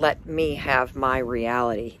let me have my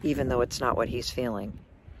reality, even though it's not what he's feeling.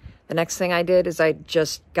 The next thing I did is I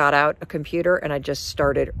just got out a computer and I just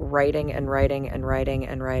started writing and writing and writing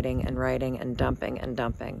and writing and writing and dumping and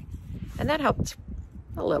dumping. And that helped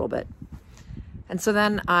a little bit. And so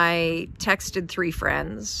then I texted 3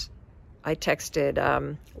 friends. I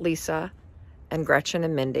texted Lisa and Gretchen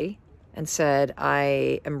and Mindy, and said,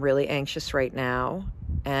 I am really anxious right now,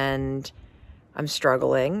 and I'm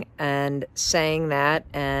struggling. And saying that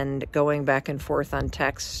and going back and forth on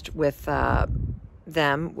text with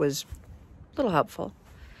them was a little helpful.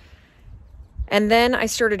 And then I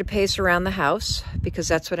started to pace around the house, because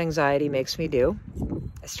that's what anxiety makes me do.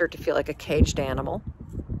 I start to feel like a caged animal.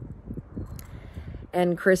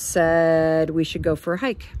 And Chris said we should go for a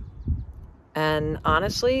hike. And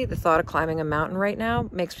honestly, the thought of climbing a mountain right now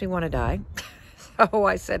makes me want to die. So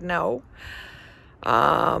I said no.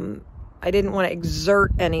 I didn't want to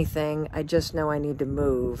exert anything. I just know I need to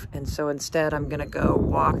move. And so instead, I'm going to go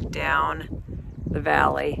walk down the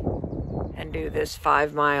valley and do this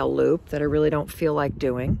 5-mile loop that I really don't feel like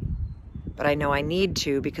doing. But I know I need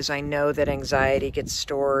to because I know that anxiety gets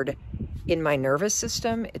stored in my nervous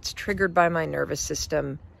system. It's triggered by my nervous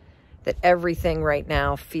system, that everything right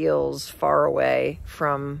now feels far away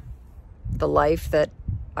from the life that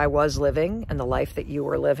I was living and the life that you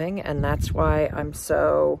were living. And that's why I'm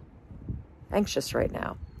so anxious right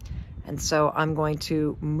now. And so I'm going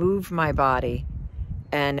to move my body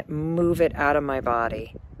and move it out of my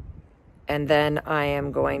body. And then I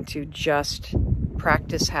am going to just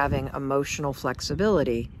practice having emotional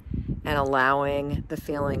flexibility and allowing the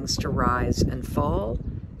feelings to rise and fall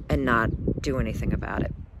and not do anything about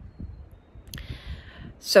it.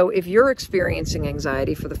 So if you're experiencing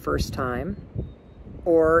anxiety for the first time,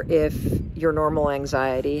 or if your normal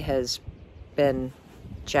anxiety has been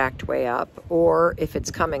jacked way up, or if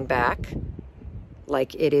it's coming back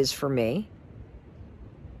like it is for me,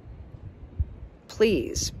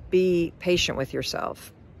 please be patient with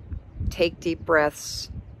yourself. Take deep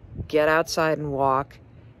breaths, get outside and walk,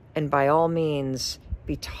 and by all means,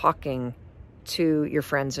 be talking to your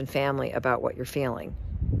friends and family about what you're feeling.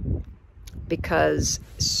 Because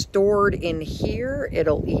stored in here,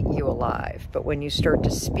 it'll eat you alive. But when you start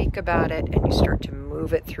to speak about it and you start to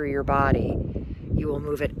move it through your body, you will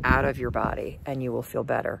move it out of your body and you will feel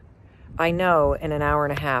better. I know in an hour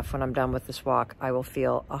and a half when I'm done with this walk, I will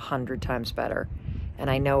feel 100 times better. And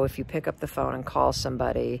I know if you pick up the phone and call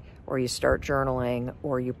somebody, or you start journaling,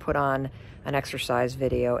 or you put on an exercise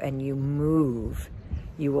video and you move,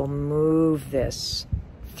 you will move this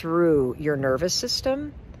through your nervous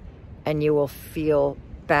system and you will feel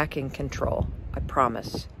back in control. I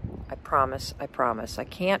promise. I promise. I promise. I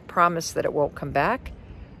can't promise that it won't come back,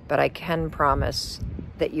 but I can promise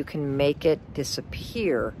that you can make it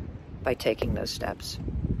disappear by taking those steps.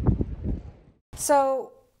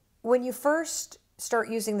 So when you first start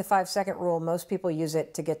using the 5-second rule, most people use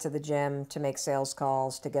it to get to the gym, to make sales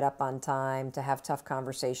calls, to get up on time, to have tough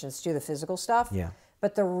conversations, to do the physical stuff. Yeah.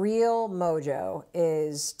 But the real mojo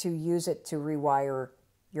is to use it to rewire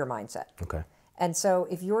your mindset. Okay. And so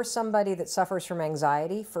if you're somebody that suffers from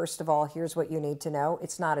anxiety, first of all, here's what you need to know.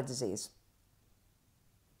 It's not a disease.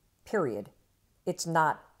 Period. It's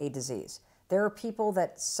not a disease. There are people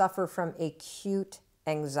that suffer from acute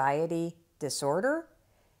anxiety disorder.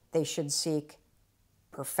 They should seek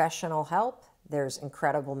professional help. There's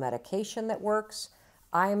incredible medication that works.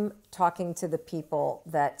 I'm talking to the people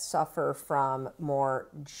that suffer from more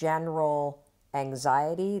general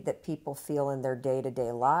anxiety that people feel in their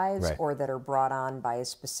day-to-day lives, right, or that are brought on by a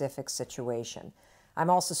specific situation. I'm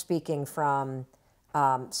also speaking from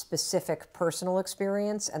specific personal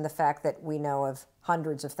experience and the fact that we know of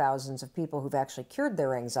hundreds of thousands of people who've actually cured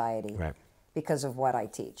their anxiety, right, because of what I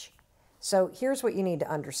teach. So here's what you need to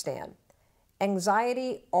understand.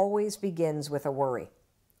 Anxiety always begins with a worry.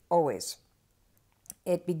 Always.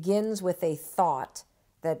 It begins with a thought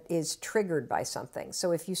that is triggered by something.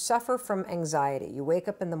 So if you suffer from anxiety, you wake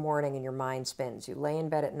up in the morning and your mind spins, you lay in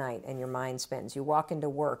bed at night and your mind spins, you walk into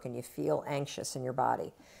work and you feel anxious in your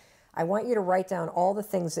body, I want you to write down all the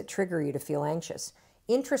things that trigger you to feel anxious.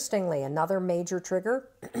 Interestingly, another major trigger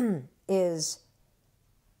is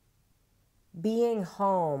being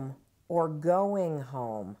home or going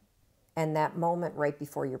home and that moment right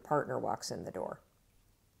before your partner walks in the door.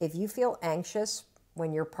 If you feel anxious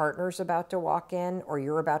when your partner's about to walk in or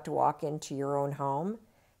you're about to walk into your own home,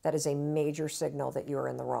 that is a major signal that you're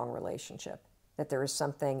in the wrong relationship, that there is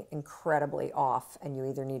something incredibly off and you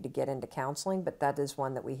either need to get into counseling, but that is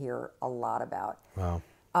one that we hear a lot about. Wow.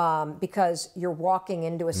 Because you're walking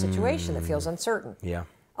into a situation that feels uncertain. Yeah.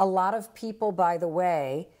 A lot of people, by the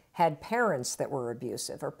way, had parents that were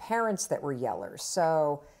abusive or parents that were yellers.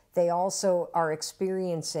 So they also are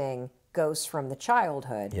experiencing ghosts from the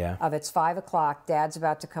childhood of it's 5 o'clock, dad's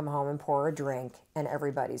about to come home and pour a drink, and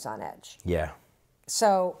everybody's on edge. Yeah.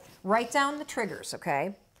 So write down the triggers,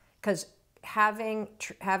 okay? Because having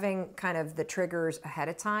kind of the triggers ahead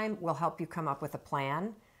of time will help you come up with a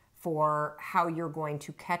plan for how you're going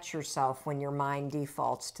to catch yourself when your mind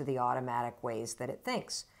defaults to the automatic ways that it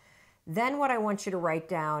thinks. Then what I want you to write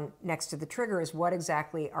down next to the trigger is what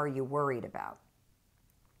exactly are you worried about?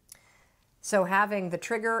 So having the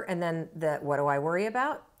trigger and then the what do I worry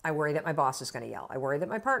about? I worry that my boss is going to yell. I worry that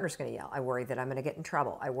my partner's going to yell. I worry that I'm going to get in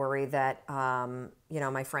trouble. I worry that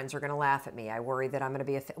my friends are going to laugh at me. I worry that I'm going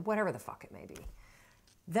to be whatever the fuck it may be.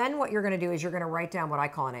 Then what you're going to do is you're going to write down what I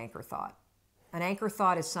call an anchor thought. An anchor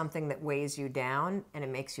thought is something that weighs you down and it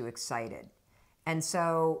makes you excited. And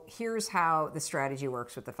so here's how the strategy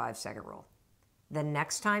works with the 5-second rule. The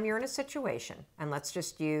next time you're in a situation, and let's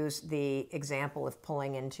just use the example of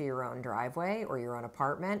pulling into your own driveway or your own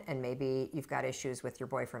apartment, and maybe you've got issues with your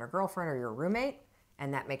boyfriend or girlfriend or your roommate,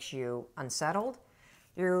 and that makes you unsettled.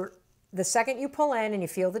 The second you pull in and you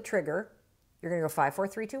feel the trigger, you're going to go 5, 4,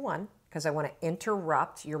 3, 2, 1, because I want to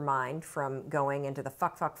interrupt your mind from going into the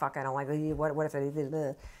fuck, I don't like, what if I do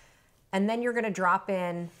this? And then you're going to drop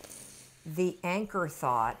in the anchor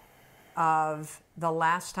thought of the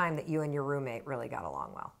last time that you and your roommate really got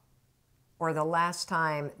along well, or the last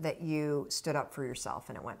time that you stood up for yourself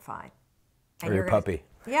and it went fine. And or your puppy.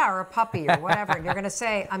 Yeah, or a puppy or whatever. And you're going to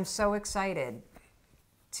say, I'm so excited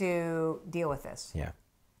to deal with this. Yeah.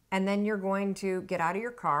 And then you're going to get out of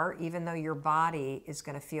your car, even though your body is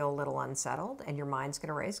going to feel a little unsettled and your mind's going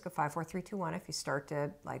to race. Go 5, 4, 3, 2, 1. If you start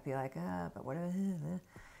to be like, but what? And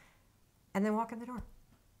then walk in the door.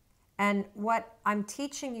 And what I'm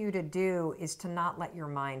teaching you to do is to not let your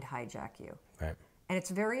mind hijack you. Right. And it's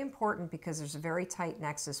very important because there's a very tight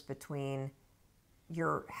nexus between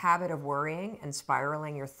your habit of worrying and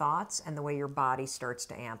spiraling your thoughts and the way your body starts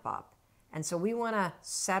to amp up. And so we want to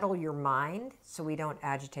settle your mind so we don't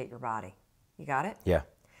agitate your body. You got it? Yeah.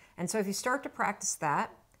 And so if you start to practice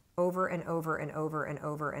that over and over and over and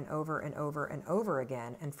over and over and over and over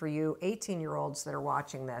again, and for you 18-year-olds that are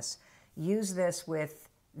watching this, use this with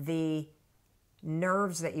the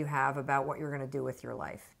nerves that you have about what you're going to do with your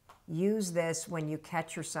life. Use this when you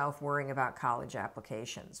catch yourself worrying about college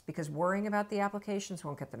applications, because worrying about the applications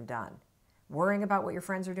won't get them done. Worrying about what your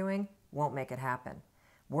friends are doing won't make it happen.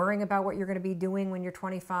 Worrying about what you're going to be doing when you're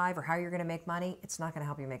 25 or how you're going to make money, it's not going to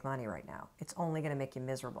help you make money right now. It's only going to make you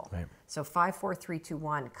miserable. Right. So 5, 4, 3, 2,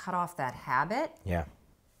 1, cut off that habit. Yeah.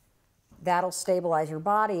 That'll stabilize your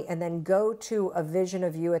body, and then go to a vision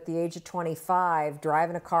of you at the age of 25,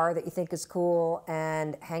 driving a car that you think is cool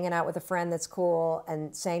and hanging out with a friend that's cool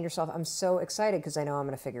and saying to yourself, I'm so excited because I know I'm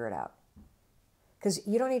going to figure it out. Because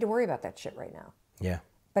you don't need to worry about that shit right now. Yeah.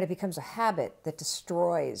 But it becomes a habit that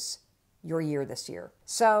destroys your year this year.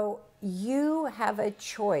 So you have a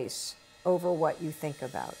choice over what you think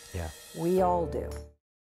about. Yeah. We all do.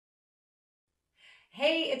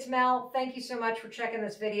 Hey, it's Mel. Thank you so much for checking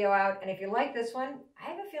this video out. And if you like this one, I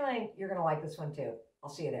have a feeling you're going to like this one too. I'll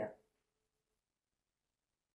see you there.